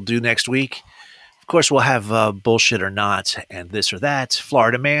Noise we'll do next week. Of course, we'll have Bullshit or Not and This or That,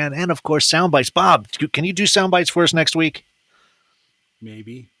 Florida Man, and of course, sound bites. Bob, can you do sound bites for us next week?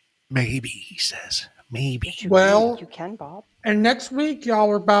 Maybe, he says. Maybe. Well, you can, Bob. And next week, y'all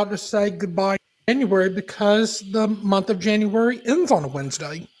are about to say goodbye to January because the month of January ends on a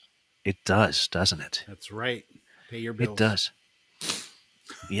Wednesday. It does, doesn't it? That's right. Pay your bills. It does.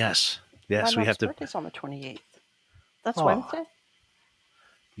 Yes. My We have to. birthday's on the 28th. That's Oh. Wednesday?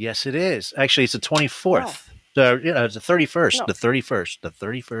 Yes, it is. Actually, it's the 24th. It's the 31st. No. The 31st. The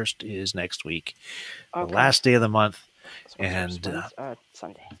 31st is next week. Okay. The last day of the month. So And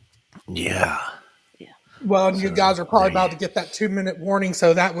Sunday. yeah. Well, you guys are probably about to get that 2-minute warning,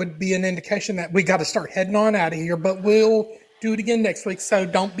 so that would be an indication that we got to start heading on out of here. But we'll do it again next week, so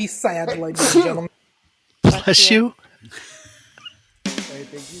don't be sad, ladies and gentlemen. Bless you. Hey,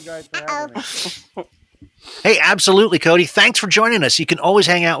 thank you guys for having me. Hey, absolutely, Cody. Thanks for joining us. You can always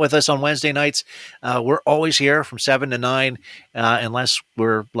hang out with us on Wednesday nights. We're always here from 7 to 9, unless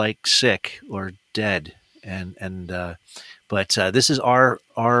we're like sick or dead. But this is our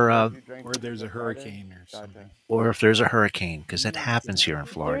or there's a hurricane or something. or if there's a hurricane, because that happens here in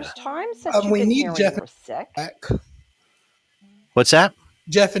Florida. There's times that you've We been need here when Jeff you were sick. back. What's that?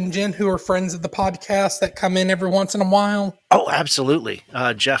 Jeff and Jen, who are friends of the podcast that come in every once in a while. Oh, absolutely.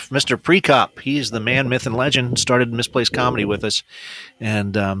 Jeff, Mr. Precop, he's the man, myth, and legend, started Misplaced Comedy with us.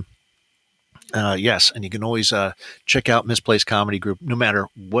 And yes, and you can always check out Misplaced Comedy Group no matter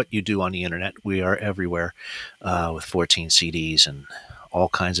what you do on the internet. We are everywhere with 14 CDs and all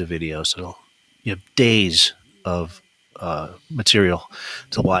kinds of videos. So you have days of material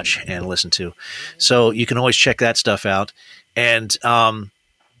to watch and listen to. So you can always check that stuff out. And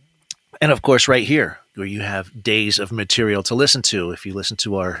of course, right here, where you have days of material to listen to if you listen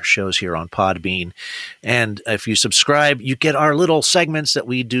to our shows here on Podbean. And if you subscribe, you get our little segments that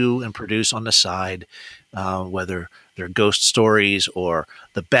we do and produce on the side, whether they're ghost stories or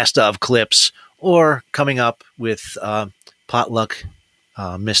the best of clips or coming up with potluck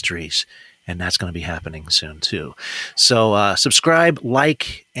mysteries. And that's going to be happening soon, too. So subscribe,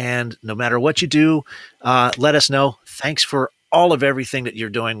 like, and no matter what you do, let us know. Thanks for all of everything that you're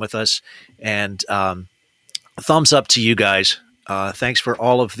doing with us. And thumbs up to you guys. Thanks for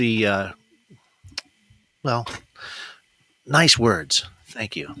all of the, nice words.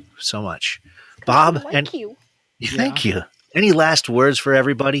 Thank you so much. Bob, Thank you. Thank you. Any last words for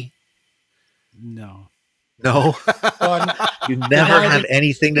everybody? No. No? You never have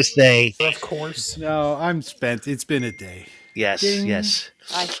anything to say. Of course. No, I'm spent. It's been a day. Yes, Ding. yes.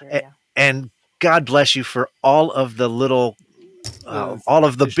 I hear you. And God bless you for all of the little, all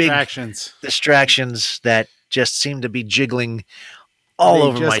of the distractions. big distractions that just seem to be jiggling all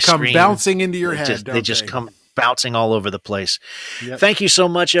over my come screen. bouncing into your head. They just come bouncing all over the place. Yep. Thank you so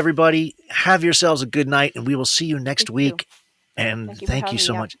much, everybody. Have yourselves a good night, and we will see you next week. And thank you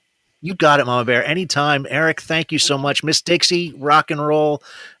so much. You got it, Mama Bear. Anytime. Eric, thank you so much. Miss Dixie, rock and roll.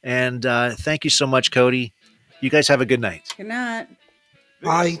 And thank you so much, Cody. You guys have a good night. Good night.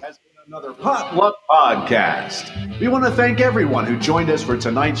 Bye. Another Potluck Podcast. We want to thank everyone who joined us for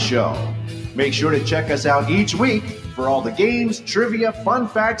tonight's show. Make sure to check us out each week for all the games, trivia, fun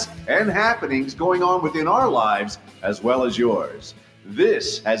facts, and happenings going on within our lives as well as yours.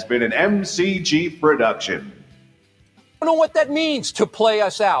 This has been an MCG production. I don't know what that means, to play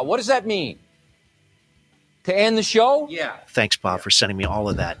us out. What does that mean? To end the show? Yeah. Thanks, Bob, for sending me all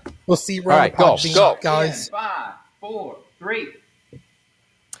of that. We'll see you All right, go, guys. 5, 4, 3.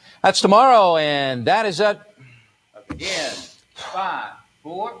 That's tomorrow, and that is it. Again. 5,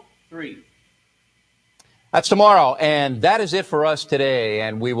 4, 3. That's tomorrow, and that is it for us today.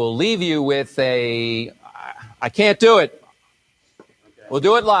 And we will leave you with I can't do it. Okay. We'll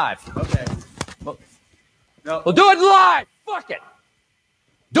do it live. Okay. No. We'll do it live. Fuck it.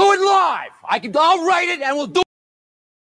 Do it live. I'll write it, and we'll do it.